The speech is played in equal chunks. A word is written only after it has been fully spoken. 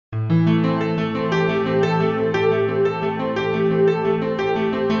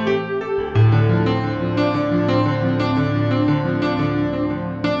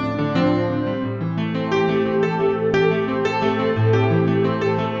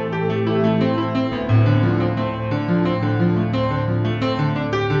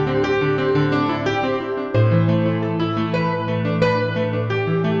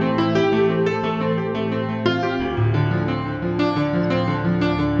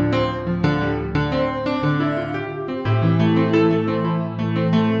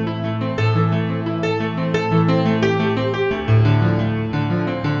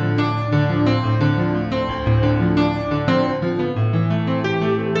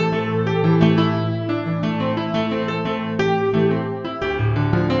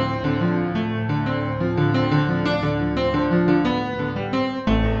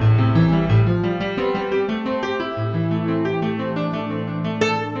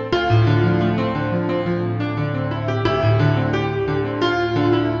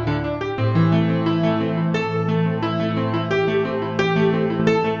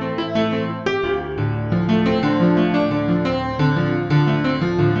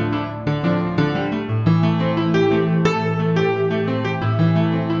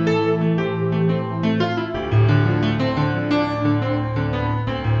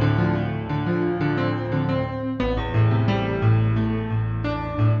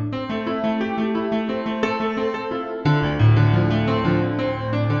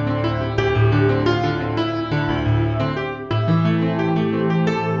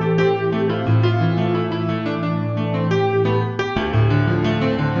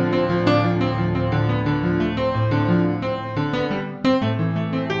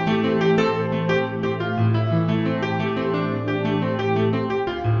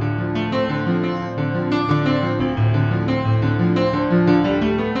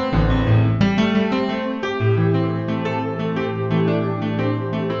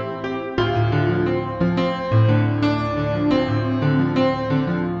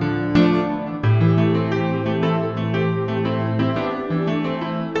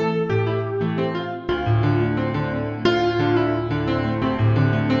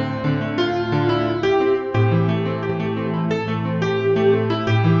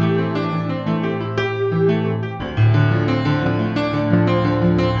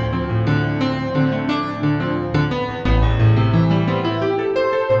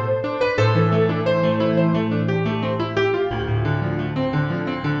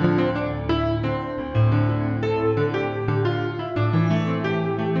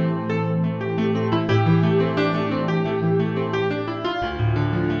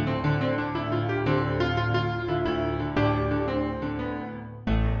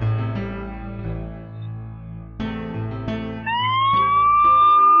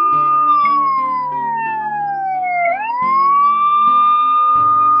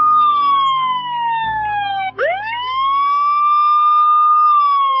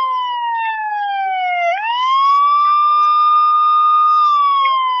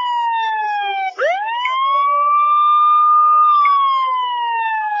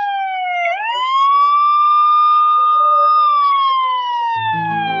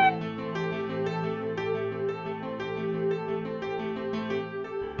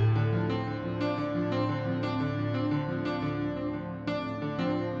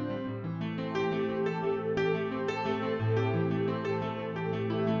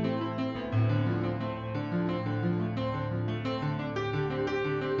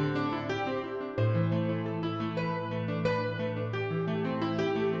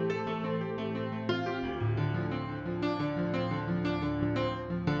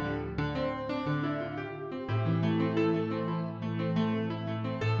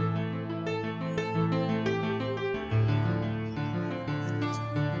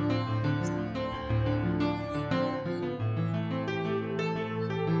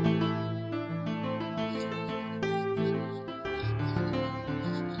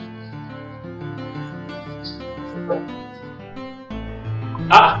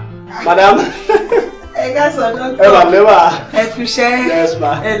Ah, madam. Ẹ ká sọ dọ́kítọ̀. Ẹ wà lẹ́wà. Ẹ kúṣẹ́. Yes,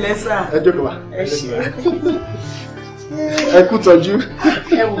 ma. Ẹ lẹ́sà. Ẹ jókòó ma. Ẹ ṣé. Ẹ kú tọ́jú.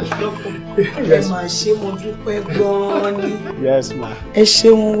 Ẹ wò lọ́kùn. Ẹ máa ṣe mo dúpẹ́ gan-an ni. Yes, ma. Ẹ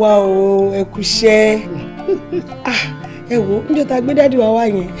ṣeun wá o, ẹ kúṣẹ́. Ẹ wò níjọ́ tá gbé dádì wa wá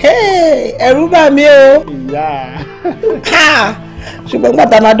yẹn. Ẹ̀rù bà mí o. Ìyá. Ṣùgbọ́n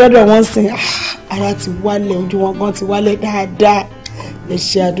gbàtà máa dọ́dọ̀ wọn sìn, ara ti wálẹ̀, ojú wọn gan ti wálẹ̀ dáadáa. Ẹ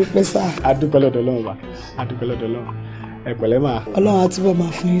ṣé àdúpẹ́ sá. Àdúpẹ́ lọ́dọ̀ Ọlọ́run wa. Àdúpẹ́ lọ́dọ̀ Ọlọ́run. Ẹ pẹ̀lẹ́ ma. Ọlọ́run á túbọ̀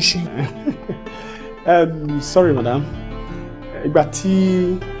máa fún yín ṣe. Sorry madam. Ìgbà tí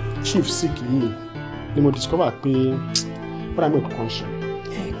chief sick yìí ni mo discover pé what am I going to ṣe?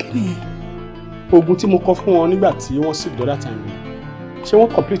 Kí ni? Oògùn tí mo kọ fún wọn nígbà tí wọ́n sick the other time ṣé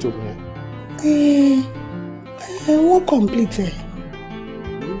wọ́n complete oògùn yẹn? Wọ́n complete ẹ̀.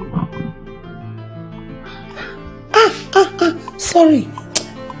 Sorry,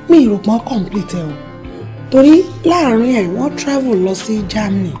 mi ì rò pé wọ́n complete ẹ̀ o. Torí láàárín ẹ̀ wọ́n travel lọ sí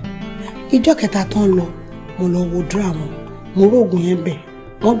Germany. Ìjọ́ kẹta tán lọ, mo lọ wo dra wọn. Mo rí oògùn yẹn bẹ̀,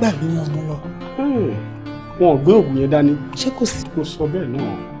 wọ́n gbàgbé wọn mú lọ. Wọn ò gbé oògùn yẹn dání. Ṣé kò sí? Kò sọ bẹ́ẹ̀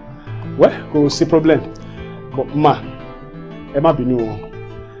náà. Well, kò sí problem. But ma, ẹ má bínú wọn.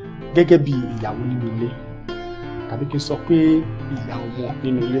 Gẹ́gẹ́ bí ìyàwó nínú ilé, tàbí kí n sọ pé ìyàwó wọn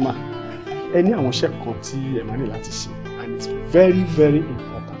nínú ilé mà. Ẹ ní àwọn iṣẹ́ kan tí ẹ máa ní láti ṣe and it's very very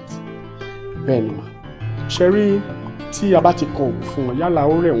important. Bẹ́ẹ̀ ni ma. Ṣé rí tí a bá ti kọ oògùn fún wọn yálà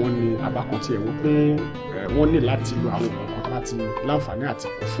ó rẹ̀ wọ́n ní àbá kan tí ẹ̀ wọ́n pé wọ́n ní láti lo àwọn oògùn kan láti láǹfààní àti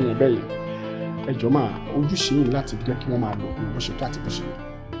kọ fún wọn bẹ́ẹ̀ yẹn. Ẹ jọ̀ọ́ máa ojúṣe yìí láti jẹ́ kí wọ́n máa lo oògùn bó ṣe tó àti bó ṣe yẹ.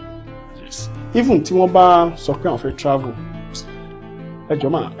 Yes. Even tí wọ́n bá sọ pé àwọn fẹ́ travel ẹ jọ̀ọ́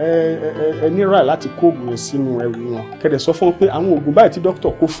máa ẹ ní right láti kó oògùn yẹn sínú ẹrù wọn kẹ́dẹ̀ sọ fún wọn pé àwọn oògùn báyìí tí dókítà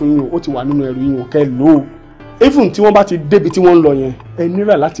kó fún yín ó ti wà nínú ẹrù yín kẹ́ lò ó. Even tí wọ́n bá ti débi tí wọ́n ń lọ yẹn ẹ ní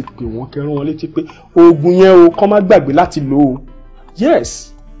right láti pè wọ́n kẹ́ rán wọn létí pé oògùn yẹn o kọ́ má gbàgbé láti lò ó.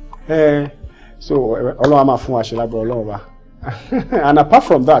 Yes. So Ọlọ́run á máa fún wa ṣe lágbára Ọlọ́run wa. And apart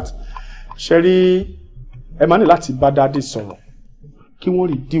from that ṣẹ́rí ẹ máa ní láti bá dáadé sọ̀rọ̀ kí wọ́n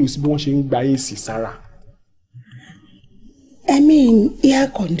reduce bí wọ́n ṣe ń gba AC sára. I mean air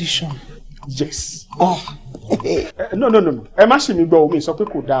condition. Yes. Oh. No. Ẹ má ṣì mí gbọ́ omi sọ pé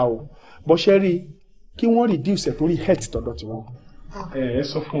kò dáa o. Bó ṣe rí kí wọ́n reduce ẹ̀ torí health tọ̀dọ̀ tiwọn. Ẹ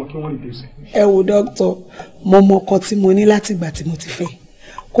sọ fún wọn kí wọ́n reduce ẹ̀. Ẹ wo doctor, mo mọ ọkọ tí mo ní láti ìgbà tí mo ti fẹ́.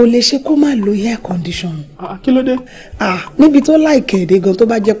 Kò lè ṣe kó má lo air condition. Kí ló dé? Níbi tó láìkè èdè gan tó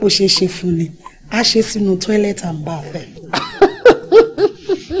bá jẹ́ pé ó ṣe é ṣe fún ni, á ṣe sínú toilet and bath ẹ̀.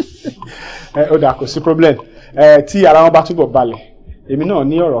 Ó dà kò sí problem. Tí ara wọn bá túbọ̀ balẹ̀ èmi náà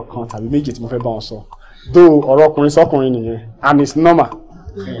ní ọ̀rọ̀ kan tàbí méjì tí mo fẹ́ bá wọn sọ though ọ̀rọ̀ ọkùnrin sọ́kùnrin nìyẹn and it's normal.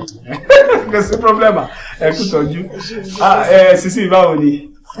 Kò sí problem ẹ kú tọ́jú. Sisi báwo ni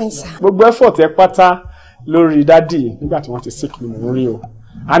gbogbo effort ẹ pátá lórí dádì nígbà tí wọ́n ti sick ni mò ń rí o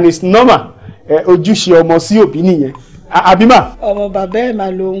and it's normal ojúṣe ọmọ sí òbí nìyẹn àbímà. Ọmọ bàbá ẹ̀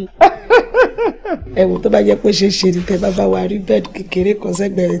máa lóhun. Ẹ̀wò tó bá jẹ́ pé ṣe ṣe ní tẹ́ bàbá wa rí bẹ́ẹ̀dì kékeré kan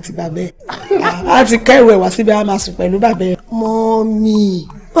sẹ́gbẹ̀rẹ̀ ti bàbá ẹ̀. A ti kẹ́rù ẹ̀ wá síbi a máa sùn pẹ̀lú bàbá ẹ̀. Mọ́mì.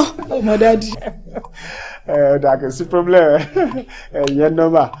 Ọmọ dádì. Ọ̀dà kò sí problem ìyẹn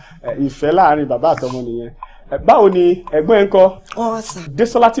nọ́mà ìfẹ́ láàrin bàbá àtọmọ nìyẹn. Báwo ni ẹ̀gbọ́n ẹ̀ ń kọ́? Ọ̀sà.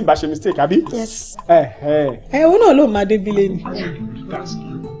 Désọ́lá tí bá ṣe mistake àbí? Yes. Òun náà ló máa débi lé ni.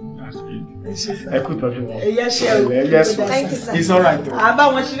 Ẹ kú tọ́jú wọn. Ẹ yẹ ṣe o. Yes, thank you sir. It's all right. Àbá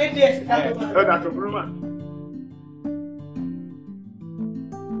wọn ṣeré díẹ̀. Ọ̀dà kò burú mà.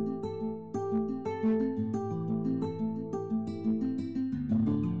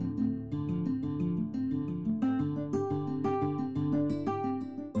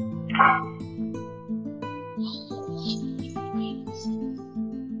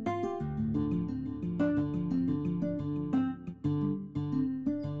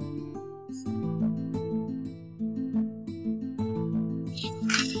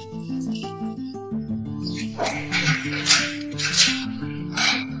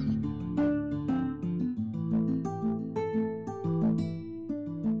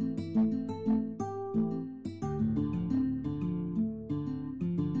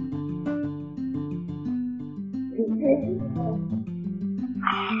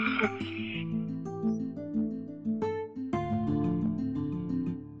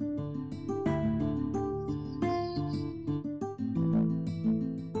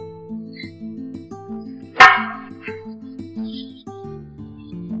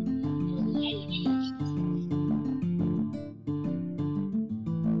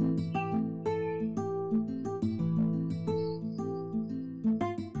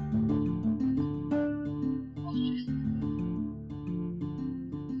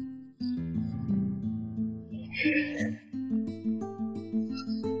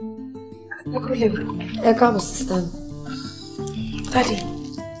 Ẹ káàbọ̀ sister. Daddy.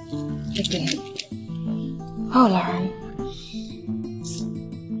 Okay. Báwo lára yín?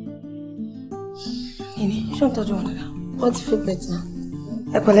 Ìní, ṣé ń tọ́jú wọn dáadáa? Wọ́n ti feel better.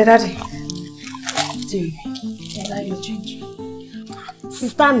 Ẹ pẹ̀lẹ́ daddy. Dèrè, ẹ láyọ̀ change.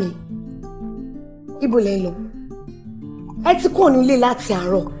 Sister mi, ibo lẹ lọ? Ẹ ti kúrò nílé láti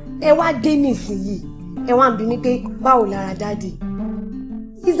àárọ̀. Ẹ wá dé nísìnyí. Ẹ wá ń bi mí pé báwo lára daddy?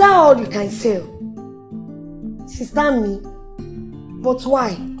 Is that all you can say? Sister mi, but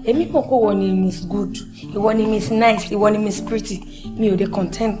why? Èmi kò kó wọ ni Miss Good, ìwọ ni Miss Nice, ìwọ ni Miss Pretty. Mi ò dé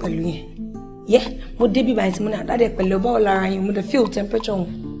content pẹ̀lú yẹn. Yeah, mo débi báyìí tí mo náà dáadé pẹ̀lú báwo lára yẹn, mo dé feel temperature wọn.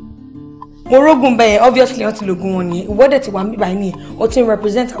 Mo rógun bẹ́ẹ̀, obviously wọ́n ti lògùn wọn nìyẹn. Ìwọ́dẹ̀ ti wà mí báyìí nìyẹn, ó ti ń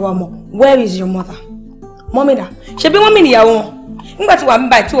represent our ọmọ. Where is your mother? Mọ́mí dà, ṣebí mọ́mí nìyàwó wọn. Nígbà tí wà mí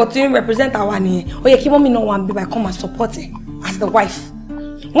báyìí tí wọ́n ti ń represent our nìyẹn, ó yẹ kí mọ́mí náà wà mí báyìí come and support her as the wife.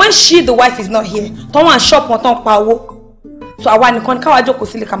 When the wife is not here, tó wọ́n shop wọn tán pa owó. So àwa nìkan ni káwa jókòó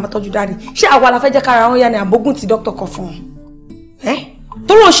sílé ká máa tọ́jú dáàdì. Ṣé àwa la fẹ́ jẹ́ kára wọn yá ni àbógún tí doctor kọ fún wọn?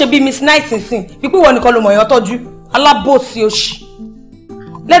 Tó lóun ṣe bí Miss Nice nsìn, wípé wọn nìkan ló mọ̀ èèyàn tọ́jú. Alábòsí òṣì.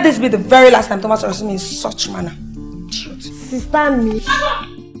 Let this be the very last time Thomas sọ̀rọ̀ sí mi in such manner. Sister mi.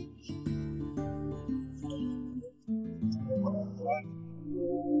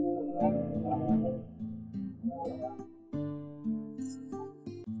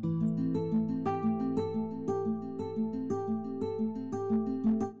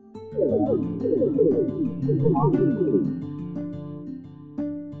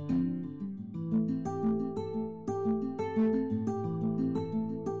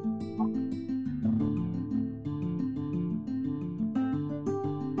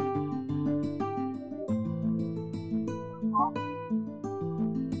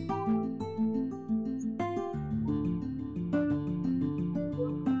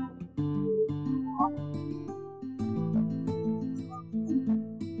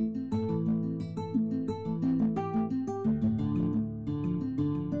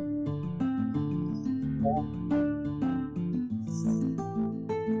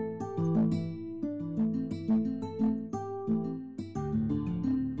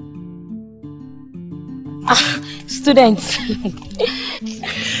 Students.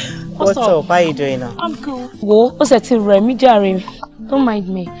 What's up? How are you doing now? I'm cool. Wo, ó ṣe ti rẹ̀ mí jàre. Don't mind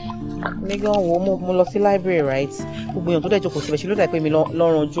me. Megan, mo lọ sí library, right? Gbogbo èèyàn tó dẹ̀ jókòó síbẹ̀ ṣe ló dà pé mi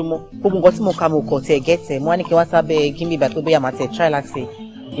lọ́rùn ojúmọ́. Gbogbo nǹkan tí mo kà mo kọ̀ tiẹ̀ get ẹ̀. Mo wá ní kí wá sábẹ́ gímbì ìgbà tó bóyá màá tẹ̀ try láti,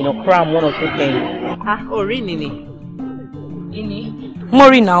 cram one or two things. Orí ni ni. Ini? Mo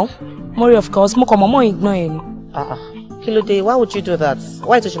rí now. Mo rí of course. Mo kàn mọ́ ignore ẹ̀ ni. Kí ló dé? Why would you do that?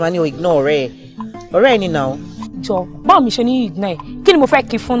 Why tó ṣe máa ní o ignore ọ̀rẹ́ ẹ̀? Ọ̀rẹ́ ẹ̀ ni now. Jọ, báwo mi ṣe ní ignore? Kí ni mo fẹ́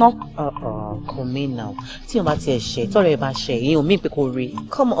kí fún ná? Kò mí now. Tí o bá tiẹ̀ ṣe, tọ́rọ̀ ẹ̀ bá ṣe, èyí ò mí pé kò rí.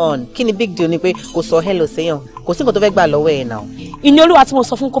 Come on, kí ni big deal ni pé kò sọ hello séyàn? Kò sí nǹkan tó fẹ́ gbà lọ́wọ́ ẹ̀ now. Ìní olúwa tí mo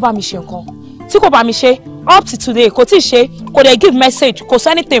sọ fún kó bá mi ṣe nǹkan. Tí kò bá mi ṣe, up to today, kò tí ì ṣe, kò dẹ̀ give message, kò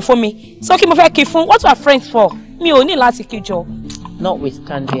sọ anything fún mi. So kí mo fẹ́ kí fún? What are friends for? Mi ò ní láti kí jọ.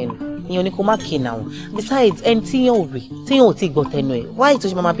 Notwithstanding, ìyẹn ni kò má kí now. Besides, ẹni tíyàn ò rí, tíyàn ò tí gbọ́ tẹnu ẹ̀, why tó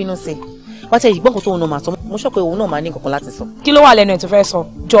ṣe máa bínú sí? Wá tẹ ìgbọ́n kan tó òun náà máa sọ, mo sọ pé òun náà máa ní nǹkan kan láti sọ. Kí ló wà lẹ́nu ẹ̀ tó fẹ́ sọ?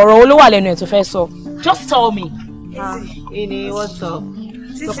 Jọ̀rọ̀ o ló wà lẹ́nu ẹ̀ tó fẹ́ sọ? Just tell me. Ini, what's up?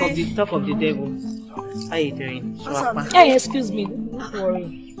 Talk of the devil. How you doing? Hey, excuse me. Don't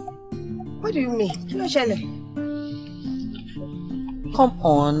worry. What do you mean? Kí ló ṣẹlẹ̀? Come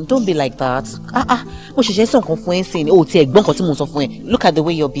on, don't be like that. Mo ṣẹ̀ṣẹ̀ sọ nǹkan fún ẹ sìn, o ti ẹ̀gbọ́n kan tí mo sọ fún ẹ. Look at the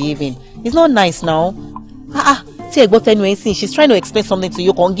way you're behaving. It's not nice now. Tí ẹ̀gbọ́n tẹnu ẹ sìn, she's trying to explain something to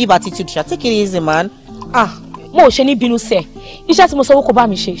you, can't give attitude. Take it easy, man. Mo ṣe ní bínú sí ẹ. Iṣẹ́ tí mo sọ kó bá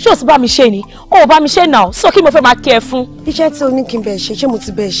mi ṣe. Ṣé o ti bá mi ṣe ni? O bá mi ṣe now. So kí mo fẹ́ máa kí ẹ fún? Iṣẹ́ tí o ní kí n bẹ̀ ṣe, ṣé mo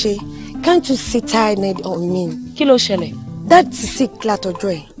ti bẹ̀ ṣe? Can't you sit tired on me? Kí ló ṣẹlẹ̀? Dad ti sick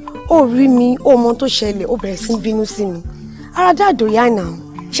látọjọ́ ẹ̀. Ó rí mi, ó mọ tó ṣẹlẹ̀, ó bẹ̀rẹ̀ sí bínú sí mi. Ara Dad ò yá now.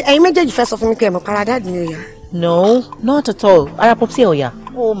 Ṣé ẹ̀yin méjèèjì fẹ́ sọ fún mi pé ẹ mọ̀ para Dad ni ó yá? No, not at all. Ara Popsi ò yá.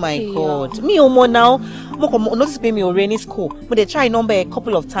 Oh my God. Mi ò mọ̀ now. Mo kàn notice pé mi ò rí ní school. Mo dey try number a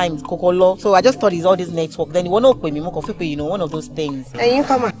couple of times kọ́kọ́ lọ. So I just thought it's all this network. Then ìwọ náà pè mí, mo kàn fi pé one of those things. Ẹ̀yin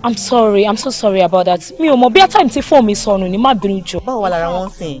kọ́ mà. I'm sorry. I'm so sorry about that. Mi ò mọ̀ bí time tí phone mi sọnù ni má bínú jọ̀ọ́. Báwo wà lára wọn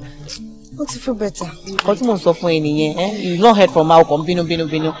sìn? Ó ti feel better. Nǹkan tí mò ń sọ fún ẹ nìyẹn. You've not heard from her ọkàn bínú.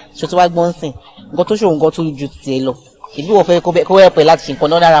 Ṣé tó wá gbọ́n sìn? Nǹkan tó ṣòwò nǹkan tó ju tiẹ̀ lọ. ṣèbí wọ́n fẹ́ kó wẹ́ pẹ̀ láti ṣe nǹkan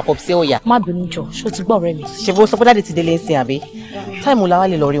náà lára pop sí òòyà. má bínú jọ ṣó ti gbọ́ ọ̀rẹ́ mi. ṣe bó sọ pé dáàdì ti délé ń sin àbí táìmù làwa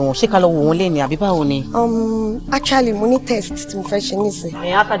lè lọ rí wọn ṣé ká lọ wò wọn lé ní àbí báwo ni. Actually mo ní test tí mo fẹ́ ṣe nísìn.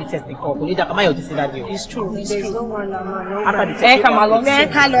 After the test nǹkan kò ní dàkà má yọjú sí dáàdì o. It's true. After the test. ká máa lọ sí.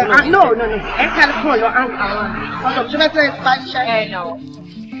 ká lọ no ká lọ kúrò lọ àwọn ọ̀dọ̀ tó fẹ́ fẹ́ parí iṣẹ́. No.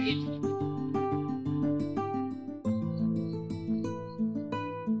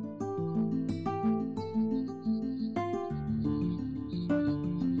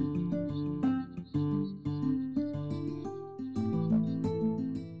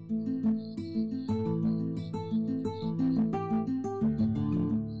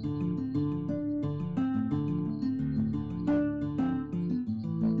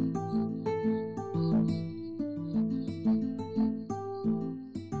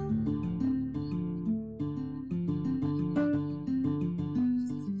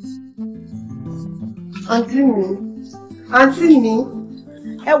 àǹtí mi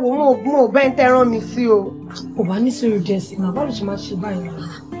ẹ wò mo bẹ́ẹ̀ ń tẹ́ràn mi sí o. kò bá ní sùúrù díẹ̀ sí màá bá lè ṣe máa ṣe báyìí.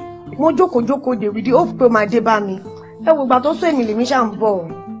 mo jókòó dè wìdí ó pé máa dé bá mi ẹ wò ìgbà tó sọ èmi lèmi ṣà ń bọ̀.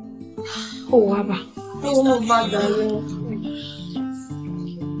 ó wá bà. ó mo bá dàrú.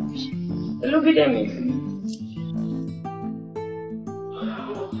 olúbídé mi.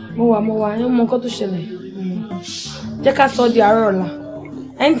 mo wà ẹ mọ nǹkan tó ṣẹlẹ̀ jẹ́ ká sọ di àárọ̀ ọ̀la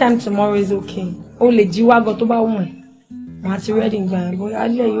anytime tomorrow is okay o lè jí wá gan tó bá wùn ẹ́ màá ti rẹ́dì gbà ẹ́ bóyá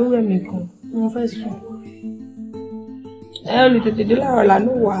alẹ́ yóò rẹ̀ mí gan mo fẹ́ sùn. ẹ ò lè tètè dé láàárọ̀ ọ̀la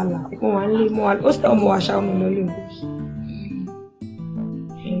ló wàhálà mo wà ń lé mo wà ó sì tọ́ mo wà ṣá ọmọ lọ́lẹ́ o.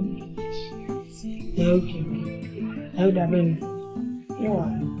 ẹ ó dàbẹ́ mi ẹ wà.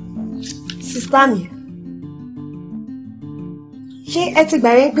 sista mi ṣé ẹ ti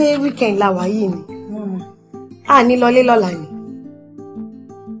gbà yín pé weekend la wà yìí ni a ní lọlé lọ́la ni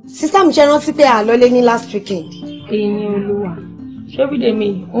sista mi ṣe rántí pé a lọlé ní last weekend. èyí ni olúwa ṣébídé mi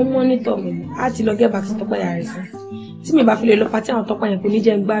ó ń mọ́nítọ̀ mi á ti lọ gẹ́bà tí tọ́pẹ́ yàrá sí tí mi bá fi lè lọ pàtí àwọn tọ́pẹ́ yẹn kò ní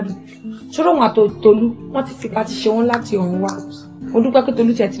jẹ́ ń gbádùn ṣòro wọn àtòtolú wọ́n ti fi pàtí ṣe wọn láti ọ̀run wá mo dúpẹ́ pé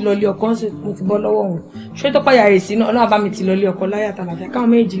tolú tiẹ̀ ti lọ lé ọkọ ń sì mo ti bọ́ lọ́wọ́ wọn ṣé tọ́pẹ́ yàrá sí náà ọlọ́run bá mi ti lọ lé ọkọ láyà tàlàfíà káwọn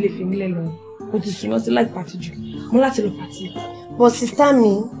méjì lè fi mílẹ̀ lọ mo ti sùn lọ́sí láì pàtí jù mo láti lọ pàtí. but sista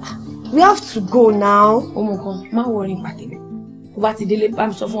mi we have to go now. ọmọ kan má wọrin pàtẹ tó bá ti délé bá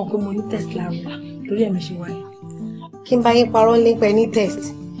mi sọ fún ọ pé mo ní test láàrú la torí ẹ̀mí ṣe wáyé. kí n bá yín parọ́ nípa ní test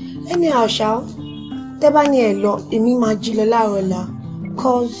ẹni àṣà tẹ́ bá ní ẹ̀ lọ èmi máa jí lọ láàárọ̀ la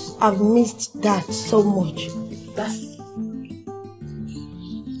cause I've missed that so much.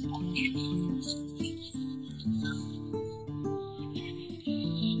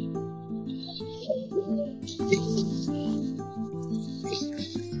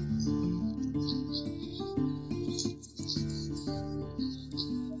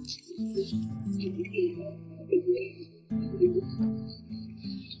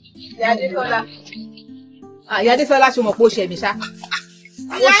 Yadéṣọlá ṣe mọ̀ pé ó ṣe mí ṣá.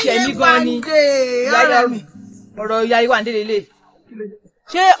 Ó ṣe mí gan ni. Ọ̀rọ̀ ìyá ìwà ń délé lé.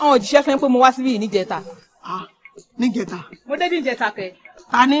 Ṣé àwọn òjíṣẹ́ fẹ́ pé mo wá síbí níjẹta? Níjẹta. Mo dé níjẹta kẹ.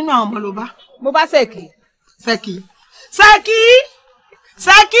 Ta nínú àwọn ọmọ ló bá? Mo bá Ṣẹ́kì. Ṣẹ́kì.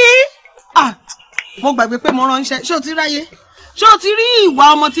 Mo gbàgbé pé mo ránṣẹ́. Ṣé o ti ráyé? Ṣé o ti rí ìwà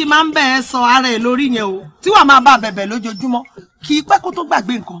ọmọ tí máa ń bẹ̀ ẹ́ sọ ara ẹ̀ lórí yẹn o? Tí wàá máa bá bẹ̀bẹ̀ lójoojúmọ́. Kì í pẹ́ kó tó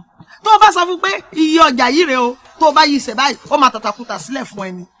gbàgbé nǹkan. Tó o bá sọ fún pé iye ọjà yìí rèé o, tó o bá yí ìṣẹ̀ báyìí, ó máa tàtàkùtà sílẹ̀ fún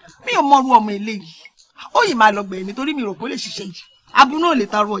ẹni. Mi ò mọrú ọmọ eléyìí. Ó yìí máa lọ gbẹ̀yìn nítorí mi rò pé ó lè ṣiṣẹ́ yìí. Abu náà lè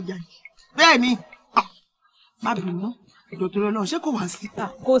tarú ọjà yìí. Bẹ́ẹ̀ ni, má bínú, ìdòtòrò náà ṣé kò wá sí?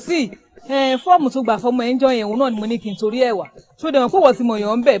 Kò sí. Fọ́ọ̀mù tó gbà fọmọ ẹ̀ ń jọ yẹn òun náà ni mo ní kí n torí ẹ̀ wá. Ṣó dẹ̀ mọ̀ pé wọ́n ti mọ̀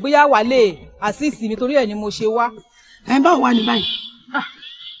yàn ń bẹ̀ bóyá wà lè àṣìṣì mi torí ẹ̀ ni mo ṣe wá. Báwo wá ní báyìí?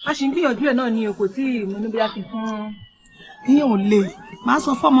 A ṣì ń gbìyànjú ẹ̀ náà ni o kò tí mo ní bóyá fi fún. Ìyẹn ò lè. Màá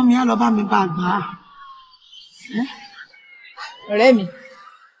sọ fọ́mọ mi á lọ bá mi bá àgbà. Ọ̀rẹ́ mi,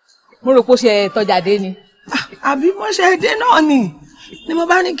 mo rò pé ó ṣe tọjà dé ni. Àbí mo ṣe dé náà ni mo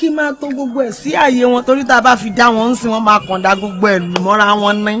bá ní kí n máa tò gbogbo ẹ̀ sí ààyè wọn torí tá a bá fi dá wọn ń sìn wọn máa kàn dá gbogbo ẹ̀ lù mọ́ra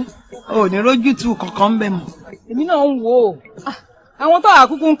wọn ní. Ò ní rójútùú kankan ń bẹ̀ mọ́. Èmi náà ń wò ó. Àwọn tó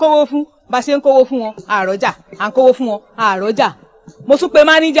àkúkú ń kówó fún bá ṣe ń kówó fún wọn àrọ́jà à ń kówó fún wọn àrọ́jà. Mo tún pe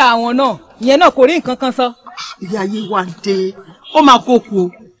máníjà àwọn náà ìyẹn náà kò rí nǹkan kan sọ. Ilé ayé wà dé ó máa kó kú o.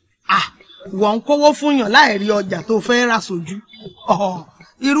 Wọ́n ń kówó fún yàn láì rí ọjà tó fẹ́ rà sójú.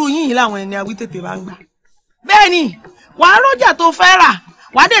 Irú yìnyín làwọn ẹni awí tètè bá ń gbà. Bẹ́ẹ̀ ni wàá rọ́jà tó fẹ́ rà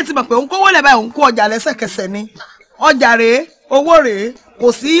wàá dé ti mọ̀ pé òun kówó lẹ̀ báyìí òun kó ọjà lẹ́sẹ̀kẹsẹ̀ ni. Ọjà rèé owó rèé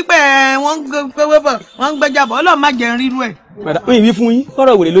kò sí pé wọ́n ń gbẹ́jà bọ̀ Ọlọ́run má jẹ́ rírú ẹ̀. Madam, mi wí fún yín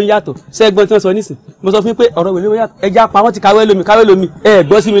ọ̀rọ̀ wèrè ló ń yàtọ̀ ṣé ẹ gbọ́ tí wọ́n sọ nísìn mo sọ fún yín pé ọ̀rọ̀ wèrè ló ń yàtọ̀ ẹja pa wọ́n ti káwé lómi ẹ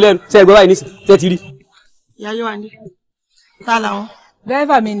gbọ́ sí mi lẹ́nu ṣé ẹ gbọ́ báyìí nísìn ṣé ti rí. Ìyá Yéwándé Ta làwọn?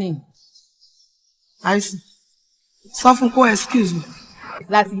 Driver mi ni. Àìsí. Sọ fún kó excuse me.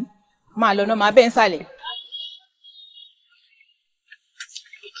 Láti máa lọ náà máa bẹ́ ń sàlẹ̀.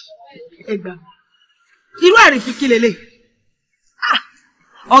 Ẹgbà. Irú àrífín kí lélẹ̀?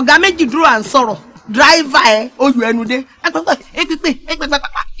 Ọ̀gá méjì dúró à ń sọ̀rọ̀. Driver ẹ̀ ojú ẹnu dé.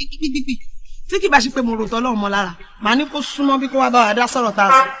 Tí kì bá ṣe pé mo rò tọ́lọ́ ọmọ lára, màá ní kó súnmọ́ bí kó wá bá wa dá sọ̀rọ̀ tá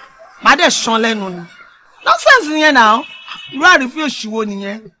a sọ. Màá dẹ̀ ṣan lẹ́nu ni. Nonsense nìyẹn náà. Irú àrífín òṣìwò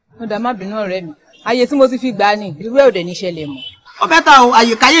nìyẹn. Mo dá má bínú ọ̀rẹ́ mi. Ayé tí mo ti fi gbà á ní irú ẹ̀ ò dẹ̀ ní ṣẹlẹ̀ mọ́. Ó bẹ́tà o,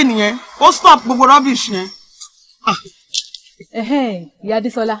 àyèkáyè nìyẹn. Ó stop gbogbo rubbish yẹn. Ìyá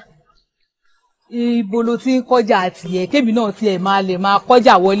Dísọ́lá. Ibo ló ti ń kọjá tiẹ̀ kébì náà tiẹ̀ máa lè máa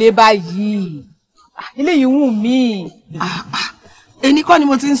kọjá wọlé báyìí. Eléyìí wù mí. Èní kọ́ ni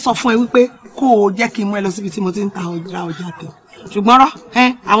mo ti ń sọ fún ẹ wípé kó o jẹ́ kí n mú ẹ lọ síbi tí mo ti ń ta ọjà tẹ̀. Ṣùgbọ́n rọ́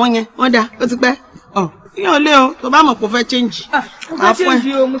àwọn yẹn wọ́n dáa ó ti pẹ́. Yíyan lé o tó bá mọ̀ pé o fẹ́ change. Mo fẹ́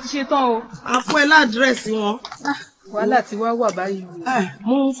change o, mo ti ṣe tán o. A fún ẹ ládírẹ́sì wọn. Wàhálà ti wá wà báyìí.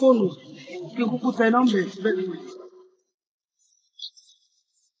 Mú fóònù kí kúkú tẹ nọ́mbà ẹ̀ síbẹ̀.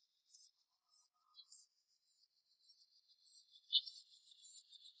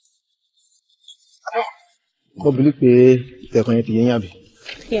 Mo believe pé ẹ̀kan yẹn ti yẹn yàbí.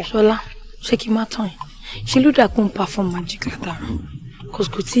 Ṣọlá, ṣé kí n má tán yẹn? Ṣé ló dà kó ń perform magic látara? Kò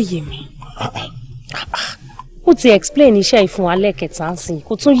tí ì yé mi. Ó ti explain iṣẹ́ ìfún wa lẹ́ẹ̀kẹta ń sìn,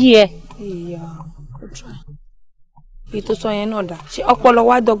 kò tún yí ẹ. Ìyá, ó try. Èyí tó sọ yẹn náà dà. Ṣé ọpọlọ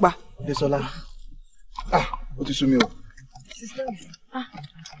wa dọ́gba? Desola. Ó ti sú mi o.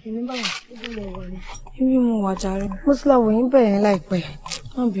 Èmi báwo? Èmi mo wà jàre. Mo ti lọ wò yín bẹ̀rẹ̀ láìpẹ́.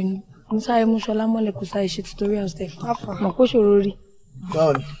 Má bínú. Mo sáré mú Ṣọlá mọ́lẹ̀ kó sáré ṣe tutorials dẹ̀. Mọ̀ kó ṣòro rí.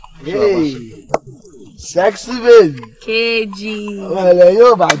 Done. Hey, sexy baby. Kejì. Ọ̀rẹ́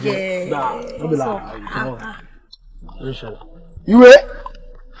yóò bàjẹ́. Ìwé.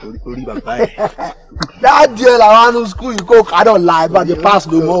 Orí bàbá ẹ̀. Dáàdì ẹ̀ làwọn anú skul yìí kó kádọ̀ la ẹ̀ bá ti pass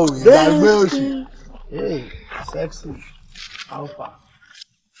ló mọ́ òwe. Ìgbàgbé òsì. Hey, sexy. Alpha.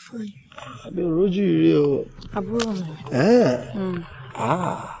 Àbí òrójì rí o. Àbúrò mi.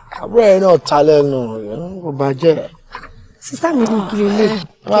 Àbúrò ẹ̀ náà ta lẹ́nu kò bàjẹ́. Sísá mi ní kiri ilé.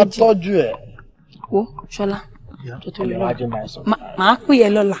 Máa tọ́jú ẹ̀. Wo Ṣọlá, tuntun lọ. Màá pè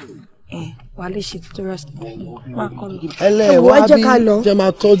ẹ́ lọ́la. Wà á lè ṣe tutorials. Máa kọ́ lọ. Ẹlẹ́wàá bí jẹ́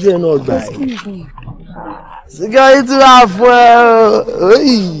máa tọ́jú ẹ̀ náà gbà ẹ̀. Sìgá yìí tí wàá fún ẹ o.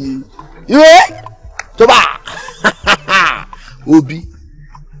 Ìwé tó bá Obi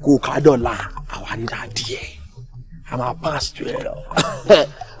kò ká dọ̀la àwa ní adìẹ. A máa pass ju ẹ lọ.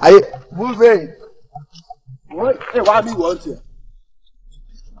 Ayé múfẹ́ wọ́n ṣe wá bí wọ́n tiẹ̀.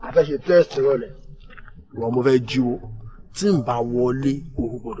 A fẹ́ ṣe test rọlẹ̀. Ìwọ mo fẹ́ jíwó. Tí n bá wọlé, o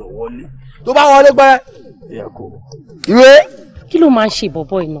gbọ́dọ̀ wọlé. Tó bá wọlé pẹ́. Ìwé. Kí ló máa ń ṣe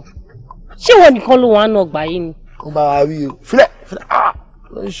bọ̀bọ̀ iná? Ṣé ìwọ nìkan ló wà náà gbà yìí ni? Ó bá wa rí o. Filẹ̀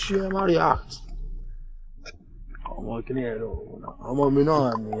ló ń ṣe ẹ má react. Ọmọ kìíní ẹ̀rọ ọmọ mi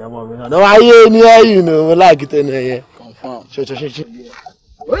náà ni ọmọ mi náà. Náà ayé ni ẹ̀yìn ni mo láàkì tẹ́nu ẹ̀yẹ. Confirm. Ṣe.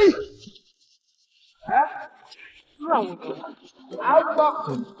 Oyi.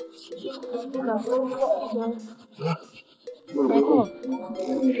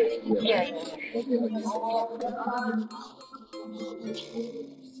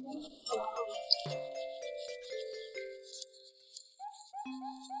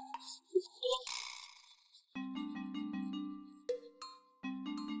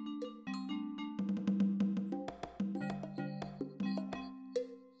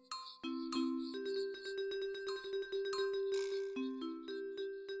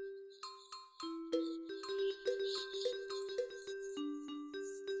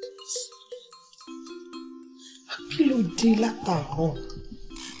 Kí ló dé látàárọ̀?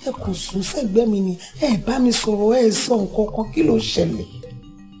 Ẹ kò sùn sẹ́gbẹ́ mi ni ẹ bá mi sọ̀rọ̀ ẹ sọ nǹkan kan kí ló ṣẹlẹ̀?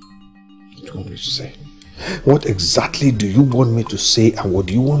 What do you want me to say? What exactly do you want me to say and what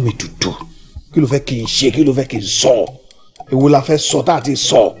do you want me to do? Kí ló fẹ́ kí n ṣe? Kí ló fẹ́ kí n sọ? Èwo la fẹ́ sọ tá a ti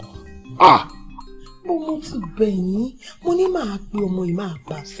sọ? Mo ti bẹ̀ yín, mo ní máa pe ọmọ yìí máa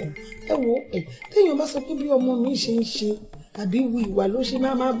gbà sọ. Ẹ wo téèyàn bá sọ pé bí ọmọ mi ṣe ń ṣe àbí ìwà ló ṣe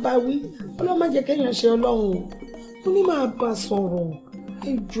máa bá wí. Ọlọ́run má jẹ́ kéèyàn ṣe Ọlọ́run o. Mo ní máa bá sọ̀rọ̀.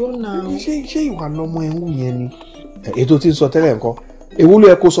 Ẹ jọ̀ọ́ náà. Ṣé ìwà lọmọ ẹ̀ ń wù yẹn ni? Ètò tí ń sọ tẹ́lẹ̀ nǹkan. Èwo ló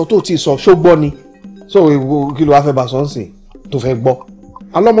yẹ kó sọ tó ti sọ ṣó gbọ́ ni? So èwo kí ló wá fẹ́ bá sọ ń sìn tó fẹ́ gbọ́?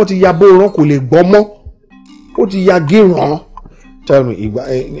 Alọ́mọ ti ya bóoran kò lè gbọ́ mọ́. Ó ti ya gíràn. Tell me ìgbà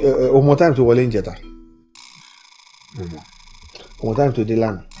ọmọ time tó wọlé ń jẹta. Ọmọ time tó dé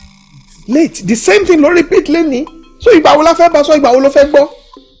lánàá. Late the same thing ló repeat lẹ́ni. So ìgbà wo la fẹ́ bá sọ ìgbà wo ló fẹ́ gbọ́?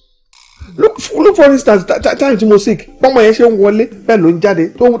 Look for instance, time tí mo sick, bọ́mọ yẹn ṣe ń wọlé bẹ́ẹ̀ ló ń jáde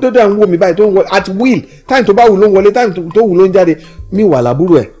tó dẹ̀ ń wò mí báyìí tó ń wọlé at will, time tó bá wù ló ń wọlé, time tó wù ló ń jáde. Mi wà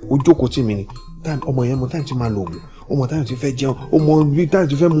lábúrò ẹ̀, ó jókòó tì mí ni. Time ọmọ yẹn mọ time tí máa lò wò, ó mọ time tí fẹ́ jẹun, ó mọ time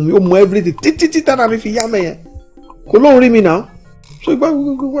tí fẹ́ mú mi, ó mọ everything títí tára mi fi yá mẹ́yẹn. Kò lóun rí mi now. So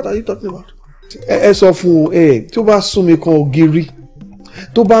what are you talking about? Ẹ sọ fún un, tí ó bá sún mi kan ògiri,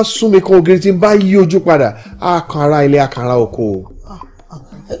 tó bá sún mi kan ògiri tí n bá yí ojú padà, á kan ara ilé, á kan ara oko.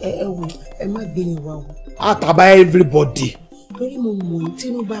 Ẹ wò, ẹ má gbé yín wá o. Àtàbá everybody. Torí mo mọ̀ tí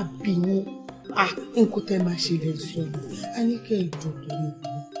inú bá bí yín, nǹkan tẹ́ máa ṣe lè sọ yìí, a ní kẹ́ ẹ jọ torí ìlú.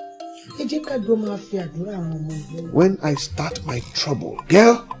 Ẹ jẹ́ ká jọ máa fi àdúrà àwọn ọmọ ìlú. When I start my trouble,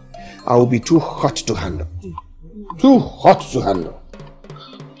 girl, I will be too hot to handle. Too hot to handle.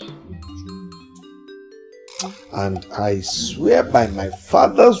 And I swear by my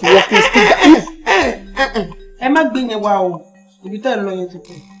father's walking stick. Ẹ má gbé yẹn wá o. Ibi tá lọ yẹn ti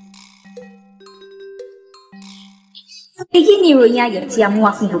pẹ́. Èyí ni ìròyìn ayọ̀ tí a mú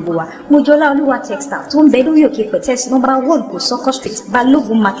wá fún gbogbo wa. Mojola Olúwa Textile tó ń bẹ lórí òkè Pẹ̀tẹ́sì nọ́mbà 1 Kòsọ́kọ́ Street,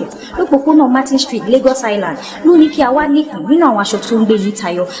 Balógun Market, lópòpónà Martin Street, Lagos Island. Ló ní kí a wá níkùn nínú àwọn aṣọ tó ń gbé ní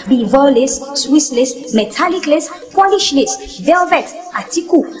tayọ bíi vol lace, Swiss lace, metallic lace, Polish lace, velvet,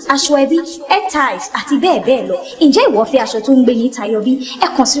 àtíkù, aṣọ ẹbí, head ties àti bẹ́ẹ̀ bẹ́ẹ̀ lọ. Ǹjẹ́ ìwọ fẹ́ aṣọ tó ń gbé ní tayọ bí? Ẹ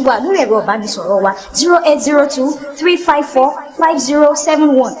kàn sí wa lórí ẹ̀rọ ìbánisọ̀rọ̀ wa 0802 354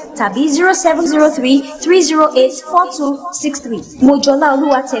 5071 tàbí 0703 308 4263. Mojola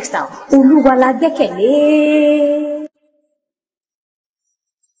Olúwa Textile, Olúwa la gbẹ́kẹ̀lé.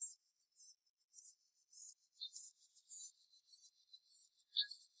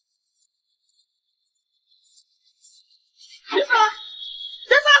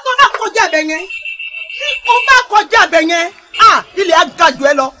 Tẹ́sán tó bá kọjá bẹ̀ yẹn, tí o bá kọjá bẹ̀ yẹn, ilé á ga jù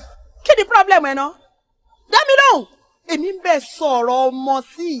ẹ lọ. Kí ni problem ẹ náà? Dámi lóhùn, èmi ń bẹ sọ̀rọ̀ ọmọ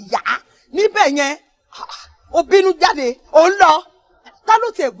sí ìyá níbẹ̀ yẹn. Ó bínú jáde, ó ń lọ. Ta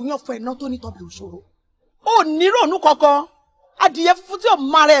ló ti ẹ̀gúnyán fún ẹ̀ná tó ní tọ́bi òṣòro? Ó ní rònú kankan. Adìyẹ funfun tí ò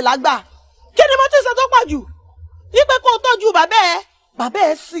máa rẹ̀ lágbà. Kí ni mo ti sọ tó pọ̀ jù? Ipe kó o tọ́jú bàbá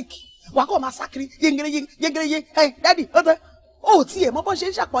ẹ̀ sick. Wà á kọ́ máa sákiri yégereye dádì ọ̀tẹ̀. Ó tiẹ̀ mọ́ bọ́ ṣe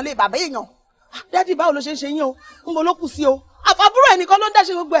ń ṣàpọ́nlé bàbá èèyàn. Dádì báwo ló ṣe ń ṣe yín o? Ń bo ló kù sí o. Àfàbúrò ẹnìkan ló ń dá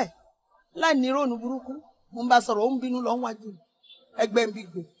ṣe gbogbo ẹ̀. Láì ní rònú burúkú. Mo ń bá sọ̀rọ̀ ó ń bínú lọ ń wájú. Ẹgbẹ́ ń bí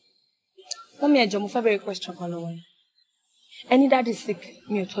gbé. Mọ́mí ẹ jọ̀ọ́ mo fẹ́ bẹ̀rẹ̀ question kan lọ́wọ́ yín. Ẹni dáàdì sick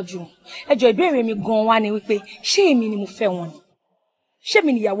mi ò tọ́jú wọn. Ẹ jọ̀ọ́ ìbéèrè mi gan-an wá ni wípé ṣé èmi ni mo fẹ́ wọn ni? Ṣé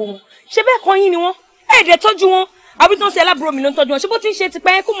èmi nìyàwó wọn? Ṣé bẹ́ẹ̀ kọ́ yín ni wọ́n? Ẹ dẹ̀ tọ́jú wọn. Àbí tó ń ṣe aláàbúrò mi ló ń tọ́jú wọn. Ṣé bó ti ń ṣe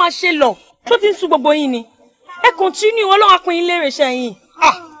tipẹ́ yẹn kó máa ṣe lọ? Tó ti ń sú gbogbo yín ni? Ẹ continue Ọlọ́run á pín yín lérè iṣẹ́ yín.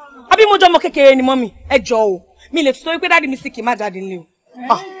 Àbí mo jọ ọmọ kékeré ni mọ́mí? Ẹ jọ̀ọ́ o. Mi lè sọ wípé dáàdì mi sick má jáde nílé o.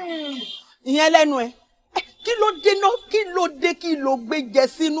 Ìyẹn lẹ́nu ẹ̀. Kí ló dé náà? Kí ló gbé jẹ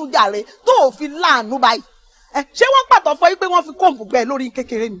sínú jàre tó ò fi láàánú báyìí? Ṣé wọ́n pàtó fọ yí pé wọ́n fi kóòmù gbẹ lórí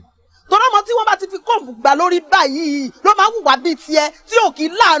kékeré ni? Torí ọmọ tí wọ́n bá ti fi kóòmù gbà lórí báyìí ló máa ń hùwà bíi tiẹ̀ tí ò kì í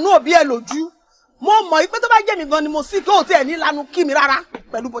láàánú òbí ẹ̀ lójú. Mo mọ̀ pé tó bá jẹ́ mi gan ni mo sì kí òtí ẹ̀ ní lanu kí mi rárá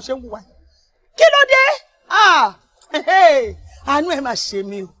pẹ̀lú bó ṣe ń hùwà. Kí ló dé? Àánú ẹ̀ máa ṣe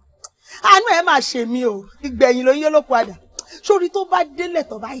mí o. Àánú ẹ̀ máa ṣe mí o. Ìgbẹ̀yìn ló yé ló padà. Sórí tó bá délẹ̀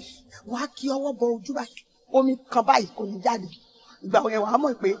tó báyìí, wàá kí ọwọ́ bọ ojú báyìí. Omi kan báyìí kò ní jáde. Ìgbà yẹn wàá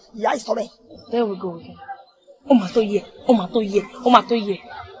mọ̀ pé ìyá ìsọ bẹ́ẹ̀. There we go again. Ó mà tó yẹ.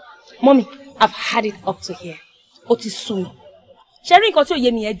 Mommy, I've had it up to here. Ó ti sú mi. Ṣé rí nǹkan tí ò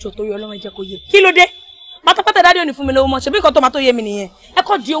yé mi yẹn jọ torí Ọlọ́run ẹ jẹ́ kó yé. Kí ló dé? Pátápátá dáadé ò ní fún mi lówó mọ́. Ṣé bí nǹkan tó máa tó yé mi nìyẹn? Ẹ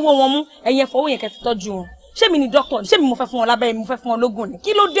kọ́ di owó wọn mú. Ẹ̀yin ẹ̀fọ́ owó yẹn kẹ́ fi tọ́jú wọn. Ṣé mi ni doctor ni? Ṣé mi mo fẹ́ fún wọn lábẹ́rẹ́, mo fẹ́ fún wọn lógún ni?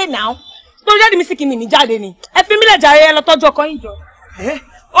 Kí ló dé now? Torí jáde mi sì kí mi ní jáde ni. Ẹ fi mí lẹ̀ jàre ẹ lọ tọ́jú ọkọ yín jọ.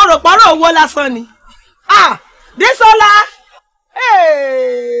 Ó rò pọ́nrọ́ owó lásán ni. Dísọ́lá!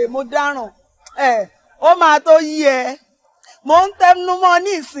 Mo dáràn. Ó máa tó yí ẹ. Mo ń tẹnu mọ́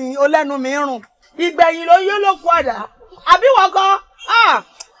ní ìsìn olẹ́nu mi rùn. Ìgbẹ̀yìn ló yó ló padà. Àbí wọ́n kọ́?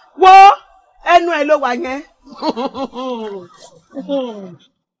 Wo ẹnu ẹ̀ ló wà yẹn.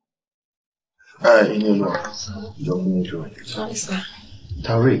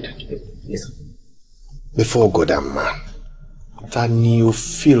 Tarid, before God and man, ta ni o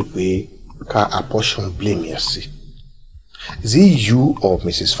feel pé ká apportion blame yẹn sí? Is it you or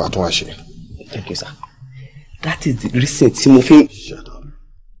Mrs. Fatunwase? Thank you, sir. That is the reason tí mo fi.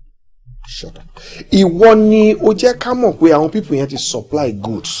 Shut up. Ìwọ ni ó jẹ́ ká mọ̀ pé àwọn people yẹn ti supply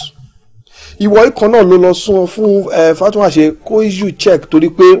goods. Ìwọ ikọ̀ náà ló lọ sún fún Fatunwase kó issue check torí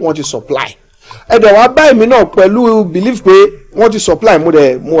pé wọ́n ti supply. Ẹ̀dẹ̀ wá bá èmi náà pẹ̀lú belief pé wọ́n ti supply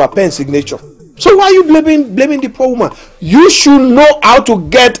mo pen signature. So why are you blaming the poor woman? You should know how to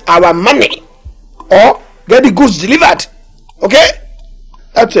get our money or get the goods delivered. Okay?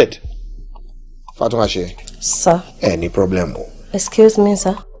 That's it. Fatuma ṣe. Sir. Any problem? Excuse me,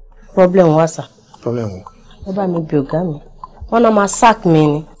 sir. Problem what, sir? Problem? Ẹ bá mi bi ọ̀gá mi. Wọ́n náà máa sack mi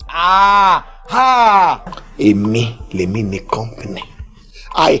ni. Èmi lèmi ní company.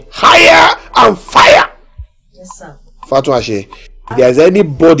 I hire and fire. Yes, sir. Fatuma ṣe. If there's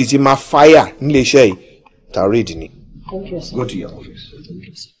anybody tí ma fire nílé iṣẹ́ yìí, Tarid ni. Thank you, sir. Go to your office. Thank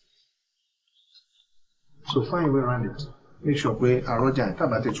you, sir. So find a way around it. Make sure we are Roger and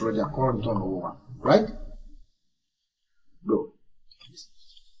Tabate to Roger call turn over. Right? Go.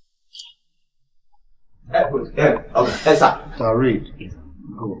 Okay, sir. Tarid,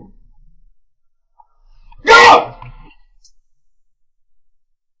 go. Go!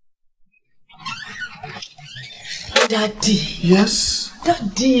 Daddy. Yes.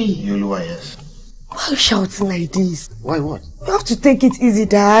 Daddy. Yoluwa, yes. Why are you shouting like this? Why what? You have to take it easy,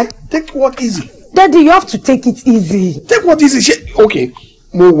 Dad. Take what easy? Daddy, you have to take it easy. Take what easy? Okay.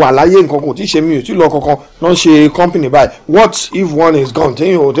 Mo wà láyé nǹkan kan tí ṣe mi ò tí lọ kankan lọ ṣe company by. What if one is gone? Tell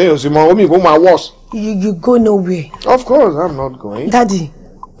you see my omi go my worst. You go nowhere. Of course, I'm not going. Daddy,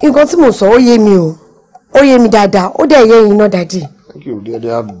 nǹkan tí mo sọ ó yé mi o. Ó yé mi dáadáa. Ó dẹ̀ yé yín náà, Daddy. Thank you. They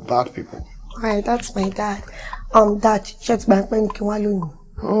are bad people. Alright, that's my dad. Dad, ṣé ti gbà pé ní kí wá lónìí?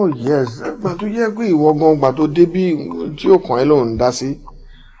 Oh yes, gbà tó yẹ pé ìwọ gan gbà tó débí tí ó kàn ẹ́ lòun dá sí.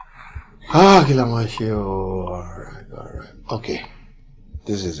 Kí la máa ṣe o. Alright. Okay,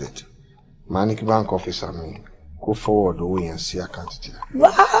 this is it. Manic bank officer mi go forward owó yẹn sí account tí.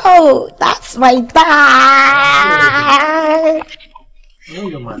 Wow, that's my dad. Oh,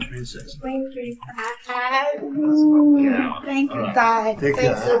 you're my princess. Thank you, Dad. Thank you, Dad. Take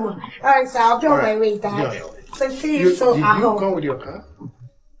care. Thanks so much. Alright, so I'll be on my way, Dad. Yeah. So see you so Did at you home. come with your car?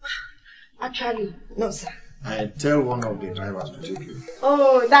 Actually, no, sir. I tell one of the drivers to take you.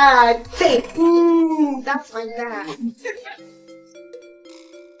 Oh, Dad. Take. That's my dad.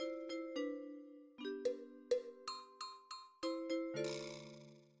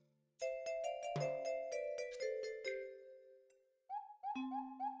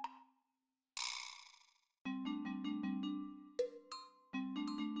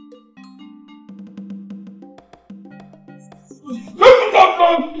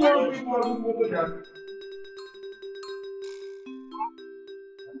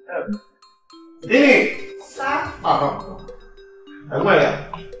 Dini! Sir? Ẹ̀gbọ́n ẹ̀yà.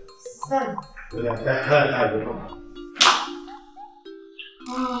 Sir?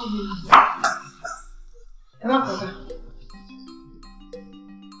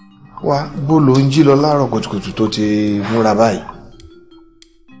 Wá bó ló ń jí lọ láàárọ̀ kùtùkùtù tó ti múra báyìí.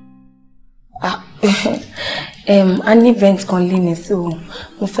 A ní event kan léni sí o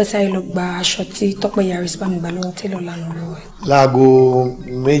mo fẹ́ sáré lọ gba aṣọ tí Tọ́pẹ́ Yaris bá mi gbà lọ́wọ́ télọ̀ lánàá lọ́wọ́ ẹ̀. Láago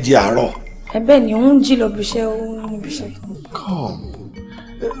 2 àárọ̀. Ẹ̀bẹ̀ ni òun jí lọ bí iṣẹ́ òun níbi iṣẹ́. Come,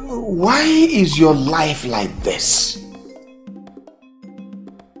 why is your life like this?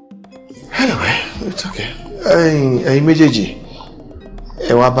 Anyway, it's okay. Ẹ̀yin méjèèjì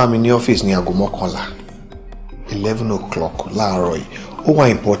ẹ wá bá mi ní ọ́fíìsì ní aago 11 o'clock láàárọ̀ yìí. Ó wà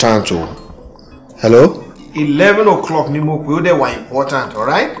important o. Hello? 11 o'clock ni mo pè ó dẹ̀ wà important, all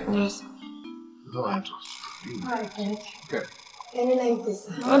right? Yes. No, I don't. Alright, thank you. Okay. Let me like this.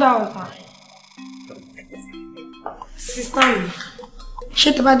 Ó dà wọ́n pa. Sister mi,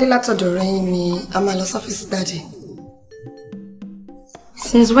 ṣé tó bá dé látọ̀dọ̀ rẹ̀ yín ni a máa lọ sọ́fíìsì Daddy?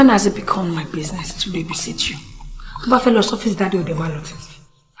 Since when has it become my business to babysit you? Tó bá fẹ́ lọ sọ́fíìsì Daddy ò dé máa lọ títí.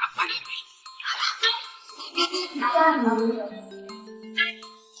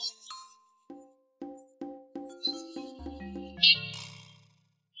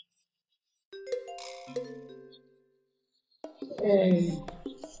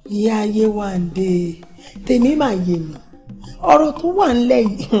 Ìyá ayé wà ń dé tèmi máa yé mi ọ̀rọ̀ tó wà ńlẹ̀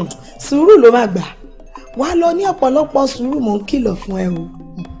yìí sùúrù ló máa gbà wá lọ ní ọ̀pọ̀lọpọ̀ sùúrù mò ń kìlọ̀ fún ẹ o.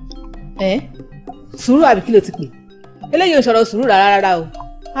 Sùúrù àbí kí ló ti pè eléyìí ò sọ̀rọ̀ sùúrù rárá o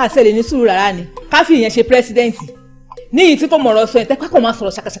a ṣe lè ní sùúrù rárá ni ká fi ìyẹn ṣe pírẹsidẹ́ǹtì ní ìyí tí kò mọ̀rọ̀ sọ ẹ̀ tẹ́pẹ́ kò máa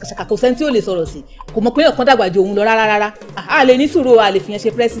sọ̀rọ̀ ṣàkàṣàkà kò sẹ́ni tí ò lè sọ̀rọ̀ sí kò mọ̀ pé ọ̀kan dàgbà ju òun lọ rárá a lè ní sùúrù a lè fi ìyẹn ṣe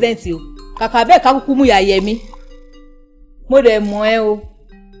pírẹsidẹ́ǹtì o kàkà bẹ́ẹ̀ ká kúkú mú yàyẹ mi mo dẹ̀ mọ̀ ẹ́ o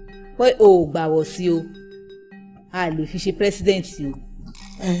pé o ò gbàwọ̀ sí o a lè fi ṣe pírẹsidẹ́ǹtì o.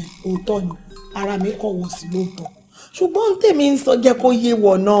 Òótọ́ ni ara mi kọ̀ wọ̀ sí lóòótọ́ ṣùgbọ́n tèmi ń sọ jẹ́ kó yé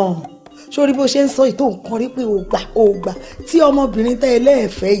wọ̀ náà sórí bó ṣe ń sọ ìtò nǹkan rí pé o gbà tí ọmọbìnrin tẹ́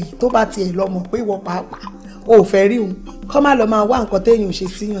ẹlẹ́ẹ̀fẹ́ yìí tó bá tiẹ̀ lọ mọ̀ pé ìwọ pàápàá o ò fẹ́ rí òun kọ́ má lọ máa wá nǹkan téèyàn ò ṣe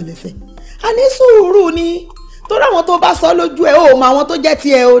síyàn lẹ́sẹ̀ a ní sùúrù ni torí àwọn tó bá sọ lójú ẹ o mọ àwọn tó jẹ́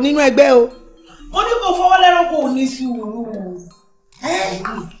tiẹ̀ o nínú ẹgbẹ́ o mo ní kó fọwọ́ lẹ́rọ kó o ní sùúrù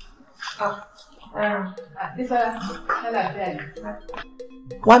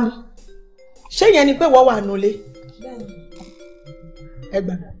wá mi ṣé yẹn ni pé wọ́n wà nulẹ̀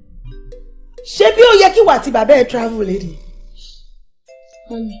ẹgbà ṣé bí ó yẹ kí wà tí bàbá ẹ travel lady.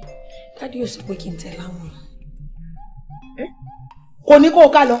 Mọ́mí dáàdi yóò sọ pé kí n tẹ̀lé àwọn. kò ní kó o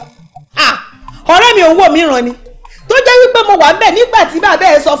ká lọ ọ̀rẹ́ mi ò ń wò mí ràn ni tó jẹ́ wípé mo wà ń bẹ̀ nígbà tí bàbá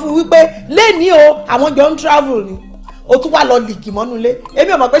ẹ sọ fún wípé lẹ́ni o àwọn jọ ń travel ni o tún wá lọ lìkì mọ́nú ilé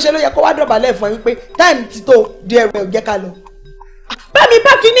èmi ò mọ̀ pé ṣe ló yẹ kó wá dọ̀bálẹ̀ fún ẹ wípé táìmù ti tó di ẹrù ẹ̀ ò jẹ́ ká lọ. bẹ́ẹ̀ni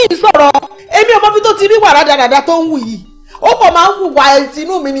báàkì ní ìsọ̀rọ̀ èmi ò mọ̀ bí tó ti rí wàrà dáadáa tó ń wù yìí ó kàn máa ń hùwà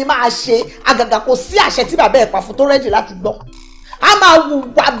ẹtìnú mi ni máa ṣe àgàgà kò sí àṣẹ tí bàbá ẹ̀ pa fún tó rẹ́jì láti gbọ́ a máa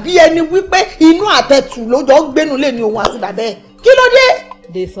hùwà bí ẹni wípé inú àtẹ̀tù ló jọ ń gbénu lé ní òun àti bàbá ẹ̀ kí ló dé.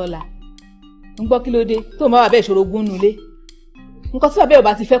 Désọlá ń gbọ́ kí ló dé tó máa bàbá ìṣòro gúnnú lé nǹkan tí bàbá ẹ̀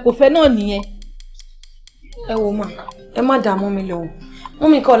bá ti fẹ́ kò fẹ́ náà nìyẹn. Ẹ wo ma ẹ má dààmú mi lọ mú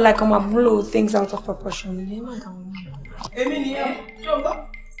mi kọ́ like ọmọ blow things out of proportion ẹ má dààmú mi. èmi nìyẹn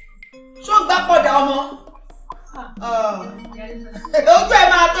ṣó gbá pọ̀dà ọmọ ojú ẹ̀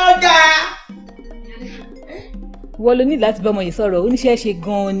máa tó ga. wọ́n ló ní láti bá ọmọ yìí sọ̀rọ̀ oníṣẹ́ ṣe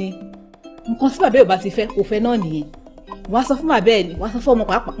gan-an ni nǹkan tí bàbá ẹ̀ bá ti fẹ́ kò fẹ́ náà nìyẹn wàá sọ fún bàbá ẹ̀ ni wàá sọ fún ọmọ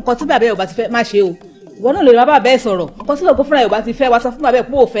pàápàá nǹkan tí bàbá ẹ̀ bá ti fẹ́ má ṣe o ìwọ náà lè bá bàbá ẹ̀ sọ̀rọ̀ nǹkan tí lọ́gọ́ fúnra ẹ̀ bá ti fẹ́ wàá sọ fún bàbá ẹ̀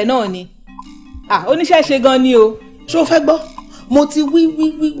pé òfẹ́ náà ni oníṣẹ́ ṣe gan ni o. ṣó fẹ́ gbọ́ mo ti wí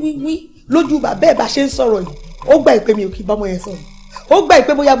lójú bàbá ẹ̀ bá ṣe ń sọ̀rọ̀ yìí ó gbà ìpè mi ò kì í bọ́mọ yẹn sọ̀rọ̀ ó gbà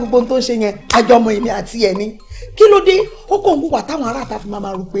ìpè bóyá gbogbo ohun tó ń ṣe yẹn àjọ ọmọ èmi àti ẹ̀ ni kí ló dé ó kò ń wùwà táwọn ará àtàfin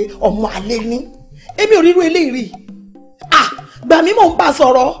máa rò pé ọmọ àlè ni èmi ò rírú eléyìí rí gbà mí mò ń bá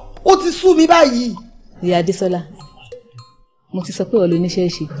sọ̀rọ̀ ó ti sú mi báyìí. ìyá Adésọlá mo ti sọ pé ọ̀lọ́ oníṣẹ́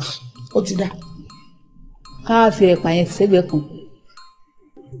ṣe ó ti dá káàfin ẹ̀pà yẹn ti sẹ́gbẹ̀ẹ́ kan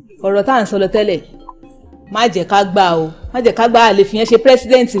ọ̀rọ̀ tá à ń sọ lọ tẹ́lẹ̀ má jẹ́ ká gbà o má jẹ́ ká gbà á lè fi yẹn ṣe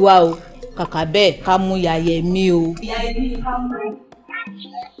pírẹ́sídẹ̀ǹtì wa o kàkà bẹ́ẹ̀ ká mú yàyẹ̀ mí o.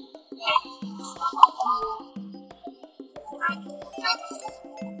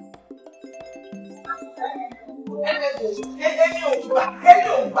 èmi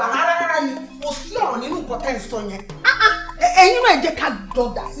ò gbà rárá ni kò sí ọ̀rọ̀ nínú nǹkan tẹ́ ń sọ yẹn ẹ̀yin náà jẹ́ ká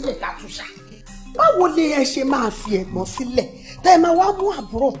dọ̀dà sílẹ̀ ká túṣà báwo lè ẹ ṣe máa fi ẹ̀gbọ́n sílẹ̀ tẹ́ ẹ máa wá mú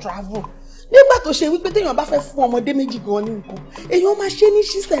àbúrò travel nígbà tó ṣe wípé téèyàn bá fẹ́ fún ọmọdé méjì gan ní nǹkan èèyàn máa ṣe ní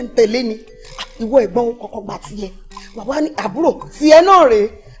ṣísẹ̀ntẹ̀lé ni ìwọ ẹ̀gbọ́n kọ́kọ́ gbà tiẹ̀ bàbá ní àbúrò tiẹ̀ náà rèé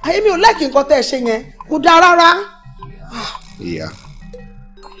ayé mi ò láìkí nǹkan tẹ́ ẹ ṣe yẹn kò dáa rárá. ìyá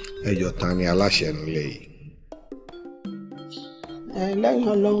ẹjọ́ ta ni aláṣẹ nílé yìí. lẹ́yìn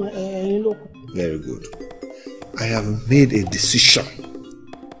Ọlọ́run ẹ̀yin ló kù. Very good. I have made a decision.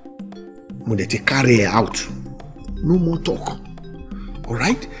 Mo dẹ̀ ti carry it out. No more talk.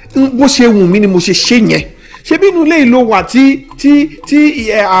 Alright? Bó ṣe wù mí ni mo ṣe ṣe yẹn. Ṣé bí inú ilé ìlú wà tí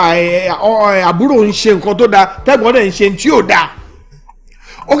àbúrò ń ṣe nǹkan tó dáa tẹ́gbọ́n dẹ̀ ń ṣe tí ò dáa.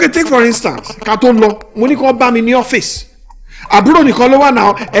 Okay, take for instance, ká tó lọ, mo ní kó bá mi ní ọ́fíìsì. Àbúrò nìkan ló wà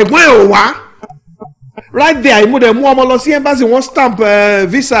náà, ẹ̀gbọ́n ẹ̀ ò wá. Right there, mo dẹ̀ mú ọmọ lọ sí embassy, wọ́n stamp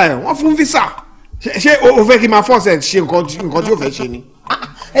visa ẹ̀, wọ́n fún visa. Ṣé o fẹ́ kí n máa force ẹ̀ ṣe nǹkan tí o fẹ́ ṣe ni?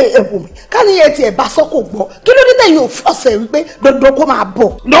 káni ẹ tiẹ̀ bá sọ́kò gbọ́ kí ló dé tẹ̀yìn ò fọ́ọ̀sẹ̀ wípé dandan kó máa bọ̀.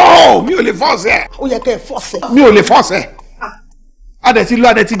 No, mi ò lè fọ́ọ̀sẹ̀. ó yẹ kẹ́ ẹ fọ́ọ̀sẹ̀. Mi ò lè fọ́ọ̀sẹ̀. Adẹ̀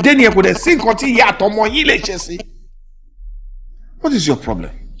ti dé nìyẹn kò dẹ̀ sí nǹkan tí ìyá àtọmọ yín lè ṣe sí. What is your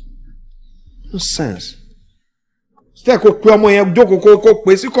problem? No sense. Ṣé kò pe ọmọ yẹn jókòó kó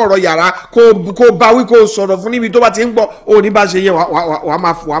pè sí kọ̀rọ̀ yàrá kó bá wí kó sọ̀rọ̀ fún níbi tó bá ti ń gbọ́ ó ní bá ṣe yẹ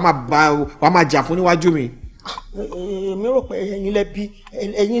wàá máa jà fún níwájú mi. èmi rò pé ẹ̀yin lẹ́bi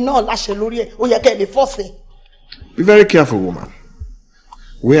ẹ̀yin náà láṣẹ lórí ẹ̀ ó yẹ kẹ́ ẹ lè fọ́ọ̀sẹ̀. Be very careful, woman.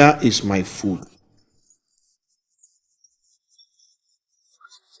 Where is my food?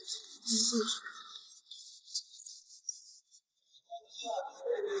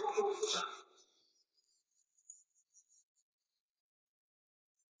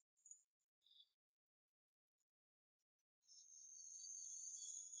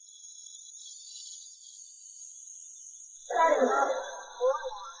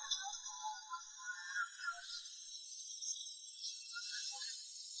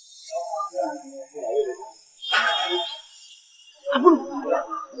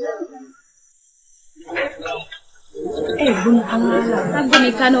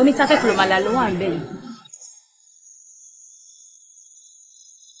 Agbóni kaná omi tá fẹ́ kúrò màlà ló wà ń bẹ̀ yìí.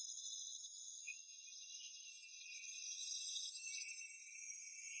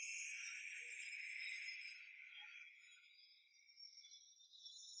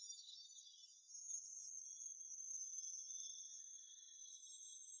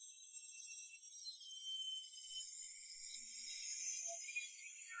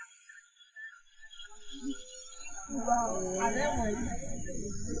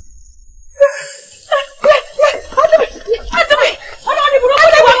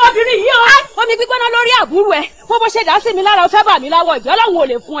 lórí àbúrò ẹ wọ́n bó ṣe dá sí mi lára ó fẹ́ bà mí láwọ̀ ìjọ ọlọ́run ò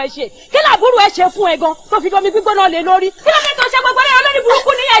lè fún ẹ ṣe kí làbúrò ẹ ṣe fún ẹ gan tó fi domi gbígbóná lé lórí kí ló dé tó ṣe gbogbo ẹ olórí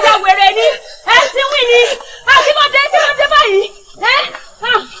burúkú ní ẹja wèrè ni ẹ ti wí ni kí ló dé báyìí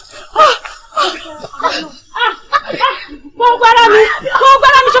mo gbára mi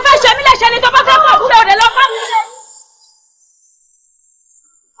ṣe fẹ́ ṣe mí léṣe ni tó bá fẹ́ pọ̀ kúrò òde lọ́pàá mi.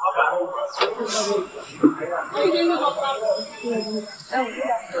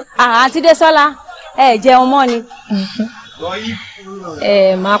 àǹtí Désọ́lá ẹ jẹun mọ́ ni.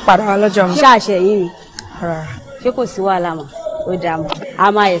 máa padà wá lọ́jọ́ mi. ṣáàṣẹ yìí ni ṣé kò sí wàhálà mọ́ ó dáa mọ́ a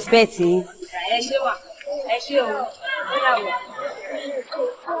máa expect yín. ẹ ṣé wà ẹ ṣé o ó yà wọ.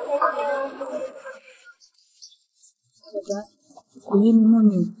 kò yé mi mọ́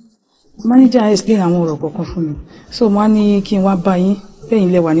ni o manager explain àwọn ọ̀rọ̀ kọ̀ọ̀kan fún mi so wọ́n á ní kí n wá bá yín bẹ́ẹ̀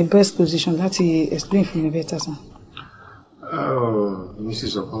ilé wà ní best position láti explain fún mi better sir.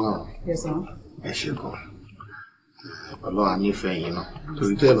 Mrs. Afolabi. Yes sir. Ẹ ṣé gan. Ọlọ́run á nífẹ̀ẹ́ yín náà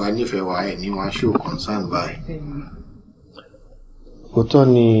torí tẹ́ ẹ bá nífẹ̀ẹ́ wa ẹ̀ ní wọ́n á show concern báyìí. Òótọ́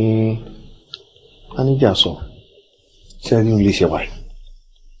ni manager sọ sẹ́yìn ilé iṣẹ́ wa yìí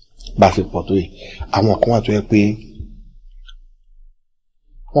bá a ṣe pọ̀ tó yìí àwọn kan wà tó yẹ pé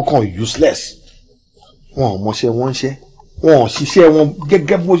wọ́n kàn useless wọn ò mọṣẹ́ wọn ń ṣe wọn ò ṣiṣẹ́ wọn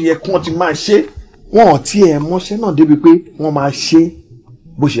gẹ́gẹ́ bó yẹ kí wọ́n ti máa ṣe wọn ò tiẹ̀ mọṣẹ́ náà débi pé wọ́n máa ṣe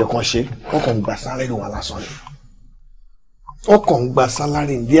bó ṣe kàn ṣe wọ́n kàn ń gba sálárì wọn lásán ni wọ́n kàn ń gba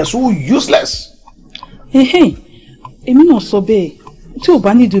sálárì they are so useless. èmi náà sọ bẹ́ẹ̀ tí ò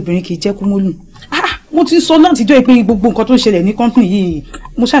bá nídìí obìnrin kì í jẹ́ kó mólù mo ti sọ láti jọ pé gbogbo nǹkan tó ń ṣẹlẹ̀ ní company yìí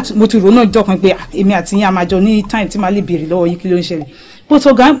mo ti rò náà jọ kan pé èmi àti yín a máa jọ ní time tí màá lè béèrè lọ́wọ́ yín kí ló ń ṣẹlẹ̀ bó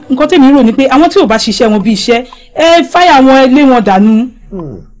tó ga nǹkan tèmi rò ni pé àwọn tí ò bá ṣiṣẹ́ wọn bí iṣẹ́ ẹ fáyà wọn lé wọn dànù.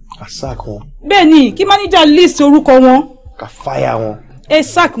 sack wọn. bẹ́ẹ̀ ni kí manager list orúkọ wọn. ká fáyà wọn. ẹ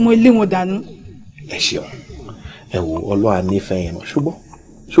sack wọn lé wọn dànù. ẹ ṣeun ẹ wo ọlọ́wà nífẹ̀ẹ́ yẹn náà ṣùgbọ́n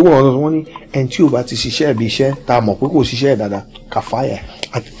ọ̀rọ̀ wọn ní ẹni tí ò bá ti ṣiṣẹ́ ibi iṣẹ́ tá a mọ̀ pé kò ṣiṣẹ́ dáadáa ká fáyà.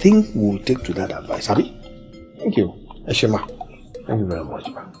 I think we'll take to that advice, abi? Thank you. Ẹ ṣé ma. Thank you very much,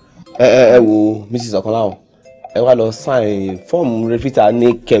 ma. Ẹ wo Mrs. Afolabi. Ẹ wá lọ sign form refita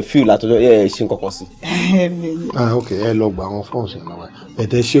ní curfew látọjọ́ ẹ ṣe nǹkan kan sí. Okay, ẹ lọ gba àwọn forms yẹn náà. Ẹ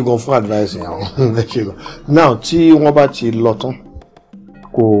tẹ́ ṣe gan fún advice yẹn àwọn. Ẹ ṣé gan. Now tí wọ́n bá ti lọ tán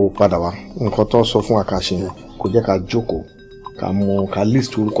kó padà wá. Nǹkan tó sọ fún àkàṣe yẹn kò jẹ́ ká jókòó ká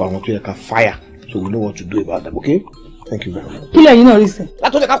list orúkọ àwọn tó yẹ ká fire so we know what to do about them, okay? Thank you very much. Kí lẹ́yìn náà rí sẹ́?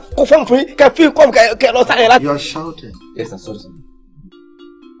 Látọjọ́ ká kó fọ́ọ̀mù fún yín kẹ́ fi kọ́ọ̀mù kẹ́ lọ sáré láti. You are shouting. Yes, sir. Sorry, sir.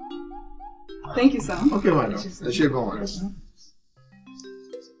 Thank you, sir. Okay, madam. Ẹ ṣé gan wa.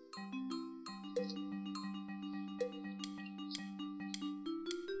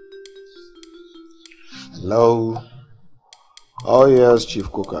 Hello. Oh yes, Chief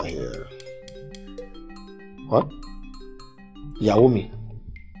Coker here. What? Ìyàwó mi.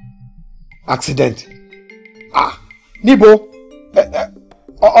 Accident. Níbo?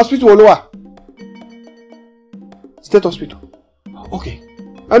 Hospital wo ló wà? State hospital. Okay.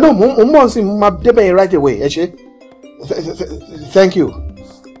 I know, mo ń sìn mo máa débẹ̀ right away, ẹ ṣé. Thank you.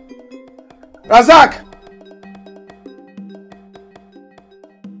 Razak!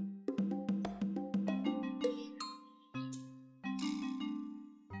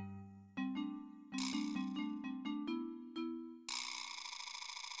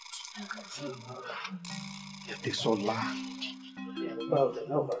 Yàtẹ̀sọ́lá.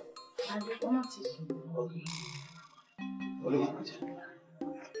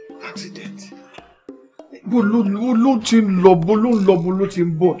 Accident. Bó ló ti ń lọ bó ló ti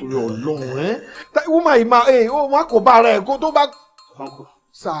ń bọ̀ torí Ọlọ́run ẹ́. Wọ́n máa yìí máa kò bá ara ẹ̀ kó tó bá.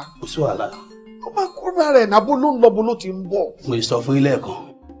 Sá. Kò sí wàhálà. Ó máa kó bá ara ẹ̀ náà bó ló ń lọ bó ló ti ń bọ̀. Mo sọ fún ilé ẹ̀kan.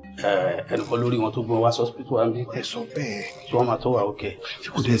 Ẹnìkan lórí wọn tó gbọ́n wá sọ́spítù wa ń bí. Ẹ sọ bẹ́ẹ̀. Tí wọ́n máa tó wà òkè. Ṣé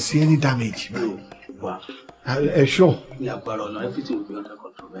kò dẹ̀ sí any damage? Wà. Ẹ ṣọ́. Ní agbára ọ̀nà everything will be under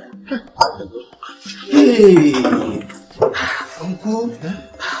control bẹ́ẹ̀. Ọ̀nkú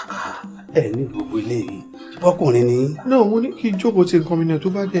ẹ ní gbogbo eléyìí ọkùnrin ni. náà mo ní kí n jókòó tí nǹkan mi náà tó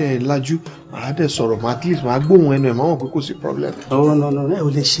bá dẹ̀ lajú màá dẹ̀ sọ̀rọ̀ màá at least màá gbóhùn ẹnu ẹ̀ máa wọ̀n pé kò sí problem. No, ẹ ò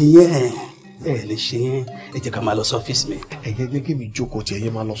lè ṣe yẹn ẹ lè ṣe yẹn ẹ jẹ́ ká máa lọ sọ́fíìsì mi. ẹ jẹ́ kí mi jókòó tí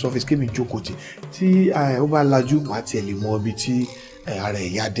ẹ̀yin máa lọ sọ́fíìsì kí mi jókòó tí ó bá lajú màá tiẹ̀ lè mọ ibi tí ara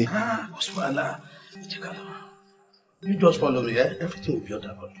ẹ̀ yá dé. Kò sí wàhálà ẹ jẹ́ ká lọ. You just follow me, eh? Everything will be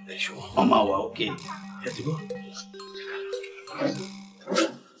under control. Sure. Ọmọ àwa okay. Ẹ ti gbọ́.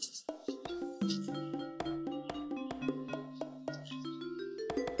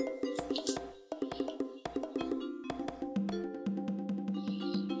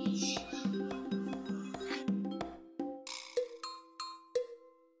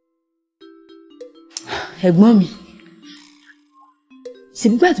 ẹ̀gbọ́n mi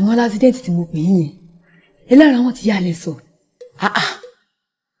ṣèbígbà tí wọ́n lásìdẹ́ǹtì tí mo pè yín yẹn ẹ lára wọn ti yálẹ̀ sọ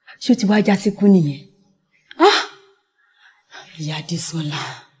ṣé ó ti wá já síkú nìyẹn ìyá Adésọlá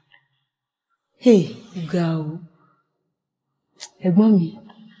ga o ẹ̀gbọ́n mi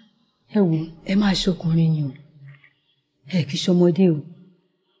ẹ wò ẹ máa ṣọkùnrin ni o ẹ kì í ṣọmọdé o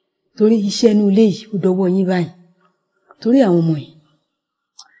torí iṣẹ́ inú ilé yìí ó dọwọ́ yín báyìí torí àwọn ọmọ yìí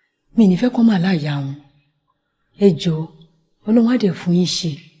mi ní fẹ́ kọ́ máa láàyà wọn ẹ jọ̀ọ́ Ọlọ́run á dẹ̀ fún yín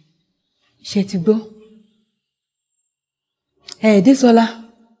ṣe ti gbọ́ Adésọlá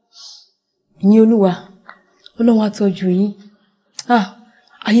ìyìn Olúwa Ọlọ́run á tọ́jú yín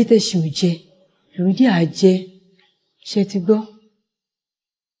ayé tẹ̀sí ò jẹ ìrúdí àjẹ ṣe ti gbọ́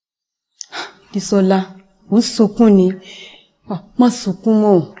Adésọlá ò ń sunkún ni má sunkún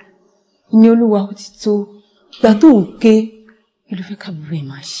mọ́ ìyìn Olúwa ó ti tó gbà tó ń ké kí ló fẹ́ kábúrò ẹ̀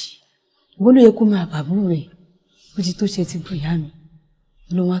máa ṣe ìwọ́n ló yẹ kó máa bàbúrò ẹ̀ ó ti tó ṣe ti gbọ́ ìyá mi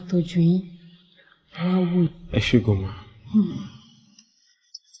Ọlọ́run á tọ́jú yín wá wò. ẹ ṣé gan ma.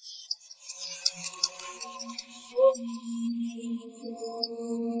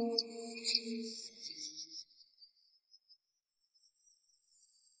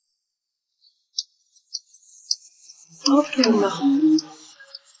 Okay, ma.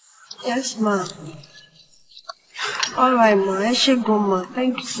 Yes, ma. All right, ma. Ẹ ṣé gan ma.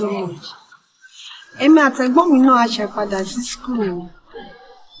 Thank you so much. Èmi àtẹ̀gbọ́n mi náà á ṣe padà sí school.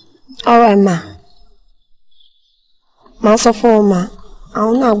 All right, ma. Màá sọ fún wọn, ma.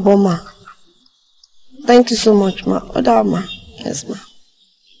 Àwọn náà gbọ́, ma. Thank you so much, ma. Ó dáa, ma. Yes, ma.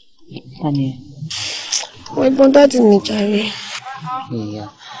 Daniel. Wọ́n ẹ̀gbọ́n dáàdì mi jàre. Ìyá,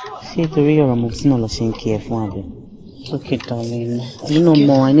 ṣé torí ọ̀rọ̀ mo sínú lọ ṣe ń kí ẹ fún àbẹ̀? Okay, darling. You know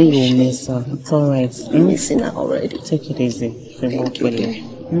more. I know you will miss her. It's all right. I'm missing her already. Take it easy. Thank you, dear.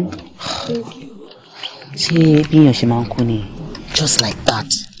 Thank you. Ṣé bí èèyàn ṣe máa ń kú nìyẹn? Just like that.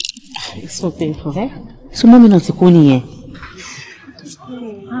 It's so painful. So mọ́mí náà ti kú nìyẹn.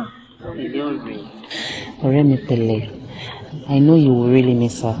 Ọ̀rẹ́ mi pẹ̀lẹ́. I know you will really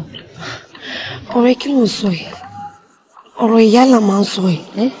miss her. Ọ̀rẹ́ kí ló ń sọ yìí? Ọ̀rọ̀ ìyá là máa ń sọ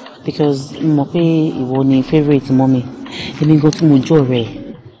yìí. Because mo pé ìwọ ni favourite mommy. Èmi gan tí mo jọ rẹ̀.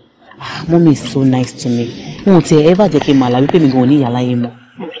 Mommy is so nice to me. Mo ti ever jẹ́ kí n máa la wípé mi gan ò ní ìyá láyé mọ́.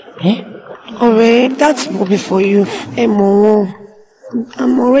 Ọ̀rẹ́, that will be for you. Ẹ mọ̀ wọ́n.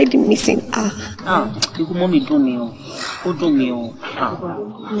 I'm already missing her. Ikú mommy dùn mí o. Ó dùn mí o.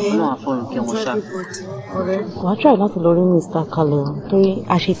 Ọlọ́run àfọ̀rùn kẹ́ wọn ṣá. Wàá try láti lọ rí Mr. Kalẹ̀ torí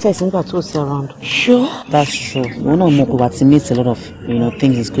a ṣe test nígbà tó sí around. Sure? That's true. Wọ́n náà mọ̀ pé wà ti miss a lot of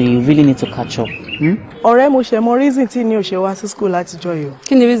things in school. You really need to catch up. Ọ̀rẹ́ mo ṣe mọ reason tí ni ò ṣe wá sí school látijọ́ yìí.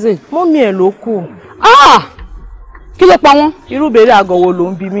 Kí ni reason? Mọ́mí ẹ̀ ló kù. Kí ló pa wọ́n? Irú béèrè àgọ̀ wo ló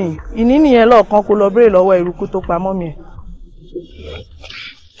ń bi mí? Ìní nìyẹn lọ́ọ̀kan kó lọ béèrè lọ́wọ́ ìrúkú tó pa mọ́mí ẹ̀.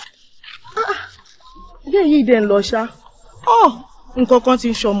 Ilé yìí dẹ̀ ń lọ ṣá. Nǹkan kan ti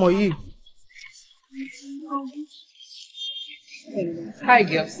ń ṣọmọ yìí. Hi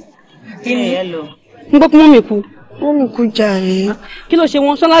girls. Hello. Ń gbọ́ pé mọ́mí kú. Mọ́mí kú jàre. Kí ló ṣe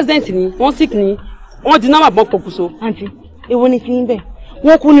wọ́n? Ṣọ́lá accident ni wọ́n sick ni wọ́n di nọ́mbà bọ́n pokùnso. Àǹtí èwo ni fi ń bẹ̀?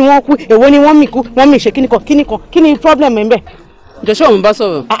 Wọ́n kú ni wọ́n kú èwo ni wọ́n mì kú wọ́n mì ṣe kí ni problem ẹ̀ ń bẹ̀? Jọ̀ṣọ́ òun bá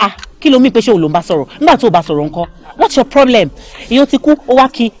sọ̀rọ̀. Kí ló mí pé ṣé òun ló ń bá sọ̀rọ̀? Nígbà tó o bá sọ̀rọ̀ ńkọ́? What's your problem? Èèyàn ti kú ó wá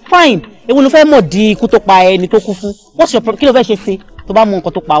kí fine. Èwo ló fẹ́ mọ̀ di ikú tó pa ẹni tó kú fún? What's your problem? Kí ló fẹ́ ṣe sí tó bá mọ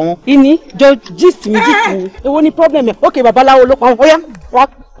nǹkan tó pa wọ́n? Ìní jọ gist mi. Èwo ni problem ẹ̀? Okay, babaláwo ló pa wọ́n. Ó yá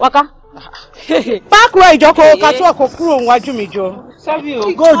wáká. Páàkì rẹ̀ ìjọkọ̀ kàtú ọkọ̀ kúrò níwájú mi jọ. Sorry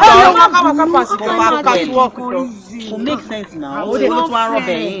o. Go down. Kàtú ọkọ̀ jọ. It makes sense now. Ó dé tó tún wá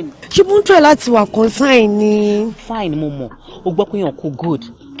rọ̀bẹ̀ yín. Ṣé mo ń try láti wà consign ni? Fine mo mọ̀. O gbọ́ pé yàn kú good.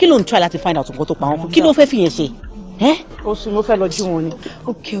 Kí ló ń try láti find out nǹkan tó pa wọ́n fún? Kí ló fẹ́ fi yẹn ṣe? Oṣù mo fẹ́ lọ jí wọn ni.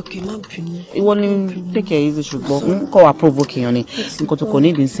 Okay, má bínú. Ìwọ ni take care easy ṣùgbọ́n kọ́ wa provoke yẹn ni. Nǹkan tó kọ̀ ní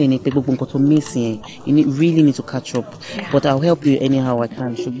ìdí nsìn ni pé gbogbo nǹkan tó miss yẹn. You really need to catch up. But I'll help you anyhow I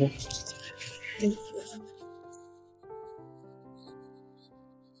can ṣùgbọ́n.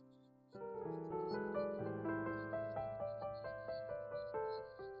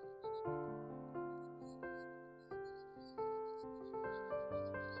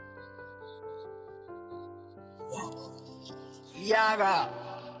 Yara.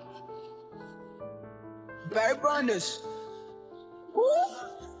 Very bonus.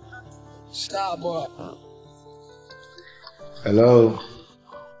 Stop, boy. Hello.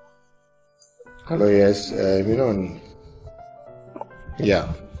 Hello, yes. Minon. Yeah.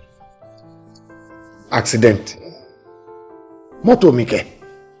 Accident. Mọ́tò mi kẹ̀.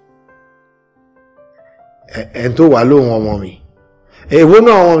 Ẹn tó wà lóhun ọmọ mi. Èwo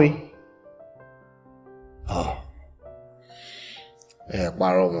náà ọmọ mi.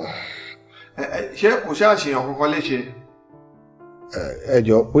 Parọ́ mọ́. Ṣé kò ṣe àṣeyàn kankan léṣe? Ẹ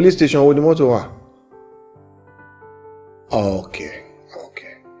jọ̀ọ́, police station wo ni mọ́tò wà? Okay.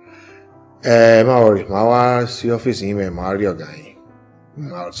 Má worry, màá wá sí ọ́fíìsì yín mẹ́, màá rí ọ̀gá yín.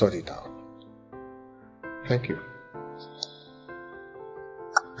 I'll sort it out. Thank you.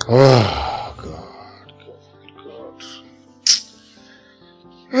 Oh, God.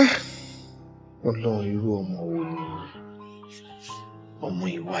 Ọlọ́run irú ọmọ wo ni? Ọmọ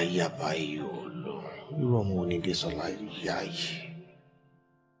ìwà yàbá yìí Ọlọ́run. Irú ọmọ wo ni Désọlá yá yìí?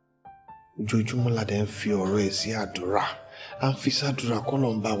 Ojoojúmọ́ la dẹ̀ ń fi ọ̀rọ̀ ẹ̀ sí àdúrà. À ń fi sádùrà kọ́ ló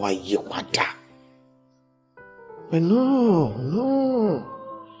ń bá wa yí padà. But no.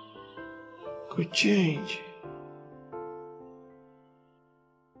 Could change.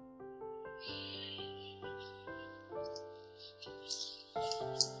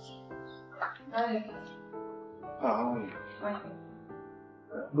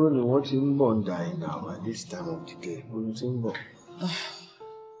 Bọ́ọ̀lù wọ́n ti ń bọ̀ ń da ẹ̀ now at this time of the day. Bọ́ọ̀lù ti ń bọ̀.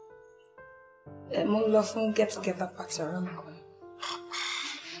 Mo lọ fún get together party ọ̀rẹ́ mi kan.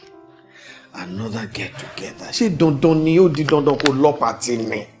 Another get together. Ṣé dandan ni ó di dandan kó lọ party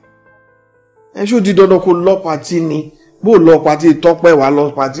ni? Ṣé ó di dandan kó lọ party ni? Bó lọ party Tọ́pẹ́ wá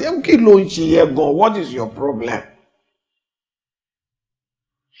lọ party. Kí ló ń ṣe yẹ gan? What is your problem?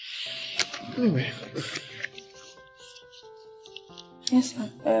 Anyway. Yes,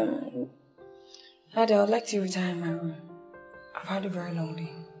 ma'am. Daddy, I would like to retire in my room. I've had a very long day.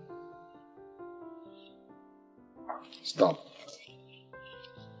 Stop.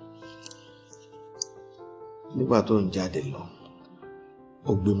 Nígbà tó ń jáde lọ,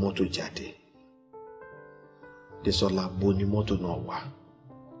 ó gbé mọ́tò jáde. Désọlá bó ni mọ́tò náà wà.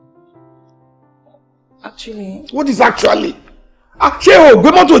 Actually. What is actually? Ṣé o gbé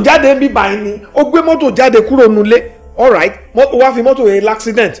mọ́tò jáde bí báyìí ni? O gbé mọ́tò jáde kúrò nulẹ̀. All right. Mọ́tò wá fi mọ́tò yẹn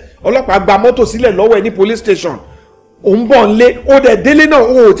l'accident. Ọlọ́pàá gba mọ́tò sílẹ̀ lọ́wọ́ ẹ̀ ní police station. Ó ń bọ̀ nlé, ó dẹ̀ délé náà,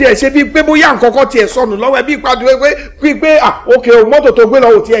 ó tiẹ̀ ṣe bí pé bóyá nǹkan kan tiẹ̀ sọnù lọ́wọ́ ẹ̀ bí ìpàdé pé okay o mọ́tò tó gbé lọ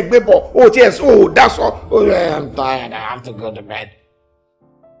ó tiẹ̀ gbé bọ̀, ó tiẹ̀ that's all. I'm tired, I have to go to bed.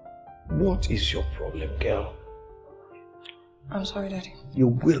 What is your problem, girl? I'm sorry, Daddy. You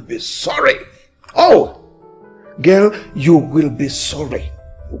will be sorry. Oh! Girl, you will be sorry.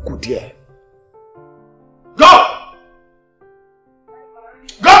 Go there. Go!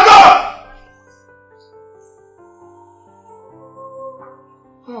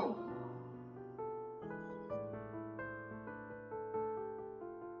 Oh.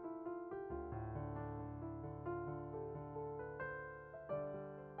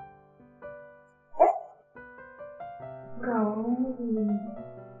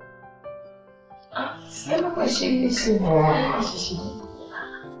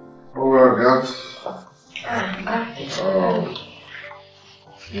 Well, girls.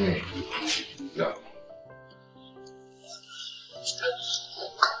 Yeah.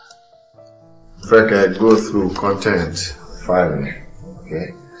 Fẹ́ kẹ́ go through content file, okay?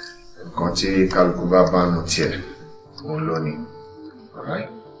 Nǹkan tí kálukú bá bá nù tiẹ̀, òun ló ní. All right?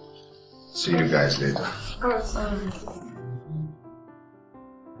 See you guys later.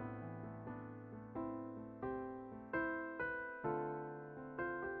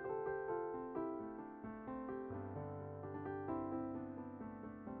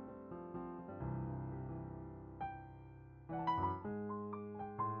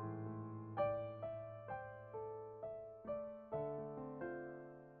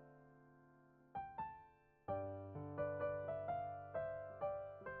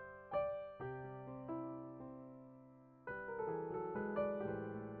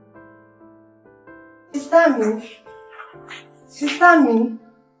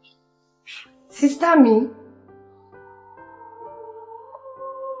 Sister mi.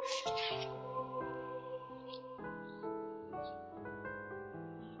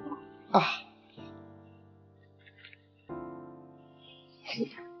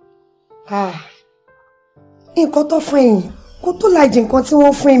 Nǹkan tó fún yín kó tó lajì nǹkan tí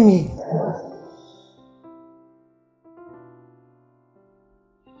wọ́n fún mi.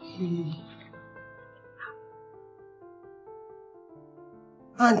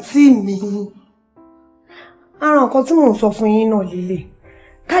 Àǹtí mi. Ara nǹkan tí mò ń sọ fún yín náà lélẹ̀.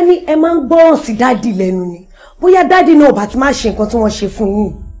 Ká ní ẹ máa ń gbọ́ràn sí dádì lẹ́nu ni. Bóyá dádì náà bá ti máa ṣe nǹkan tí wọ́n ṣe fún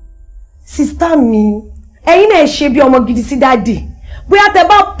yín. Sista mi, ẹ̀yin náà ṣe bí ọmọ gidi sí dádì. Bóyá tẹ́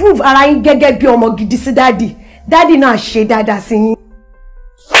bá prove ara yín gẹ́gẹ́ bí ọmọ gidi sí dádì. Dádì náà ṣe dáadáa sí yín.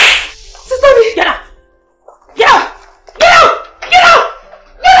 Sista mi, get out! Get out! Get out! Get out!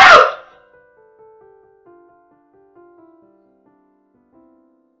 Get out!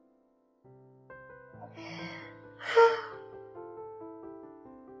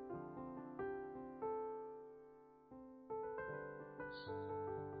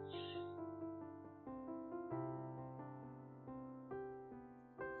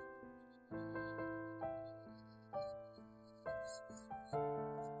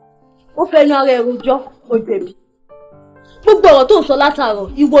 ó fẹ́ nu ara ẹ̀rọ jọ́ ó jẹ̀bi. Gbogbo ọ̀rọ̀ tó ń sọ látàárọ̀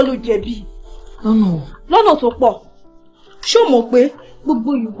ìwọ ló jẹ̀bi. Lọ́nà tó pọ̀. Ṣé o mọ̀ pé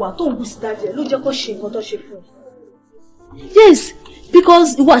gbogbo ìwà tó ń bú sí dáadé ló jẹ́ kó ṣe nǹkan tó ṣe fún ẹ? Yes,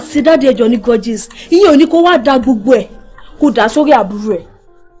 because ìwà àti dáadé ẹjọ́ ní grudges. Ìyẹn ò ní kó wá da gbogbo ẹ̀ kó dà sórí àbúrò ẹ̀.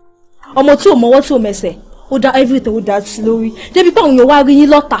 Ọmọ tí ò mọwọ́ tí ò mẹsẹ̀ ó dá everything ó dá sí lórí. Débi pé àwọn èèyàn wá rí yín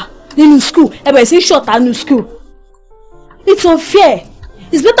lọ́tà nínú school ẹ bẹ̀rẹ̀ sí ṣọ̀tá nínú school. It's unfair.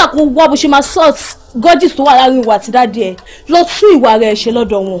 It's better kó wá bó ṣe máa sort grudges tó wà láàrin ìwà àti dáadé ẹ̀ lọ tún ìwà rẹ̀ ṣe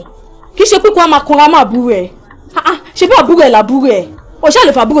lọ́dọ̀ wọn. Kì í ṣe pé kó wá máa kanra mọ́ àbúrò ẹ̀. Ṣe bí àbúrò ẹ̀ làbúrò ẹ̀ o ṣáà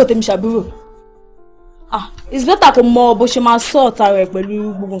lè fa àbúrò tèmi ṣàbúrò. It's better kó mọ bó ṣe máa sort ara ẹ̀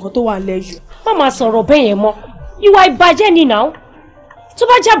pẹ̀lú gbogbo nǹkan tó wà lẹ́yìn. Má máa sọ̀rọ̀ bẹ́ẹ̀ yẹn mọ́ ìwà ìbàjẹ́ ni náà tó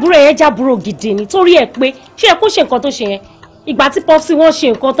bá jábúrò ẹ̀ jábúrò gidi ni torí ẹ̀ pé ṣé ẹ kó ṣe nǹkan tó ṣe yẹn ìgbà tí pọ́sí wọ́n ṣe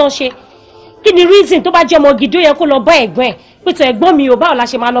nǹkan tó ṣe kí ni reason tó bá jẹ́ ọmọ gidi ó yẹ kó lọ bá ẹ̀gbọ́n ẹ̀ pé tó ẹ̀gbọ́n mi ò báwo la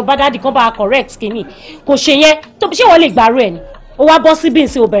ṣe máa lọ bá dáàdì kan bá correct kìíní kò ṣe yẹn tó ṣé wọ́n lè gbárù ẹ̀ ni ó wá bọ́ síbí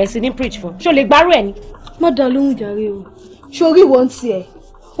nsí o bẹ̀rẹ̀ sí ní preach fún ṣé o lè gbárù ẹ̀ ni. Má dá lóhùn jàre o sórí wọn tiẹ̀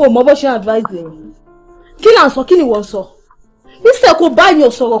o mọ bó ṣe advise ẹ̀ kí là ń sọ kí ni wọ́n sọ níṣẹ́ kó bá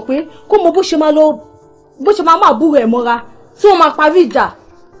yàn sọ̀rọ̀ pé kó mọ bó ṣe máa máa búrò ẹ̀ mọ́ra tí wọ́n máa parí ìjà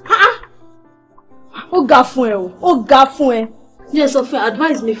ó ga fún ẹ o ó ga fún ẹ. Jẹ́ sọ fún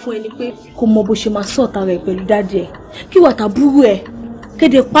advice mi fún ẹ ni pé kó mọ bó ṣe máa sort ara ẹ̀ pẹ̀lú dáàdì ẹ̀ kí wà tàbúrò ẹ̀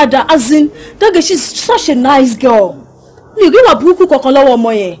kéde padà as in that girl she's such a nice girl mi ò rí wà burúkú kankan lọ́wọ́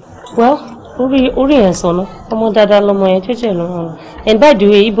ọmọ yẹn. Well orí yẹn sọnù ọmọ dáadáa lọmọ yẹn jẹ́jẹ́ ló hàn and by the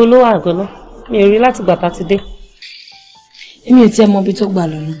way ibo ló wà gan-an mi ò rí láti gbà tá ti dé. Èmi ò tiẹ̀ mọ ibi tó gbà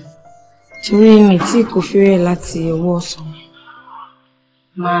lọ́nà torí mi tí kò fẹ́rẹ̀ láti ọwọ́ ọ̀sán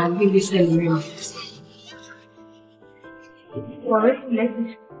máa gbégbé sẹ́lẹ̀ lórí mi.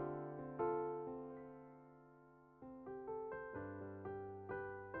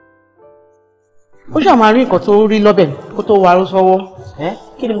 ó ṣáà máa rí nǹkan tó rí lọ́bẹ̀ kó tó waró sọ́wọ́.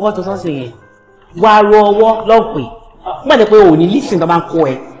 Kí ni nǹkan tó sọ́n sí yẹn? Waró ọwọ́ lọ́pẹ̀ gbọ́dọ̀ pé o ò ní lísìn tó máa ń kọ́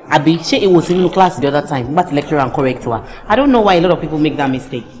ẹ àbí ṣé èwo sí nínú class the other time nígbà tí lecturer and correct wa. I don't know why a lot of people make that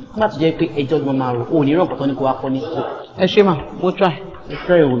mistake nígbà tó jẹ́ pé ẹjọ́ ni wọ́n máa rò ó ní ìrànpọ̀ tó ní kó wá kọ́ ní. Ẹ ṣe mà mo try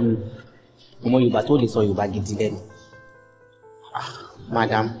ìwò ni ọmọ Yorùbá tó lè sọ Yorùbá gidi lẹ́nu.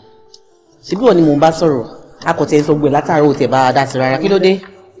 Madam ṣebí wọn ni mò ń bá sọ̀rọ̀ akọ̀tẹ̀ sọ gbé látàárọ̀ òtẹ̀ bá a dá sí rárá kí ló dé?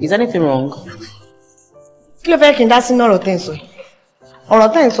 Is anything wrong? Kí ló fẹ́ kí n dá sínú ọ̀rọ̀ tẹ́ ń sọ yìí? Ọ̀rọ̀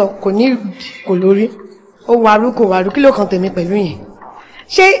tẹ́ ń sọ kò ní kò lórí ó wàrú kò wàrú kí ló kan tèmi pẹ̀lú yẹn?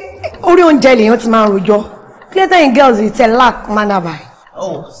 Ṣé orí oúnjẹ lèèyàn ti máa ń rojọ́? Kí ló tẹ́yìn girls yìí tẹ lack manner by?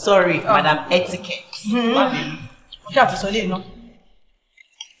 Oh sorry madam etiquette. Ṣé àtúnṣe lè ná?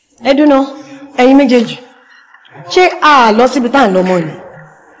 Ẹ dúná ẹ̀yin méjèèjì ṣé a lọ síbi tá à ń lọ mọ́ ni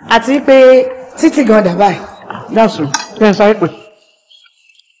àti pé títí gan dà báyìí. Dáṣù kí n sáré pè.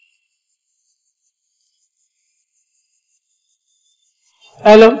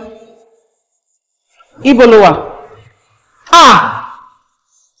 Hello. Ibo lo wà?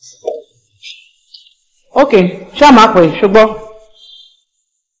 Okay, ṣá máa pè ṣùgbọ́n.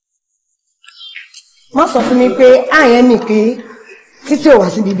 Má sọ fún mi pé àyẹn ní pé títí ò wá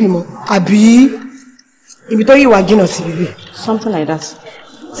sí bíbí mọ́ àbí ibi tó yí wà jìnnà sí bíbí. Something like that.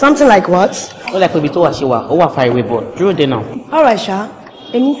 Something like what? Ó lè pé ibi tó wà ṣe wà ó wà far away but dúró dé náà. All right ṣá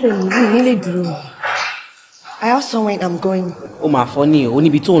èmi tèmi yìí nílé dúró. I have somewhere I'm going. Ó máa fọ́ ní o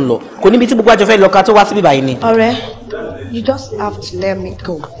níbi tó ń lọ kò níbi tí gbogbo àjọ fẹ́ lọ ká tó wá síbí báyìí ni. Ọ̀rẹ́ you just have to let me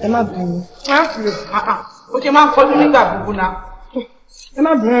go. Ẹ má bínú. Ó ṣe máa ń kọjú nígbà gbogbo náà. Ẹ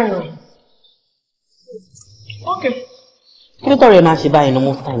má bínú ẹ̀rọ. Okay. Kí ló tọrọ ẹ máa ṣe báyìí no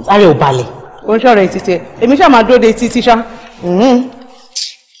most times? Ààrẹ ò balẹ̀. Ó ń ṣọ̀rọ̀ títí ẹ̀ èmi ṣáà máa dúró de títí ṣá.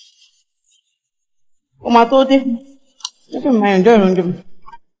 Ó máa tó dé. Ó fi máa yànjọ́ ìrìnàjò mi.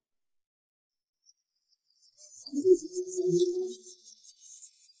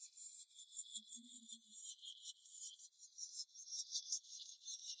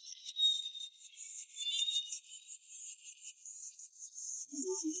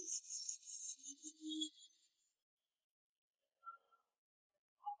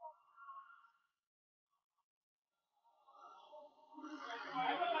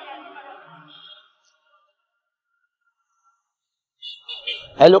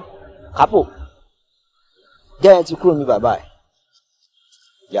 Hello, Capo. Jẹ́ ẹ ti kúrò mi bàbá ẹ̀.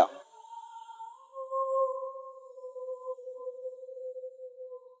 Yeah.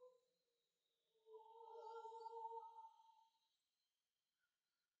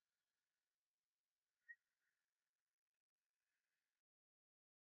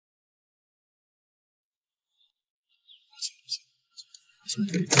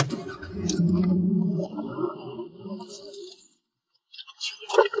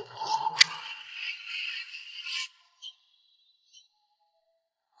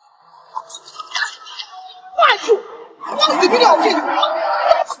 What's the video of you?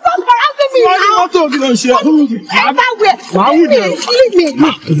 Stop harassing me now. What are you going to say? Leave me.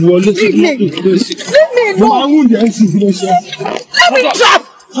 Let me drop.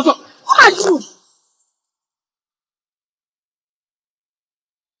 What?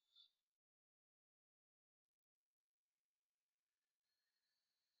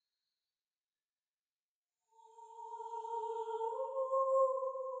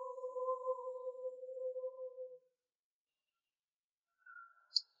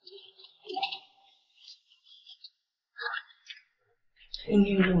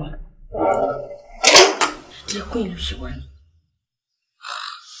 Ẹni olúwa, lẹ́kùn ìlú ṣe wà ní.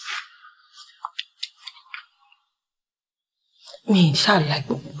 Mi ń ṣàlàyé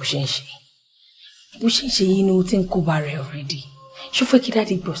gbogbo bó ṣe ń ṣe. Bó ṣe ń ṣe yìí ni mo ti ń kó bá rẹ̀ already. Ṣó fẹ́ kí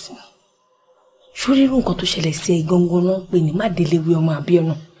dáàdi gbọ́ sí mi? Ṣó rírú nǹkan tó ṣẹlẹ̀ sí ẹ gangan náà pé ní má délé wí ọmọ àbí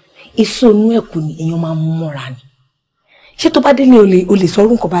ọ̀nà. Èso inú ẹ̀kú ni èèyàn máa mú mọ́ra ni. Ṣé tó bá délé o lè sọ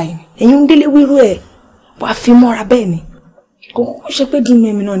orú nǹkan báyìí ni? Èèyàn ń délé wírú ẹ̀ wàá fi mọ́ra bẹ́ẹ̀ ni. Kò ṣe pé dùn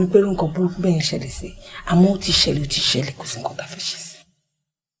mẹ́mi náà ni pé nǹkan burúkú bẹ́ẹ̀ ń ṣẹlẹ̀ sí àmọ́ ó ti ṣẹlẹ̀ kò sí nǹkan tá a fẹ́ ṣe sí.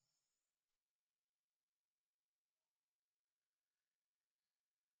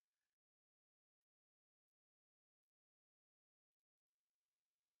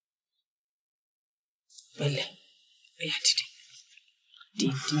 Bẹ́lẹ̀ ẹ̀yà dìde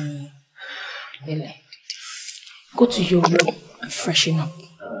bẹ́lẹ̀ go to your room and freshen up.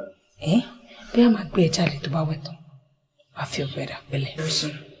 Bẹ́ẹ̀ máa gbé ẹ jáde tó bá wẹ̀ tán. I feel better, Billy.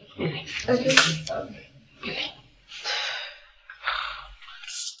 Billy. Okay. Billy.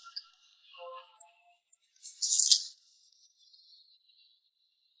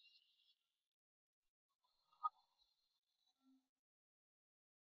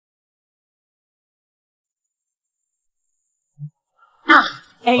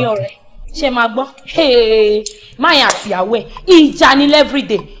 Ẹ̀yin ọ̀rẹ́, ṣé máa gbọ́? Máyà àti ìyàwó ẹ̀ ìjà ni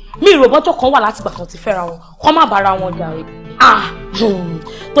everyday. Mi ìròbọ́n tó kan wà láti gbà kan ti fẹ́ra wọn kọ́ má bára wọn jà rẹ̀.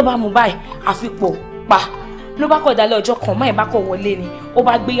 Tó bá mú báyìí àfipò pa ló bá kọ̀ ìdálẹ́ ọjọ́ kan máyì bá kọ̀ wọlé ni ó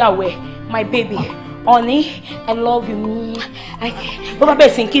bá gbéyàwó ẹ̀ my baby honey I love you. Ló bá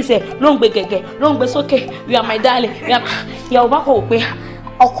bẹ̀rẹ̀ sí kiss ẹ̀ ló ń gbé gẹ̀gẹ̀ ló ń gbé sókè you are my darling. Ìyàwó bá kọ̀ wò pé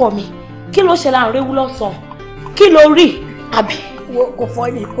ọkọ mi kí ló ṣe láàrin ewu lọ́sàn-án kí ló rí àbí. Kò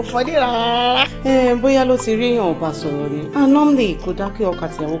fọ́ni rárá. Bóyá ló ti rí èèyàn ọba sọ̀rọ̀ rí. Normally kò dá kí ọkọ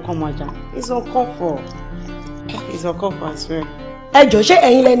àti ìyàwó kan máa jà. It's uncalled for as well. Ẹ jọ̀ọ́ ṣé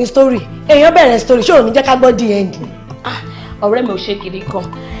ẹ̀yin lẹni story èèyàn bẹ̀rẹ̀ story ṣé ò ní jẹ́ ká gbọ́ the end. Ọ̀rẹ́ mi ò ṣe kiri kan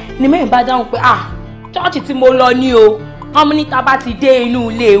ni mẹ́rin bá dáhùn pé chọ́ọ̀chì tí mo lọ ní o ọmọ níta bá ti dé inú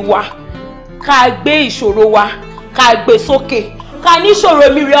ilé wa ká gbé ìṣòro wa ká gbé sókè ká ní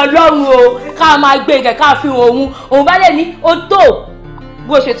ìṣòro mi rí Ọlọ́run o ká máa gbé ìgẹ̀ ká fi òun bá lè ní o tó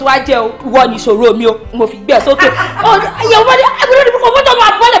bó ṣe tí wá jẹ́ o ìwọ ní ìṣòro mi o mo fi gbé ẹ sókè ìyàwó bá dé agbèrè ní kò tó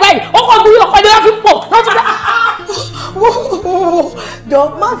máa bọ́lẹ̀ báyìí ọkọ̀ mi ọkọ̀ ni wọ́n fi pọ̀ láti bá. Jọ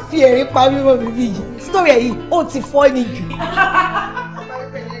má fi ẹ̀rín pa mímọ́ bíbí yìí sítórí ẹ̀ yìí ó ti fọ́ ni jù.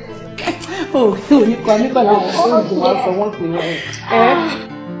 Ò ní pa mí pẹ̀lú àwọn fóònù tó máa sọ wọ́n pé wọ́n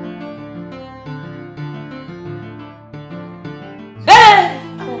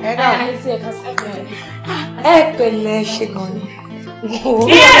ẹ pẹ̀lẹ́ ṣe gan ni.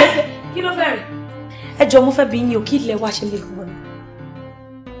 Kí ló fẹ́ rí? Ẹ jọ̀ọ́ mo fẹ́ bi yín o kí ilẹ̀ wa ṣe lè wọ̀ ni.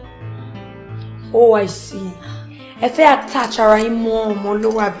 Oh I see. Ẹ fẹ́ attach ara yín mọ́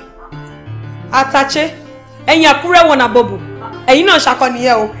ọmọlúwàbí. Àtàché ẹ̀yin Àkúrẹ́ wọn àbọ̀bù ẹ̀yin náà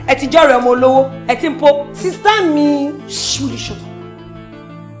ṣàkọnìyẹ o ẹ ti jọ́rẹ̀ ọmọ olówó ẹ ti ń po. Sísá mi ṣúlì ṣọ̀tọ̀.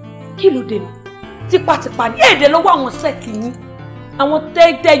 Kí ló dé ni? Tipátipá ní èdè lọ́wọ́ àwọn sẹ́ẹ̀tì yín. Àwọn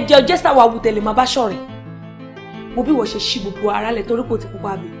tẹ́tẹ́ jẹ́ ọjọ́ sáwà wù tẹ̀lé máa bá ṣọ̀rẹ́. Mo bí wọ́n ṣe ṣí gbogbo ara lẹ̀ torí kò ti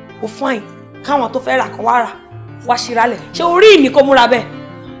pupa bì. Ó fine káwọn tó fẹ́ rà kan wá rà wá ṣíralẹ̀. Ṣé orí mi kò múra bẹ́ẹ̀?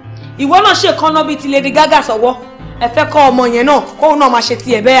 Ìwọ náà ṣe kan náà bíi ti Lady Gaga sọ̀wọ́. Ẹ fẹ́ kọ́ ọmọ yẹn náà kóun náà máa ṣe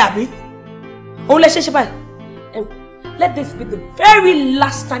tiẹ̀ bẹ́ẹ̀ àbí? Òun lè ṣe báyìí. Let this be the very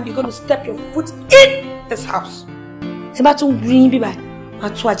last time you're going to step your foot in this house. Tí bá tún rí yín bí báyìí, máa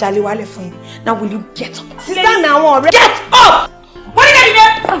tún ajá lé wálẹ̀ fún yín. Now will you get up? Sísá mi àwọn ọ̀rẹ́. Get up! What did you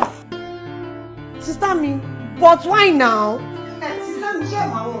get? Sísá mi, but why now? Sísá mi ṣe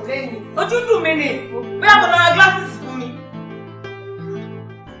àwọn ọ̀rẹ́ mi. Ojú dùn mí ni. Bóyá mo lọ ra glasses fún mi.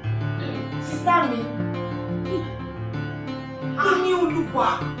 Sísá mi. Kíni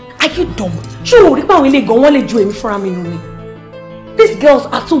Olúwa? Are you dumb? Ṣé o rí pé àwọn ilé gan wọ́n lè ju èmi fúnra mi nù ni? These girls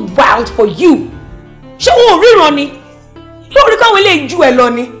are too wild for you. Ṣé wọn ò ríran ni? Ṣé o rí pé àwọn ilé ju ẹ lọ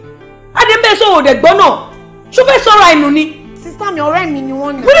ni? Adébẹ́ sọ òde gbọ́ náà. Ṣé o fẹ́ sọ́ra ẹnu ni? Sísá mi ọ̀rẹ́ mi ni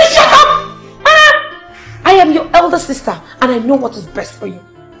wọ́n ní. Will you shut up? I am your elder sister and I know what is best for you.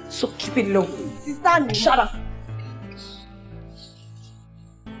 So keep it low. Sísá mi. Shut up.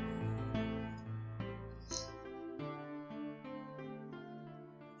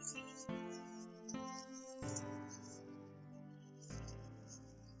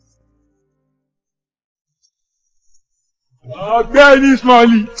 Ọ̀gbẹ́ni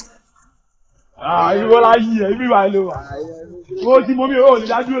Smalley. Ìwọ láyé ẹ̀ ibi wà ló wà. Mo ti mọ mi ò ní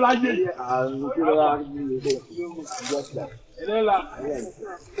dájú láyé.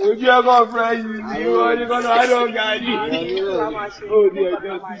 Ojú ẹ̀kọ́ fẹ́ yìí ni wọ́n ní kọ́nà àádọ́ gàdí. Ó di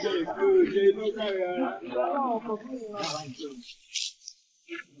ẹ̀jẹ̀ síjẹ̀ ìgbó ṣe inú kàrẹ́ ara.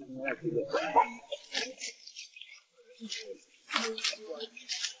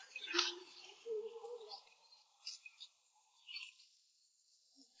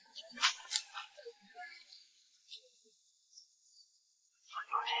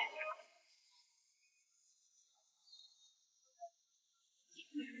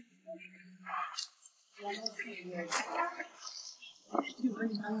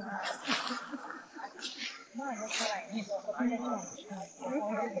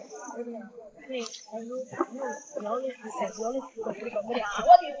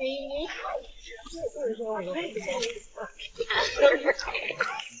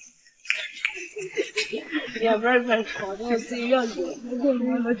 Yeah, very, very cool. No, serious.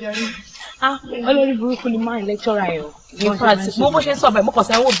 Olórí burúkú ni máa ń lecturer ẹ̀ o. In fact, mo bó ṣe sọ bẹ́ẹ̀ mo kàn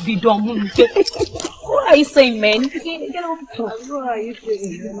sẹ́wọ́n bí dán mú mi pé. What are you saying, man? What are you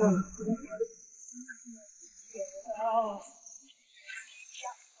saying?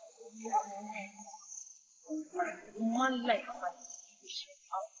 Man like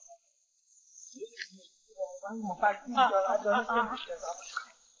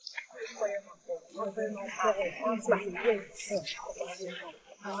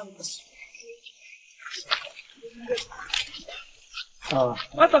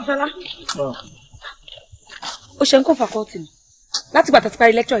What of fella? O ṣe ń kó faculty ni láti gbà tàti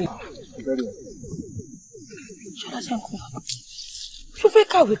parí lecture yìí. Ṣó fẹ́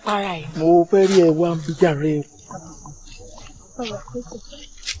kàwé para ẹ̀? Mo fẹ́ rí ẹ wá ń bí jàre.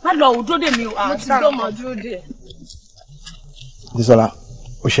 má lọ òun dúró dè mí o. Mo ti gbọ́ mọ̀ dúró dè. Dísọ́lá,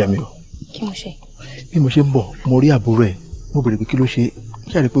 ó ṣe mí o. Kí mo ṣe? Bí mo ṣe ń bọ̀, mo rí àbúrò ẹ̀. Mo bèrè pé kí ló ṣe?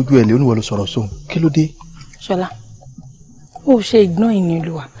 Kí àrí pé ojú ẹ̀ lé oníwọ̀ ló sọ̀rọ̀ sóhun. Kí ló dé? Ṣọlá, ó ṣe ignore ìní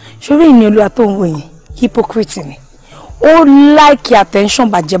olúwa. Ṣorí ìní olúwa tó ń wò yẹn, hypocrite ni. Ó like attention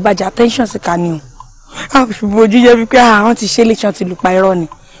bàjẹ́bàjẹ́ attention sì ká ní o. Ṣùgbọ́n ojú jẹ́ wípé àwọn ti ṣe léṣan ti lùpa irọ́ ni.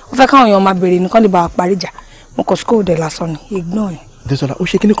 Ó fẹ́ káwọn èèyàn máa bèrè nìkan lè bá wa parí ìjà. Mo kàn scold ẹ̀ lásán ni, ignore ni. Dísọ́lá, ó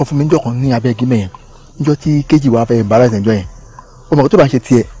ṣe kíní kan fún mi níjọ́ kan ní abẹ́ igi mẹ́yẹn. Níjọ́ tí kéjì wa fẹ́ embarrass ẹ̀jọ́ yẹn. Ó mọ̀ pé tó bá ṣe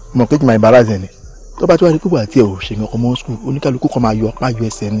tiẹ̀, mọ̀ kéjì máa embarrass ẹ̀ ni. Tó bá tó wá rí púpọ̀ àti ẹ̀ ò ṣe nǹkan mọ́ school, oníkálukú kan máa yọ apá yọ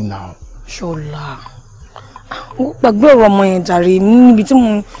ẹsẹ̀ ní nà. Ṣọlá, ó gbàgbé ọ̀rọ̀ ọmọ yẹn jàre níbi tí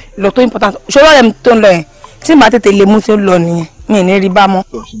mo lọ tó important. Ṣọlá rẹ̀ tó ń lọ yẹn tí màá tètè lè mú tí ó lọ nìyẹn mi ì ní rí bá mọ́.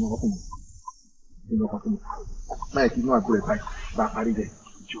 Máyì kí inú àbúrò ẹ̀ báyìí bá parí rẹ̀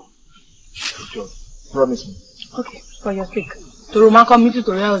jọ promise me. Okay, for your sake. Toro máa kọ́ mi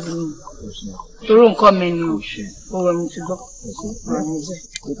tutorials ni. Toro nǹkan mi ni o. Owó mi ti gbọ́.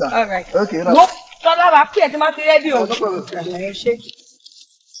 All right. Okay. Mo Ṣọlá bá pè é tí máa ti rẹ́dí o. Ṣé.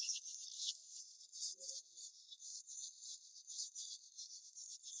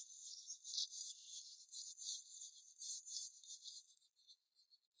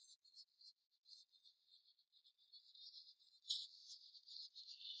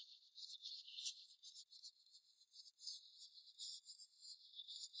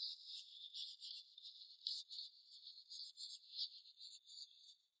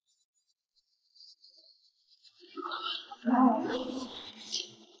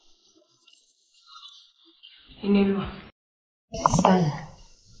 Inelu. Stan.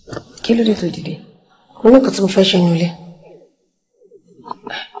 Kí ló dé tó dìde? Mo ní nǹkan tí mo fẹ́ ṣe nílé.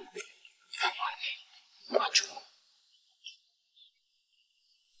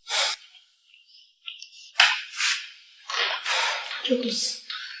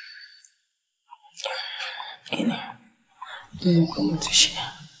 Ine. Mo kọ́ mo ti ṣe.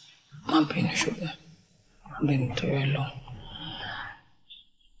 Má bínú ṣùgbọ́n. Bẹ́ẹ̀ni tó rẹ lọ.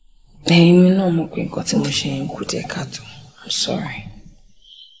 Èmi náà mọ̀ pé nǹkan tí mo ṣe ń kú díẹ̀ káàtó. I'm sorry.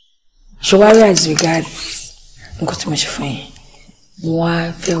 Ṣọwárí as regards nǹkan tí mo ṣe fún yín. Mo wá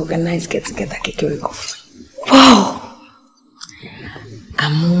fẹ́ organize get together kékeré kan fún yín. Wow!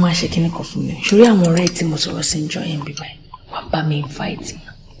 Àmọ́ wá ṣe kíní kan fún mi. Ṣorí àwọn ọ̀rẹ́ tí mo sọ̀rọ̀ sí ń jọ yẹn bíbá yìí. Wọ́n bá mi invite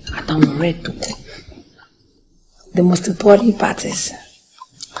àtàwọn ọ̀rẹ́ tó kù. The most important part is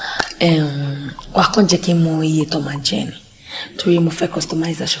wà kàn jẹ́ kí n mọ iye tó máa jẹ́ ni. Torí mo fẹ́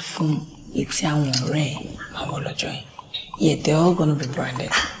customize aṣọ fún etí àwọn ọ̀rẹ́ àwọn ọlọ́jọ́ yìí. Yeah, they're all gonna be branded.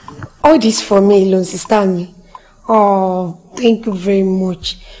 All this for me alone, sister mi. Oh, thank you very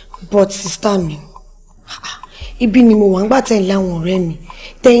much. But sister mi, ibi ni mo wà ńgbà tẹ́ láwọn ọ̀rẹ́ mi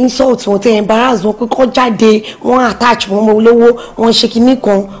tẹ́ insult wọn tẹ́ embarrass wọn pé kó jáde wọ́n attach wọn mọ́ olówó wọ́n ṣe kinní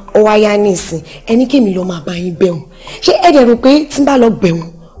kan ó wá yá nísìn ẹni kémi lọ máa bá yín bẹ̀ wọ́n ṣé ẹ dẹ̀ rò pé tí n bá lọ bẹ̀ wọ́n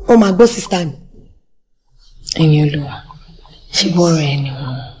wọ́n máa gbọ́ sister mi. ẹ̀yin olúwa ṣé bọ́ọ̀rọ̀ ẹ ni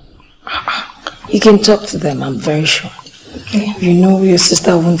wọ́n. You can talk to them, I'm very sure. Okay. You know your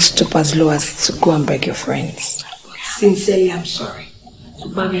sister won't stoop as low as to go and beg your friends. Sincerely, I'm sorry.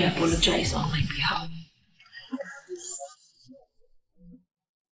 Mommy, apologize on my behalf.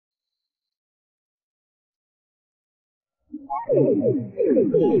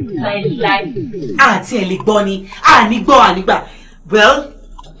 Àti ẹ̀ lè gbọ́ ni, àní gbọ́ ànígbà. Well,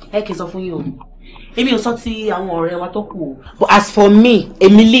 ẹ kì í sọ fún yín o. Èmi ò sọ ti àwọn ọ̀rẹ́ wa tó kù o. But as for me,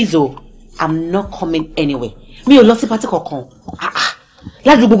 Emilizo, I'm not coming anywhere. Mi ò lọ sí party kankan.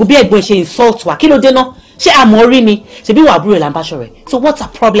 Ládùúgbò gbogbo bí ẹ̀gbọ́n ṣe insult wa. Kí ló dé náà? Ṣé àmọ́ rí ni? Ṣebí wà àbúrò là ń bá ṣọ̀rẹ́. So what's the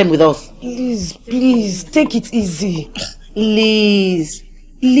problem with us? Please, take it easy. Liz.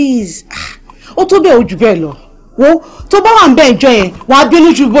 Ó tó bẹ́ẹ̀ ojú bẹ́ẹ̀ lọ. Wo tó bá wà ń bẹ́ẹ̀ jọ yẹn, wàá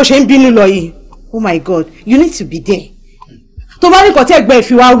bínú ju bó ṣe ń bínú lọ yìí. Oh my God, you need to be there. Tó bá ní kò tí ẹ̀gbọ́n ẹ̀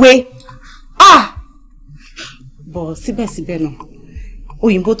fi wá wé. Bọ̀ síbẹ̀síbẹ̀ náà,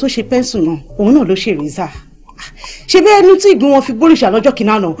 òyìnbó tó ṣe pẹ́ńsù náà, òun náà ló ṣe rèézà. Ṣé bẹ́ẹ̀ ẹni tí ìgbín wọn fi bóríṣà lọ́jọ́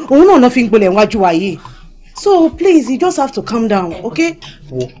kìnnà náà, òun náà fi ń gbolẹ̀ wájú wa yìí. So please, you just have to calm down, okay?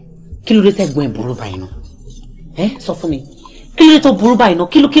 Wo kí ló dé tẹ́gbọ́n ẹ̀ burú báyìí náà? Sọ fún mi. Kí ló dé tó burú báyìí náà?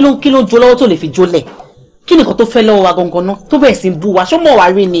 Kí ló jó lọ́wọ́ tó lè fi jólẹ̀? Kí nìkan tó fẹ́ lọ́wọ́ wa gangan náà? Tó bẹ̀rẹ̀ sí ń bú wa, ṣó mọ̀ wá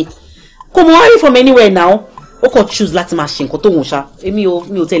rí ni? Kò mọ̀ wá rí from anywhere now. Ó kàn choose láti máa ṣe nǹkan tó wùn ṣá. Mi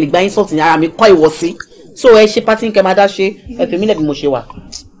ò tẹ̀lé gba insult ní ara mi kọ́ ìwọ sí. So ẹ ṣe pátí ń kẹ́ máa dá ṣe. Ẹ fi mí lẹ̀ bí mo ṣe wà.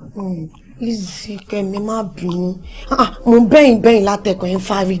 Lizzy, Kemi má bínú. Mo bẹ́yìn látẹ̀kọ̀ ẹ̀ ń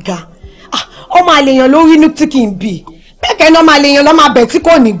fárígá. Ọmọ àlèyàn lórí inú tí kì í bì. Bẹ́ẹ̀ kẹ́ ní ọmọ àlèyàn lọ́ máa bẹ̀ tí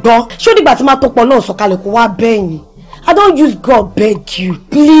kò ní gbọ́. Ṣó dìgbà tí máa tó pọ̀ náà sọ̀kalẹ̀ kó wá bẹ́yìn. I don't use God beg you,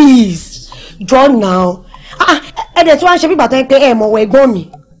 please. Draw now. Ẹ̀dẹ̀ tí wọ́n ń ṣe bí ìgbà tó ń pé ẹ̀ mọ̀wọ́ ẹ̀gbọ́n mi.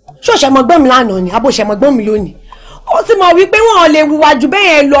 Ṣó ṣe mọ̀ gbọ́n mi lánàá ni, àbò ṣe mọ̀ gbọ́n mi lónìí. Ó ti mọ̀ wípé wọn ò lè wùwà jù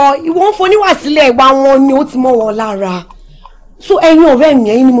bẹ́ẹ̀ yẹn lọ. Ìwọ ń foníwà sílẹ̀ ìwà wọn ni ó ti mọ̀ wọn lára. So ẹ̀yin ọ̀rẹ́ mi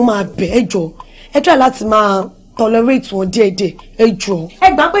ẹ̀yin ni mo máa bẹ̀ ẹ jọ̀ọ́. Ẹ try láti máa tolerate wọn díẹ̀díẹ̀ ẹ jọ̀ọ́.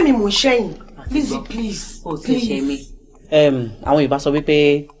 Ẹ gbà pé mi mò ń ṣẹ̀yìn. Please. Ó ti ṣe mí. Àwọn Yorùbá sọ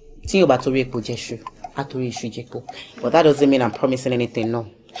wípé tí yóò bá torí epo jẹ́ṣu, á torí iṣu jẹ́po. But that doesn't mean I'm promising anything, no.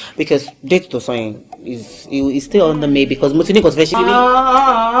 Because date to sign is still under me because mo ti ní kò fẹ́ ṣe kí ni.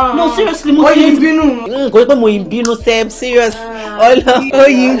 No, seriously, mo ti ní bínú. Kò pé mo yìn bínú sẹ́m, serious. Ó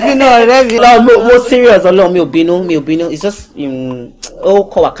yìn bínú ọ̀rẹ́ mi. Mo serious Ọlọ́run mi ò bínú. It's just all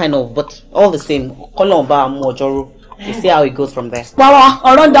cover kind of, but all the same, Ọlọ́run bá mú ọjọ́ rú. You see how it goes from there. Wàá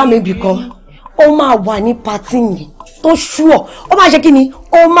ọ̀rọ̀ dá mi bì kan. Ó máa wà ní pàtí yìí tó ṣúọ̀. Ó máa ṣe kí ni?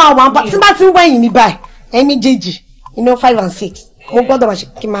 Ó máa wà tí bá ti ń wẹ̀yìn ní báyìí. Ẹ méjèèjì, 5 and 6. Mo gbọ́dọ̀ máa ṣe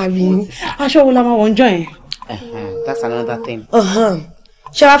kí máa rí yín. Aṣọ wo la máa wọ̀ ń jọ yẹn? That's another thing.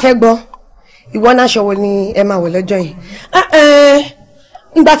 Ṣé wàá fẹ́ gbọ́? Ìwọ náà aṣọ wo ni ẹ máa wọ̀ lọ́jọ́ yẹn?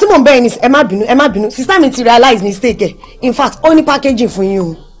 Ìgbà tí mò ń bẹ̀rẹ̀ ní ẹ má bínú. Sister mi ti realize mistake ẹ̀. In fact, ó ní packaging fún yín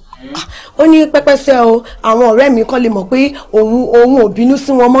o. Ó ní pẹ́pẹ́sẹ́ o, àwọn ọ̀rẹ́ mi kọ́ lè mọ̀ pé òun ò bínú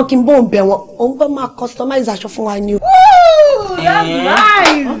sí wọn mọ́ kí n bóun bẹ̀ wọ́n. Òun bá máa customize aṣọ fún wa ni o. That's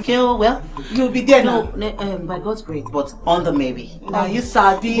nice. Okay, well, you'll be there now. By God's grace, but on the maybe. Now you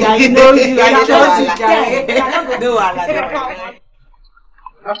sabi, I know you, I trust you.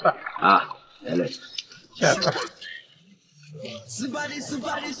 Hello.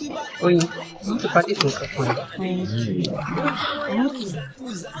 Oyin, ìpàdé fún kankan.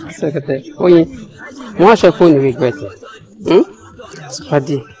 Secretary, Oyin, wọ́n ṣe phone regret.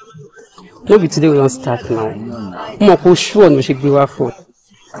 Ìpàdé, no be today we don start now. Mo kò sure ni mo ṣe gbé wá fún.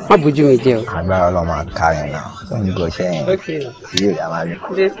 Má bójú mi jẹ́ o. Agbára Ọlọ́run máa ká yẹn náà. Tó ń gò ṣe yẹn. Yóò dá máa rí.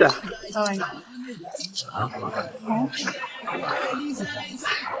 Later.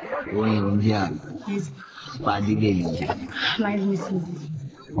 Oyin ń jẹ́ àná. Ìpàdé lè yẹn.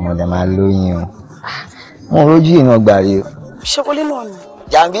 Ọmọdé máa lóyún o. Mo rójú ìran gbàrí o. Ṣọkọlé náà ni.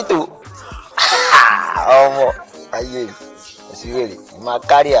 Jàǹbítò. Ọmọ ayé òsìwèrè máa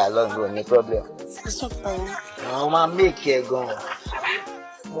kárí àlọ́ǹgò ní problem. Àwọn máa méèkì ẹ gan-an.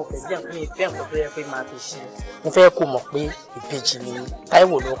 Mo fẹ́ jẹ́ pé ìfẹ́ nǹkan tó yẹ pé máa fi ṣe. Mo fẹ́ kó mọ̀ pé ìbejì ni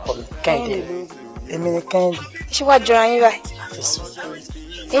Táíwò ló kọ mi. Kẹ́hìndé. Èmi ni Kẹ́hìndé. Ṣé wàá jọra yín báyìí?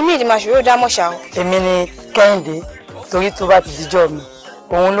 Èmi ìdí màṣúrò dá mọ̀ṣá o. Èmi ni Kẹ́hìndé torí tó bá ti dijọ́ mi.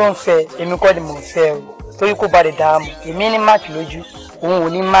 Òun ló ń fẹ́, èmi kọ́ ni mò ń fẹ́ o. Torí kó ba lè dá a mọ̀. Èmi ní mark lójú. Òun ò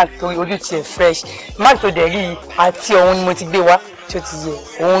ní mark torí ojú tiẹ̀ fresh. Mark tó dẹ̀ rí i àti òun ni mo ti gbé wá tí ó ti yẹ.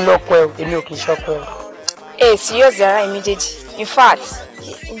 Òun lọ́kọ ẹ̀ o, èmi ò kì í ṣọ́kọ ẹ̀ o. Serious ara ẹ̀ méjèèjì. In fact,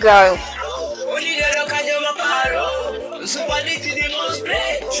 girl. So I need to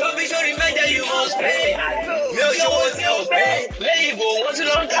demonstrate. Show me your reminder you must pay. Make sure what you pay. Let you go once you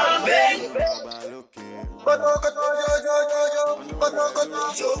long time, babe.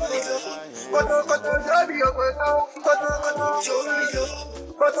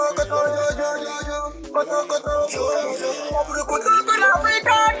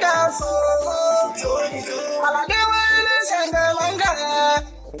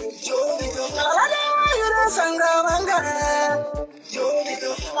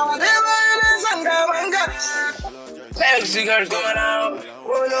 Sexy girls coming out,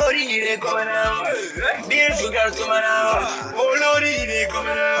 oh lordy, they coming out. Beautiful girls coming out, oh lordy, they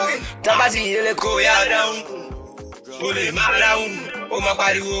coming out. Tabasi, they go down, pull it down, oh my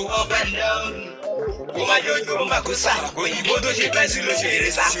body will up and down. Oh my jojo, oh my kusa, oh you go to shake pencil,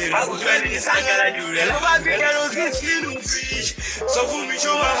 I was ready to sang and I do it. Oh my girls get feeling fish, so for me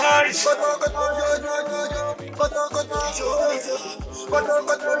show my heart.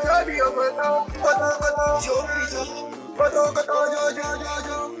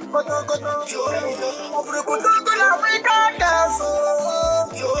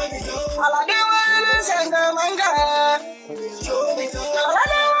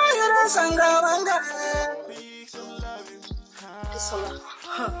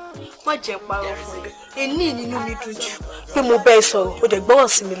 Má jẹ́ parọ́ fún mi. Èní nínú mi dùn jù pé mo bẹ́ sọ̀rọ̀, ó dẹ̀ gbọ́ràn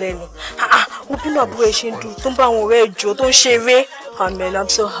sí mi lẹ́nu. Mo bínú àbúrò ẹ̀ ṣe ń dùn tó ń bá àwọn ọ̀rẹ́ ẹ̀ jọ tó ń ṣeré. Amen, I'm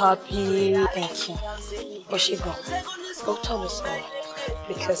so happy. Thank you. Ó ṣe gan. Ó tọ́ mi sọ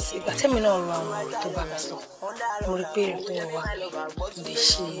because ìgbà tẹ́mi náà rọ àwọn ọ̀rẹ́ tó bá mi sọ. Mo rí pé èrè tó yẹ wá lè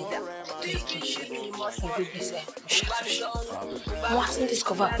ṣe tó yẹ kí n ṣe. Mo gbé gbèsè ṣàtúnṣe. Mo wá sí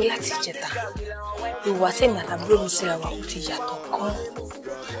discover pé láti ìjẹta ìwà tẹ́mi àtàbúrò mi síra wa kò ti yàtọ̀ gan.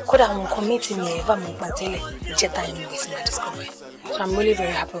 Kódà àwọn nǹkan mi ti mi ẹ̀ bá mi gbà tẹ́lẹ̀ ìjẹta ẹni mi sí my discovery. So I'm really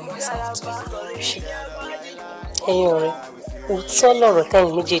very happy with myself too. Ẹ̀yin ọ̀rẹ́, òótọ́ lọ̀rọ̀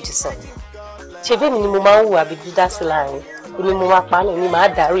tẹ́yin méjèèjì sọ. Ṣé bẹ́ẹ̀ mi ni mo máa ń wù àbí dídá sí láàrin? Èmi mo máa pa náà, èmi máa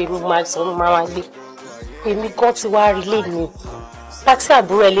dàrú, èmi máa sọ, èmi máa gbé. Èmi gan ti wá rí lé mi. Pátí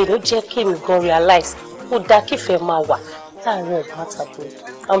àbúrò ẹ̀ lé ló jẹ́ kí èmi gan realize ó dáa kífẹ́ máa wà láàrin ẹ̀gbọ́n àtàbúrò.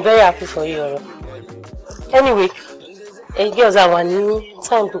 I'm very happy for you ọ̀rẹ́. Anyway, ẹ̀yin girls àwa ní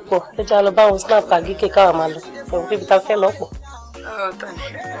time púpọ̀. Ẹ jẹ́ lọ bá wọn snap àgíkè káwa máa lọ. Ẹ̀wọ̀n bíbi tá a fẹ́ lọ́pọ̀.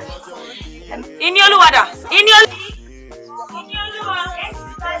 Ìní Olúwadà, ìní Olúwadà.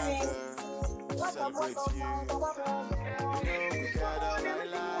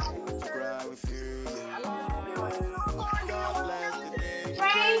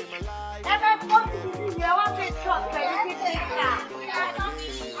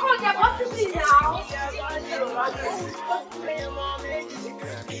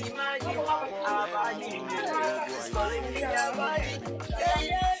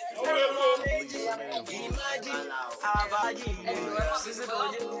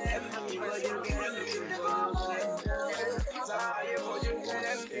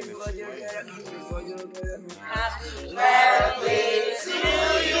 Happy birthday to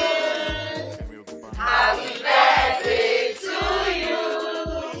you. Happy birthday to you.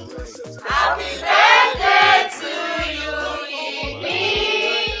 Happy birthday to you, Kemi.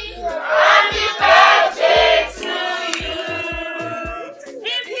 Happy birthday to you.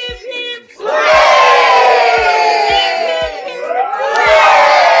 Hip hip hip. Hooray!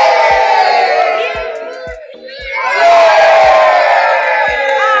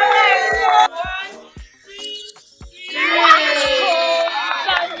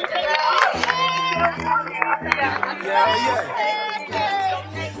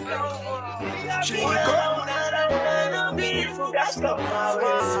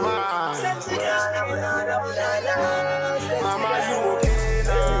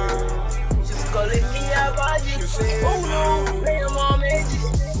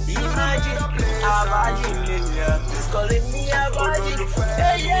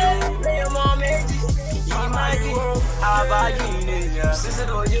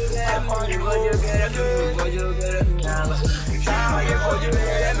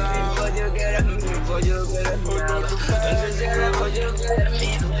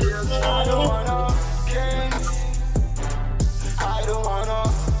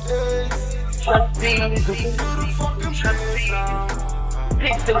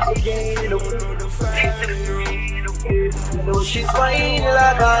 She's fine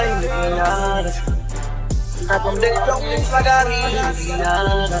like I'm nada. I come there don't think like I need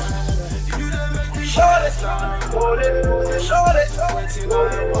nada. Short it, hold it, short it,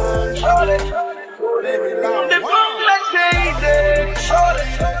 short it. The boom like crazy. Short it,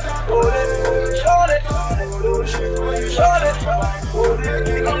 hold it, short it, short it.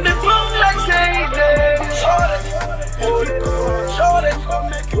 The boom like crazy. Short it, hold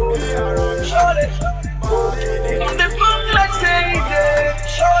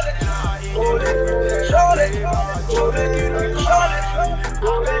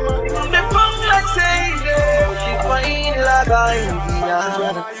fine,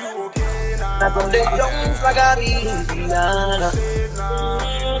 Diana. Now from the Jones like I be Diana.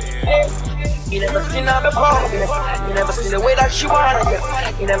 You never seen her before, you never seen the way that she wanna get.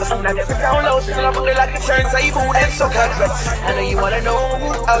 You never seen her get down low, sitting up on like a turn, say you and so complex. I know you wanna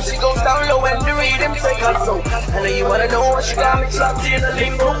know how she goes down low and the rhythm take her so. I know you wanna know what she got me trapped in a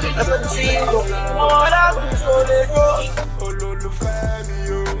limbo. That's what she is. What I do so they go.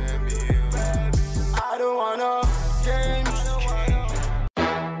 I don't wanna games.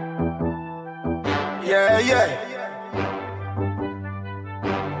 Yeah, yeah.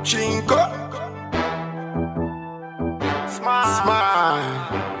 Chinko. Smile.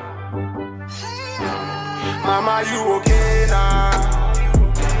 Mama, you okay now?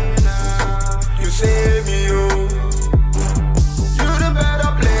 You save me, you. You the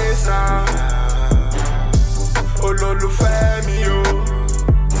better place now. Oh, Lord, me, you.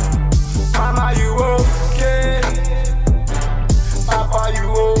 Mama, you okay? Papa, you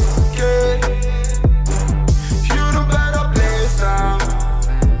okay? You the better place now.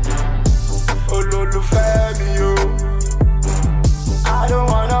 Oh, Lord, me, you. I don't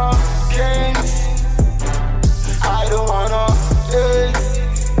wanna games. I don't wanna date.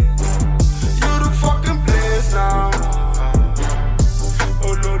 You the fucking place now.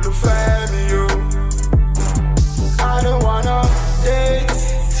 Oh Lord, me you. I don't wanna date.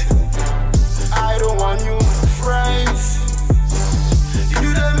 I don't want you friends. You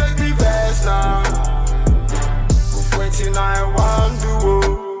don't make me best now. Waiting I want to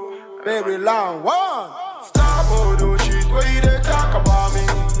baby long one. Stop all those shit where you they talk about me.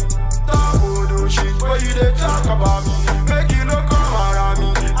 Stop all those shit where you they talk about me. Make you no come around me.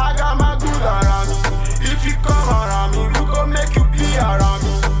 I got my good around me. If you come around me, we gon' make you be around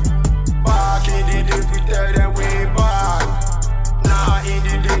me. Back in the day, we tell them way back. Now in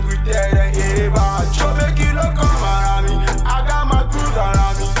the day, we tell them way back. So make you no come around me. I got my good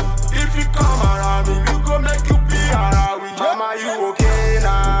around me. If you come around me, we gon' make you be around me. Mama, you okay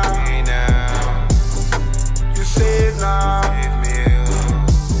now? Save now. Save me,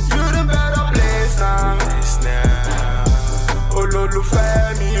 you the better place now. Oh Lord,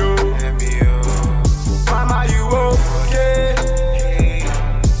 me, you. Mama, you okay?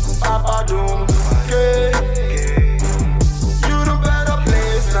 Papa, don't okay. You the better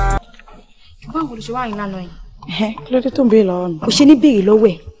place now. Báwo ló ṣe wá ìlànà yìí? Kí ló dé tó ń béèrè lọ́wọ́ mi? Kò ṣe ní béèrè lọ́wọ́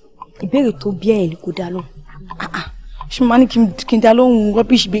ẹ̀. Ìbéèrè tó bí ẹ̀ ni kò dá lóhùn. Ṣé mo máa ní kí n dá lóhùn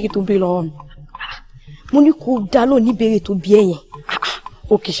rọ́bìṣì ìbéèrè tó ń béèrè lọ́wọ́ mi? Mo ní kó dá lóhùn ní ìbéèrè tó bí ẹ̀ yẹn.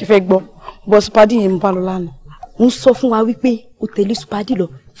 Òkè ṣe fẹ́ gbọ́. Bọ́ Supadi yẹn ń bá lọ lánàá. Ń sọ fún wa wípé o tẹ̀lé Supadi lọ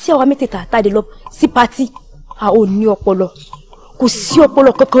sí àwa mẹ́tẹ̀ẹ̀ta tàdé lọ sí pátì. A ò ní ọpọlọ. Kò sí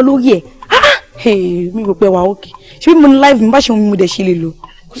ọpọlọ kankan lórí ẹ̀. Mi rò pé wà òkè. Ṣé bí mo ní láìpẹ́ mi bá ṣe mo dẹ̀ ṣe lè lò?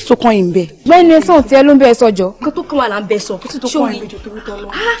 Kó tó kàn yín bẹ́ẹ̀. Bẹ́ẹ̀ ni ẹ̀sán tí ẹ ló ń bẹ́ẹ̀ sọ́jọ́. Kó tó kàn wà là ń bẹ́ẹ̀ sọ. Kó tó kàn yín bẹ́ẹ̀ tó tó lọ.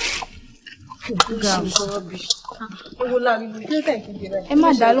 Ẹ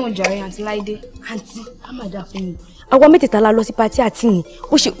má dá lóhùn jàre àǹtí Láìdé. Àǹtí, a má dá fún mi. Àwa mẹ́tẹ̀ẹ̀ta la lọ sí pátì àti yìí.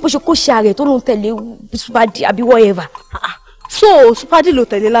 Bó ṣe kó ṣe ààrẹ tó lóun tẹ̀lé Supadi àbí whatever. So Supadi ló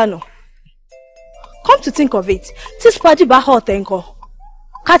tẹ̀lé lánàá. Come to think of it, tí Supadi bá hot ẹ̀ ńkọ́?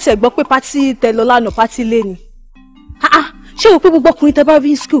 Ká tiẹ̀ gbọ́ pé pátì tẹ lọ lánàá pátì lé ni. Ṣé o pé gbogbo ọkùnrin tẹ bá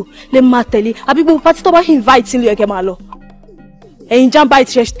rí school lè máa tẹ̀lé àbí gbogbo pátì tó bá invite nílé ẹ̀kẹ́ máa lọ? Ẹ̀yin jàmbá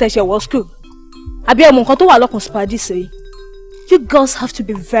ìtẹ̀ṣẹ̀ wọ school. Àbí ẹ̀mọ̀ nǹkan tó wà lọ́kàn Supadi sí. You girls have to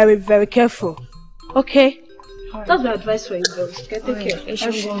be very, very careful. Okay? Right. That's my advice for you girls. Okay, take care.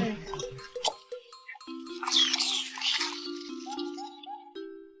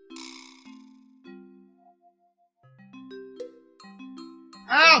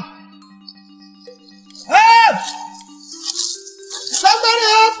 Help! Help! Somebody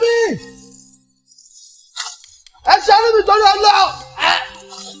help me! Ẹ ṣàánú mi torí Ọlọ́run!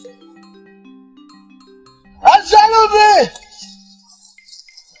 Ẹ ṣàánú mi!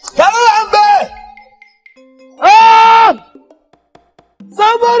 Kẹ́mi ń bẹ! Help!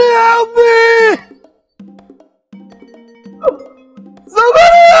 Somebody help me!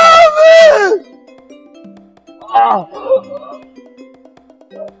 Somebody help me!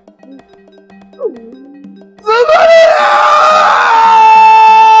 Somebody help!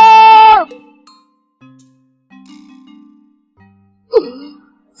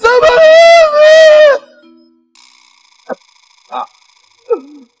 Somebody help me!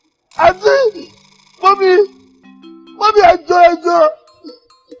 Àǹtí, mọ́mí, ẹjọ́.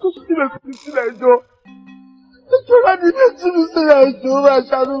 Kó sílẹ̀ ẹjọ́. Ẹjọ́ láti ilé tí mi sílẹ̀ ẹjọ́, máa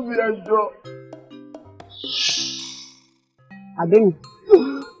ṣàánú mi ẹjọ́. Àbẹ́mi,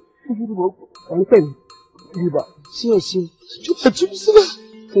 ẹ̀ ń pè mí. Bíbá. Sí ò sí. Ṣé tú mi sílẹ̀?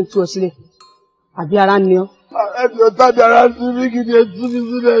 Kí n tú ọ sílẹ̀? Àbí ara ni ọ́? Ẹ̀jọ̀ tàbí ara sí mi kì í ṣe tú mi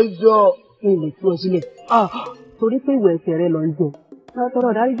sílẹ̀ jọ. Mi ò lè tú ọ sílẹ̀. Torí pé ìwẹ̀ ẹ̀ṣẹ̀ rẹ lọ ń jẹ. Tọrọ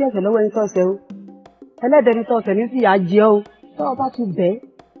dárí jẹ́ ẹ̀ṣẹ̀ lọ́wọ́ ẹni tọ́sẹ̀ o. Ẹlẹ́dẹ̀ẹ́ni tọ́sẹ̀ ní sì yà á jẹ o. Tọ́wọ́ bá ti bẹ́ẹ̀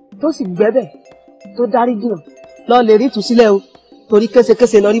tó sì gbẹ́bẹ̀ tó dárí jìnnà lọ lè rí ìtúsílẹ̀ o. Torí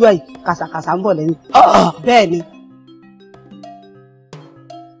késekése lọ rí báyìí kàṣàkàṣà ń bọ̀ lẹ́yìn. Bẹ́ẹ̀ ni.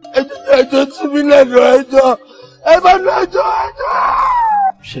 Ẹ̀jọ̀ tú mi lẹ́nu ẹjọ́. Ẹ bá ní ẹjọ́.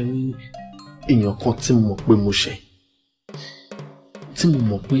 Ṣé rí èèyàn kan tí mo mọ̀ pé mo ṣẹ̀? Tí mo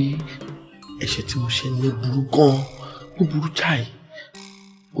mọ̀ pé ẹ̀ṣẹ̀ tí mo ṣẹ̀ ní burú gan-an, ó burú jáì.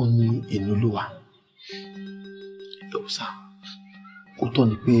 Ó ní èmi Olúwa. Ẹ̀wọ̀sà, ó tọ́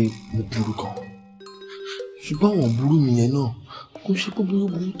ni pé mo burú gan-an. Ṣùgbọ́n àwọn burú mi yẹn náà kò ṣe pé burú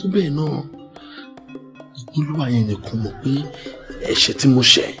tó bẹ́ẹ̀ náà. Olúwa yẹn nìkan mọ̀ pé ẹ̀ṣẹ̀ tí mo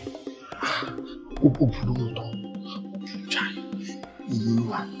ṣẹ̀ ó burú mọ́ tán.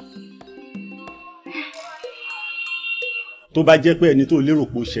 Tó bá jẹ́ pé ẹni tó lérò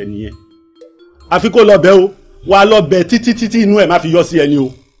pé ó ṣẹ̀ nìyẹn, àfi kó lọ bẹ̀ o, wà lọ bẹ̀ títí inú ẹ̀ má fi yọ sí ẹni o,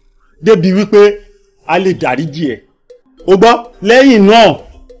 débi wípé a lè dáríjì ẹ̀. O gbọ́, lẹ́yìn náà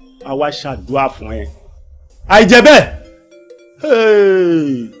a wá ṣàdúrà fún ẹ. Àìjẹ́ bẹ́ẹ̀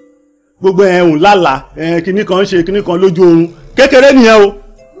gbogbo ẹ̀hún lálàá kíní kan ṣe kíní kan lójú oorun kékeré nìyẹn o.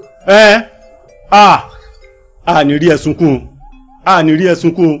 A ní rí ẹ̀sùn kún o, a ní rí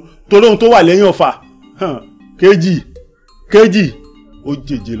ẹ̀sùn kún o, torí ohun tó wà lẹ́yìn ọ̀fà kéjì ó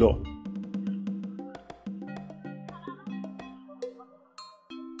jèjì lọ.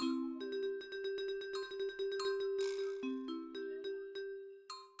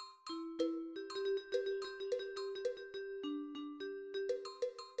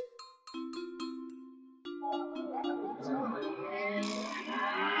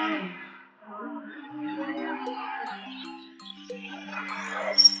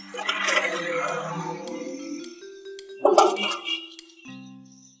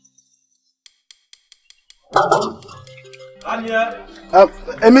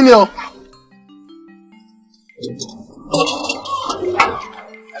 Èmi ni o.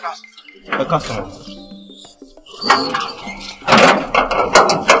 Ẹ káàsán.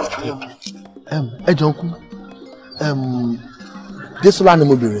 Ẹ jọ̀ọ́ kú. Désọlá ni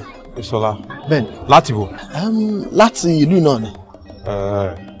mo béèrè. Désọlá. Bẹ́ẹ̀ni. Láti wo? Láti ìlú náà ni.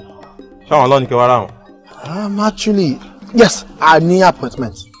 Ṣé àwọn ọlọ́ni kẹ wá ráhùn? Actually, yes, I need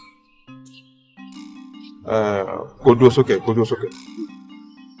appointment. Kó dúró sókè, kó dúró sókè.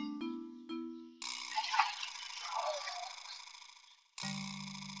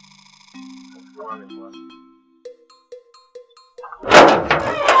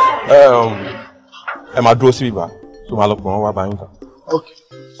 Ẹ máa dúró síbí bá tó máa lọ pọ̀ wọ́n wá bá yín ta. Ok,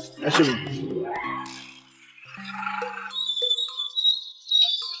 ẹ ṣe mi.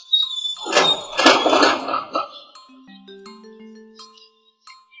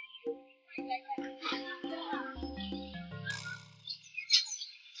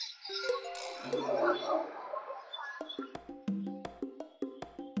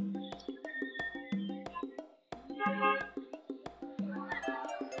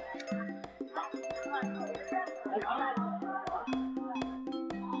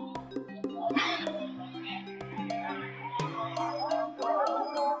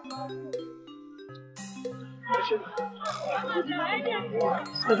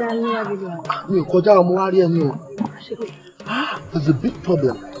 Mi ò kọjá ọmọ wa rí ẹni o. There's a big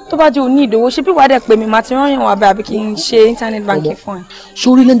problem. Tó bá jẹ́ òní ìdòwò ṣe bí wàá dẹ̀ pé mi máa ti rán yàn wá bẹ́ẹ̀ àbí kí n ṣe internet banking fún ẹ.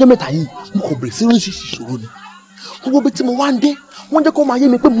 Sórí lẹ́jọ́ mẹ́ta yìí mo kò bẹ̀rẹ̀ sí oríṣiríṣi ìṣòro ni. Gbogbo bí tí mo wá ń dé wọ́n jẹ́ kó máa yé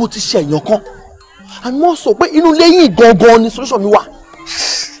mi pé mo ti ṣe èèyàn kan. And wọ́n sọ pé inú ilé yìí gangan ni solution mi wà.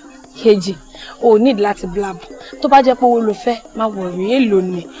 Kejì o need láti blab tó bá jẹ́ pé owó ló fẹ́ má worry èlò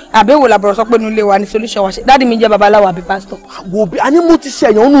ni àbí èwo làbọ̀rọ̀ sọ pé inú ilé wa ni solution wa ṣe dáàdi mi jẹ́ babaláwo àbí pastor. Wo bí a ní mo ti ṣe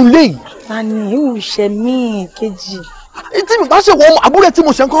èèyàn nínú ilé yìí. a ní ìwù ṣe mí Kejì. Tí mi bá ṣe wọ àbúrò tí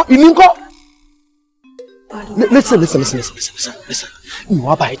mo ṣe ń kọ́ ìní ń kọ́. Listen. Mi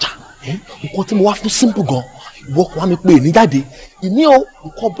wá bá ẹ jà. Nǹkan tí mo wá fún simple gan. Ìwọ kò wá mi pé èmi jáde. Ìní o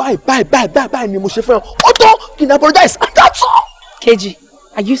nǹkan báyìí ni mo ṣe fẹ́ ọ. Ó tó kí n apologize and that's all. Kejì,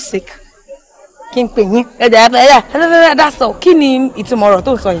 are you sick? Kí n pè yín ẹ̀dá that's kí ni ìtumọ̀ ọ̀rọ̀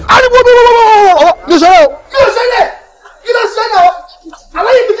tó ń sọ yẹn. Ariwo kí ló ṣẹlẹ̀ o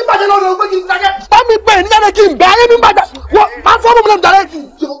aláyé mi ti bàjẹ́ lọ́dọ̀ ọgbẹ́ kí n dájẹ́. Bá mi pè ní jáde kí n bẹ ayé mi bàjẹ́ wọ́n máa fọ́ ọmọ mi lẹ́nu dáre kí n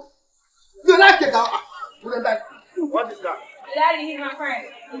jọ. Mi ò láì kẹta What is that? Daddy, he's my friend.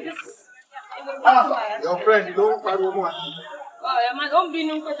 Your friend ló ń pariwo mọ́ wa. Don't be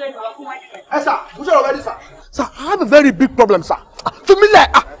no question about who I am. Sir, who's already, sir? Sir, I have a very big problem, sir. Familiar,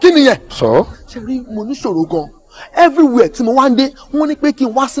 kí ni yẹn? So? Ṣé rí mo ní ṣòro gan. everywhere tí mo wá ń dé wọ́n ní pé kí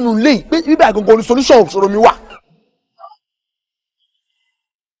n wá sínú ilé yìí pé bíbá àgọ́gọ́ ní solution òṣòro mi wà.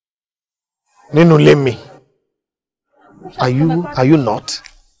 nínú ilé mi are you not?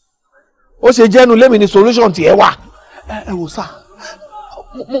 ó ṣe jẹ́ inú ilé mi ni solution tiẹ̀ wà. ẹ wò sá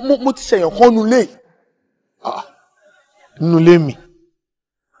mo ti ṣèyàn kan nínú ilé. nínú ilé mi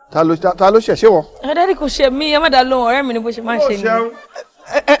ta ló ṣẹ̀ ṣé wọ́n. Daddy kò ṣe mí ẹ má dá lóhùn ọ̀rẹ́ mi ni bó ṣe máa ń ṣe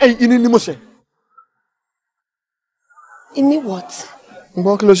ni. ìní ni mo ṣe. ìní what?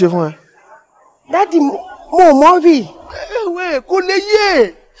 gbọ́ kí ló ṣe fún ẹ. Daddy mo mọ̀ rí. ẹ̀wẹ̀ kò lè yé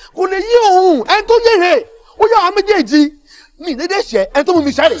òun ẹni tó yé rè ó yà á méjèèjì mi dédé ṣe ẹni tó mú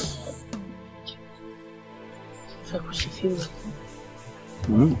mi sáré. fẹ́ kó ṣe fi wẹ̀.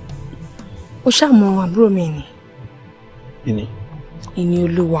 ó ṣàmọ àbúrò mi ni. ìní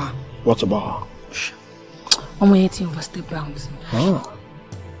olúwa. What about her? ọmọ yẹn ti overstep bounds. mo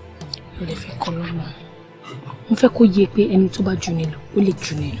lè fẹ́ kọ́ lọ́mọ. mo fẹ́ kó yé pé ẹni tó bá jù nílò ó lè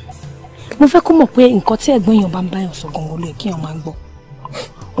jù nílò. mo fẹ́ kó mọ̀ pé nǹkan tí ẹ̀gbọ́n èèyàn bá ń báyàn sọ gan-an ló yẹ kí èèyàn máa gbọ́.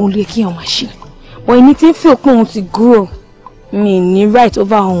 òun ló yẹ kí èèyàn máa ṣe. wọ́n ẹni tí ń fi òpin òun ti grow. mi ní right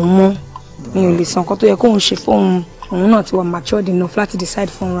over òun mọ́. mi ò lè san nǹkan tó yẹ kóun ṣe fóun. òun náà ti wà matured enough láti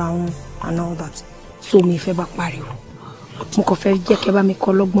decide fúnra òun and all that. so mi fẹ́ bá pariwo. mo kàn fẹ́ jẹ́ kẹ́ bá mi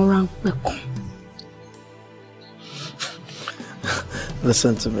kọ́ lọ́gbọ́n ráńpẹ́ kan.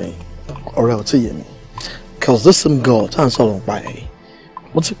 Listen to me, ọ̀rẹ́ ò tí yé mi, cause this same girl tá à ń sọ̀rọ̀ nípa ẹ̀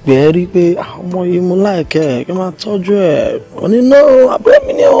mo ti pè é rí pé ọmọ yìí mo láìkẹ́ kí n máa tọ́jú ẹ̀ ò ní no àbúrò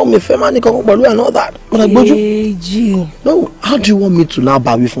mi ní ọmọ mi fẹ́ máa ní kankan pẹ̀lú ẹ̀ and all that mo lè gbójú. No, how do you want me to now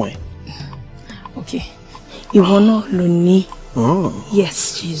bá wí fún ẹ. Okay, ìwọ náà ló ní.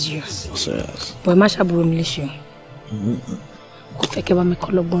 Yes, she is yours. Yes. But má ṣàbúrò mi léṣe o. Kò fẹ́ kẹ́ bá mi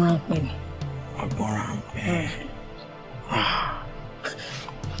kọ́ lọ́gbọ́n ráńpẹ́ ni. Ọgbọ́n ráńpẹ́.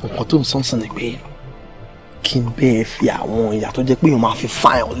 Nǹkan tó ń sọ́nsọ́n ni pé kí n bẹ́ẹ̀ fi àwọn ìyà tó jẹ́ pé èèyàn máa fi fa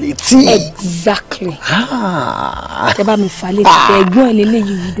ẹ̀ létí. Exactly. Kẹ́ bá mi fa létí kẹ́ ẹ̀gbọ́n ẹ̀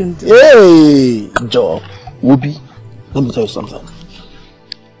lélẹ́yìí yìí dùn. Jọ wo bí let me tell you something.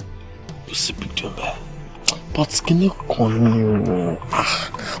 You see big deal bẹ́ẹ̀. But kìíní kan ni o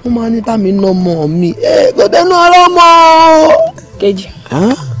ó máa ní bá mi ná ọmọ mi kò dẹnu ọ̀rọ̀ mọ́. Kejì,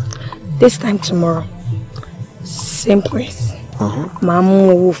 this time tomorrow same place màá mú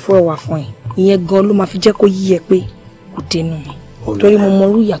owó fún ẹwà fún ẹ ìyẹn gan ló máa fi jẹ́ kó yí ẹ pé kò dénú mi torí mo mọ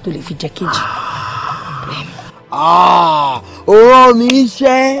irú ìyà tó lè fi jẹ Kejì. Ó rán mi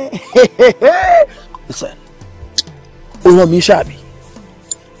iṣẹ́ ó rán mi iṣẹ́ àbí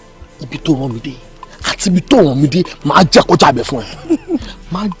ibi tó rán mi dé àti ibi tó rán mi dé máa jẹ́ kó jábẹ̀ fún ẹ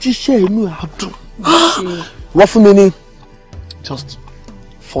máa jíṣẹ́ inú ẹ̀ á dùn wọ́n fún mi ní just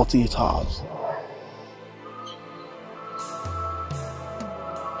 48 hours.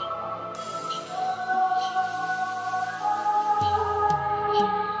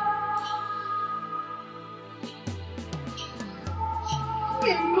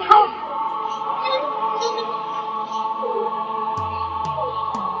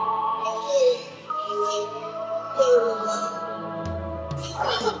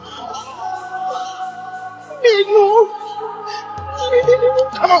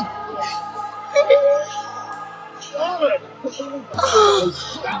 Come on. Come on.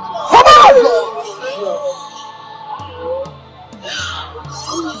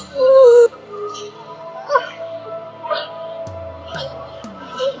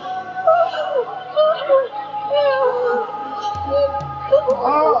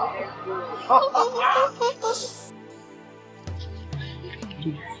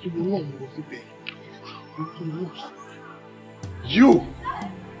 You!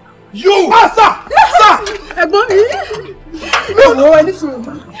 Sir! Ẹ̀gbọ́n mi! Mi ò wọ ẹni sùn.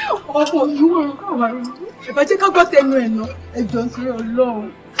 Ọkọ̀ mi wọ̀ ọkọ̀ wa rí. Ẹ jẹ́ ká gbọ́ tẹnu ẹ̀ náà. Ẹ jọ ń sọ Ọlọ́run.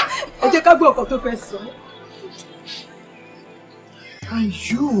 Ẹ jẹ́ ká gbọ́ ọkọ̀ tó fẹ́ sọ. And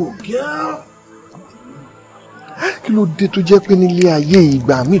you, girl? Kí ló dé tó jẹ́ pé nílé ayé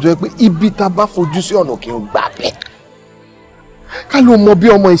ìgbà míì tó jẹ́ pé ibi tá a bá fojú sí ọ̀nà kì í gbà bẹ́ẹ̀? Ká ló mọ bí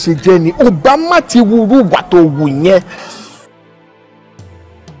ọmọ ìṣe jẹ́ ni, ó bá má ti wúrú wà tó wù yẹn.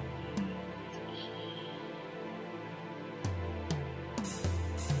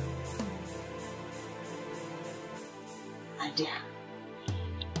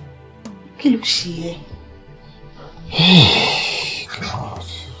 Kí ló ṣe ẹ́?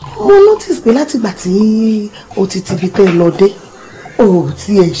 Mo notice pé látìgbà tí o ti fi tẹ́ lọ dé o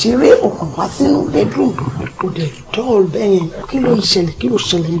ti ẹ̀ ṣeré ọkàn wá sínú bedroom o dẹ̀ dọ́ọ̀lù bẹ́yẹn kí ló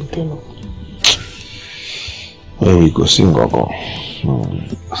ṣẹlẹ̀ níbi tẹ́ lọ. Kò sí nǹkan kan.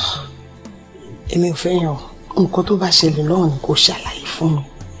 Èmi ò fẹ́ yàn nǹkan tó bá ṣẹlẹ̀ náà ni kò ṣàlàyé fún mi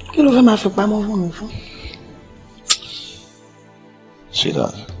kí ló fẹ́ máa fi pamọ́ fún mi fún.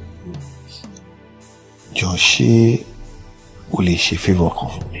 Sweetheart, jọ ṣé o lè ṣe favour kan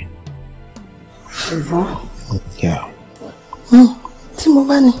fún mi? Favour? Yeah. Tí mo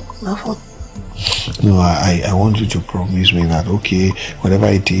bá ní, máa fún. No, I want you to promise me that, okay, whatever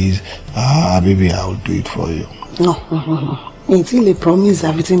it is, baby, I'll do it for you. No. Until they promise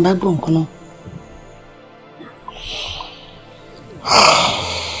everything back on, no.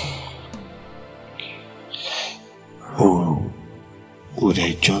 Would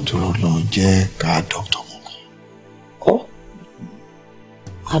I John to London adopt ọmọ? Oh?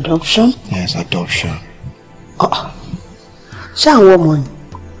 Adoption? Yes, adoption. Ṣé àwọn ọmọ ni?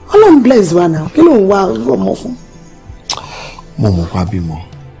 Ọlọ́run bless wa now. Kí ló ń wá ọmọ fún? Mo mọ̀ pa bímọ.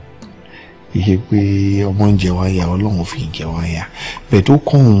 Iye pé ọmọ ń jẹ wá yà, Ọlọ́run fi ń jẹ wá yà. Bẹ́ẹ̀ tó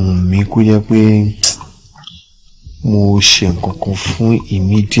kàn mí kó jẹ́ pé mo ṣe nǹkan kan fún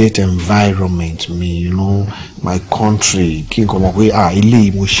immediate environment mi, you know, my country. Kí n kàn mọ̀ pé ilé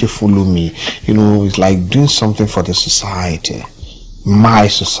yìí mo ṣe fún lómi. You know, it's like doing something for the society, my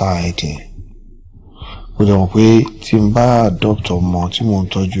society. Ó dẹ̀ mọ̀ pé tí n bá adopt ọmọ tí mo ń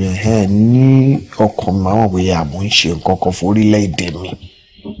tọ́jú ẹ̀ ní ọkàn mi máa mọ̀ pé àmọ́ ń ṣe nǹkan kan fún orílẹ̀-èdè mi.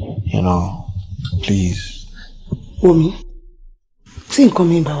 You know, please. Omi, tí nǹkan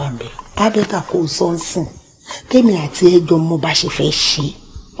mi bá wà ń bẹ̀, á bẹ́tà kó o sọ ń sìn. Kemi àti ẹjọ́ mo bá ṣe fẹ́ ṣe.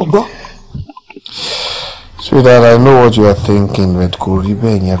 Ọgbọ́n. Sweetheart, I know what you are thinking, but kò rí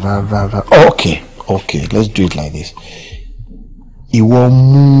bẹ́ẹ̀ yẹn rárá. Okay, let's do it like this. Ìwọ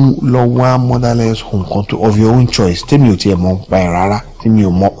mú lọ wá motherless home kan tó of your own choice. Tèmi ò tiẹ̀ mọ̀ pa ẹ̀ rárá. Tèmi ò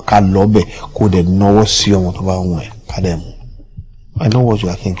mọ̀ ká lọ bẹ̀ kó dẹ̀ náwó sí ọmọ tó bá wù ẹ́ ká dẹ̀ mú. I know what you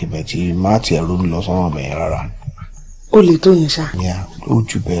are thinking, but má tiẹ̀ ronú lọ sọ́nà bẹ̀ yẹn rárá. O lè tó yẹn ṣá. Yeah, ó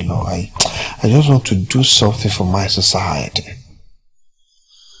jù bẹ́ẹ̀ lọ. I just want to do something for my society.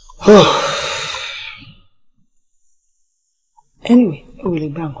 Anyway, o lè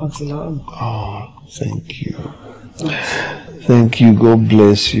gba nǹkan tí lọ́wọ́ mi. Thank you. Thank you. God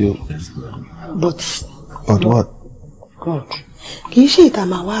bless you. But what? God, kì í ṣe ìta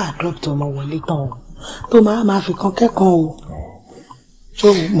máa wá adopt ọmọ wọlé tán o. Tó máa fi kan kẹ́kọ̀ọ́ o. So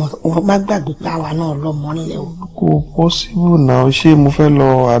wọ́n má gbàgbé pé àwa náà lọ́mọ nílẹ̀ o. Kò possible now. Ṣé mo fẹ́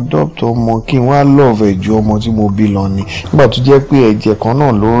lọ adopt ọmọ kí n wá love ẹ̀ ju ọmọ tí mo bí lọ ni? Nígbà tó jẹ́ pé ẹ̀jẹ̀ kan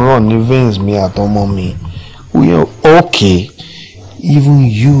náà ló ràn ní veins mi àtọmọ mi. Okay, even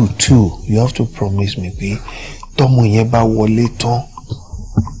you too, you have to promise me pé tọmọ yẹn bá wọlé tán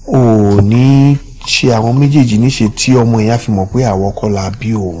ò ní ṣe àwọn méjèèjì níṣe tí ọmọ yẹn á fi mọ̀ pé àwọ̀ kọ́ la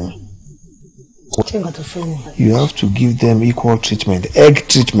bí òun. You have to give them equal treatment, egg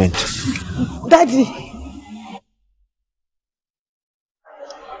treatment. Daddy.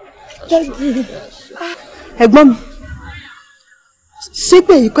 Ẹ̀gbọ́n mi, ṣé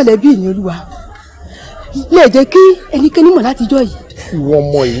pé ìkọlẹ̀ bí ìní olúwa lè jẹ́ kí ẹnikẹ́ni mọ̀ látijọ́ yìí? Ìwọ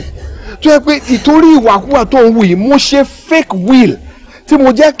ọmọ yìí tó yẹ pé ìtorí ìwàkúwà tó ń wù yìí mo ṣe fake will tí mo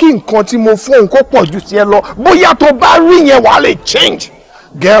jẹ́ kí nǹkan tí mo fún òun kó pọ̀ ju tiẹ̀ lọ bóyá tó bá rí yẹn wàá lè change.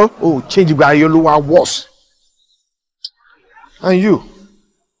 Girl, change gba ayé olúwa worse. And you?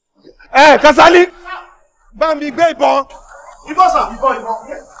 Kasali, bá mi gbé ìbọn. Ìbọn sà, ìbọn.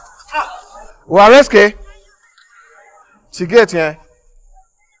 Wà rẹ́sìkè. Ti gate yẹn.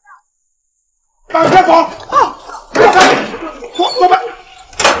 Bá mi gbé ìbọn. Tó bá.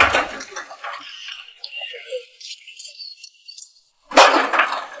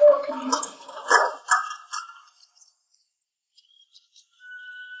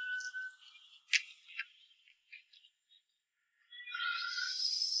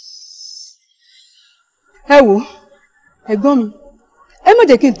 Ẹ wò, ẹ̀gbọ́n mi, ẹ má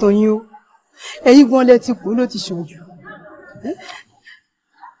jẹ́ kí n tàn yín o. Ẹ̀yin gan lẹ ti kú ló ti ṣojú.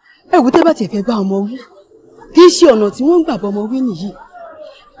 Ẹ wò tẹ́ bá tiẹ̀ fẹ́ bá ọmọ wí. Kì í ṣe ọ̀nà tí wọ́n ń gbà bọ́ ọmọ wí nìyí.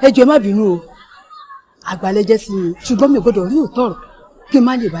 Ẹ jọ̀ọ́ má bínú o. Àgbàlẹ́jẹ́ sí mi, ṣùgbọ́n mi ò gbọ́dọ̀ rí òótọ́ ọ̀rọ̀ kí n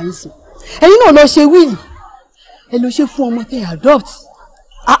má lè bá yín sùn. Ẹ̀yin náà lọ ṣe wíìlì. Ẹ lọ ṣe fún ọmọ tẹ́ adopt.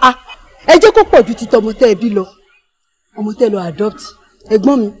 Ẹ jẹ́ kó pọ̀ ju ti tọmọ tẹ́ ẹ bí lọ. Ọmọ tẹ́ lọ adopt.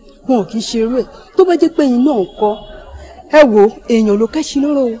 Ẹ̀gbọ́n mi, wọn ò kì í ṣe irú ẹ̀ tó bá jẹ́ pé ẹ̀yin náà kọ́. Ẹ wo èèyàn ló kẹ́sí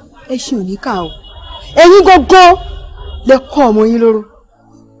lóró o, ẹṣin ò ní ká o. Ẹ̀yin gangan lẹ kọ́ ọmọ yín lóró.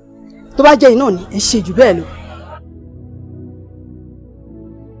 Tó bá jẹ́ ẹ̀yin náà ni ẹ ṣe jù bẹ́ẹ̀ lọ.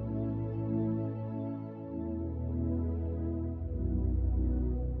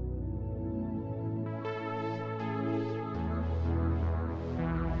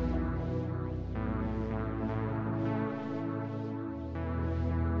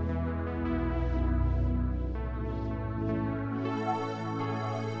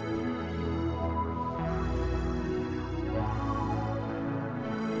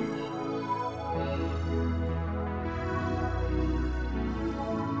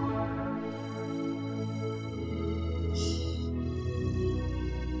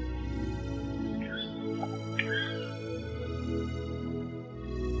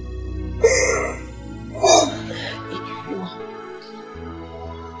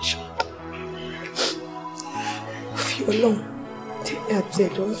 Ọlọ́run tí ẹ àti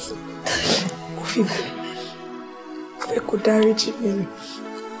ẹ̀jọ́ ń sìn mo fi bẹ̀ mo fẹ́ kó dáríjì mi ni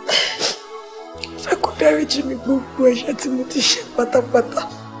mo fẹ́ kó dáríjì mi gbogbo ẹ̀ṣẹ̀ tí mo ti ṣe pátápátá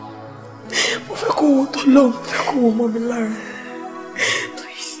mo fẹ́ kó wo t'Ọlọ́run mo fẹ́ kó wo mọ́ mi lára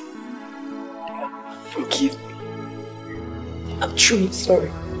please forgive me I'm truly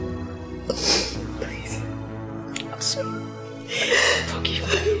sorry please I'm sorry forgive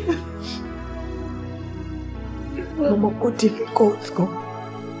me. Mama, kò difficult gan.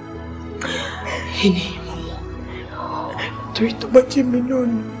 Ẹni mama, torí tó bá jẹ́ mi náà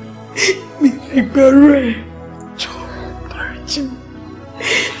ni mi fi gbẹ́rù ẹ̀ jọ dáríjì mi.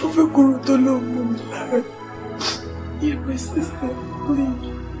 Mo fẹ́ kóró tó lọ mú mi lára. Yeah, my sister, please.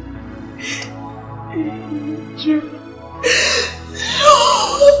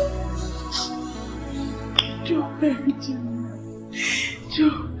 Jọ dáríjì mi. Jọ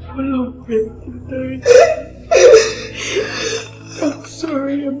follow me to dáríjì mi. I'm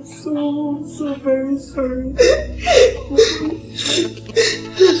sorry, I'm so very sorry.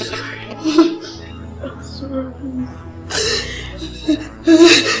 I'm sorry.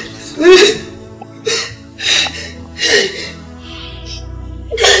 I'm sorry.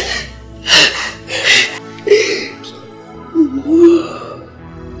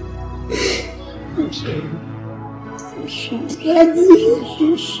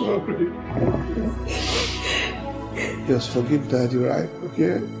 Just forgive Daddy, right?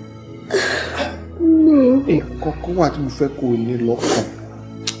 Okay? No. Kọ́kọ́ wà tí mo fẹ́ kó o ní lọ́kàn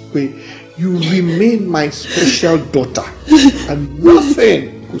pé you remain my special daughter and nothing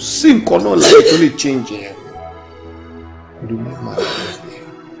kò sí nǹkan náà láti tó lè change yẹn. Remain my daughter.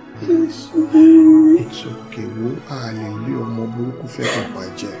 It's okay. Wo àlè ilé ọmọ burúkú fẹ́ kàn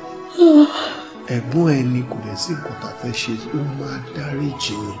bàjẹ́. Ẹ̀gbọ́n ẹni kò lè sí nǹkan tá a fẹ́ ṣe ó máa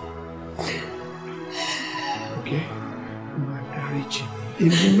dáríjì ni. Okay?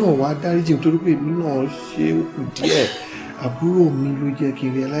 Èmi náà wá dáríjì nítorí pé èmi náà ṣe òkú díẹ̀ àbúrò mi ló jẹ́ kí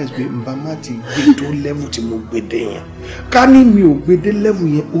n realize pé nbà má ti gbé tó level tí mo gbé dé yẹn ká ní mi ò gbé dé level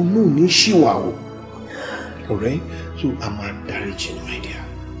yẹn òun náà ní ṣìwà o alright so a máa dáríjì ní my dear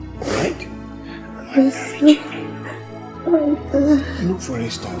alright look for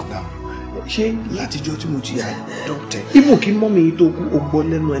instance now ṣé látijọ́ tí mo ti adopt even kí mọ́mí yìí tó kú o gbọ́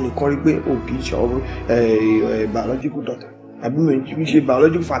lẹ́nu ẹnìkan rí pé o kì í ṣe biological daughter àbí mi ò ṣe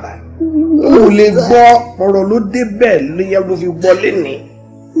biological father o lè gbọ́ ọ̀rọ̀ ló dé bẹ́ẹ̀ ló yẹ ló fi gbọ́ lẹ́ni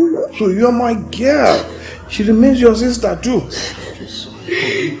so you are my girl she remains your sister too.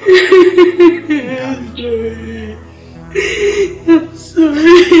 I'm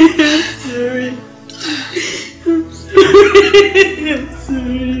sorry.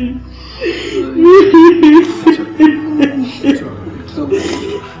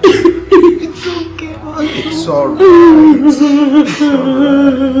 It's alright.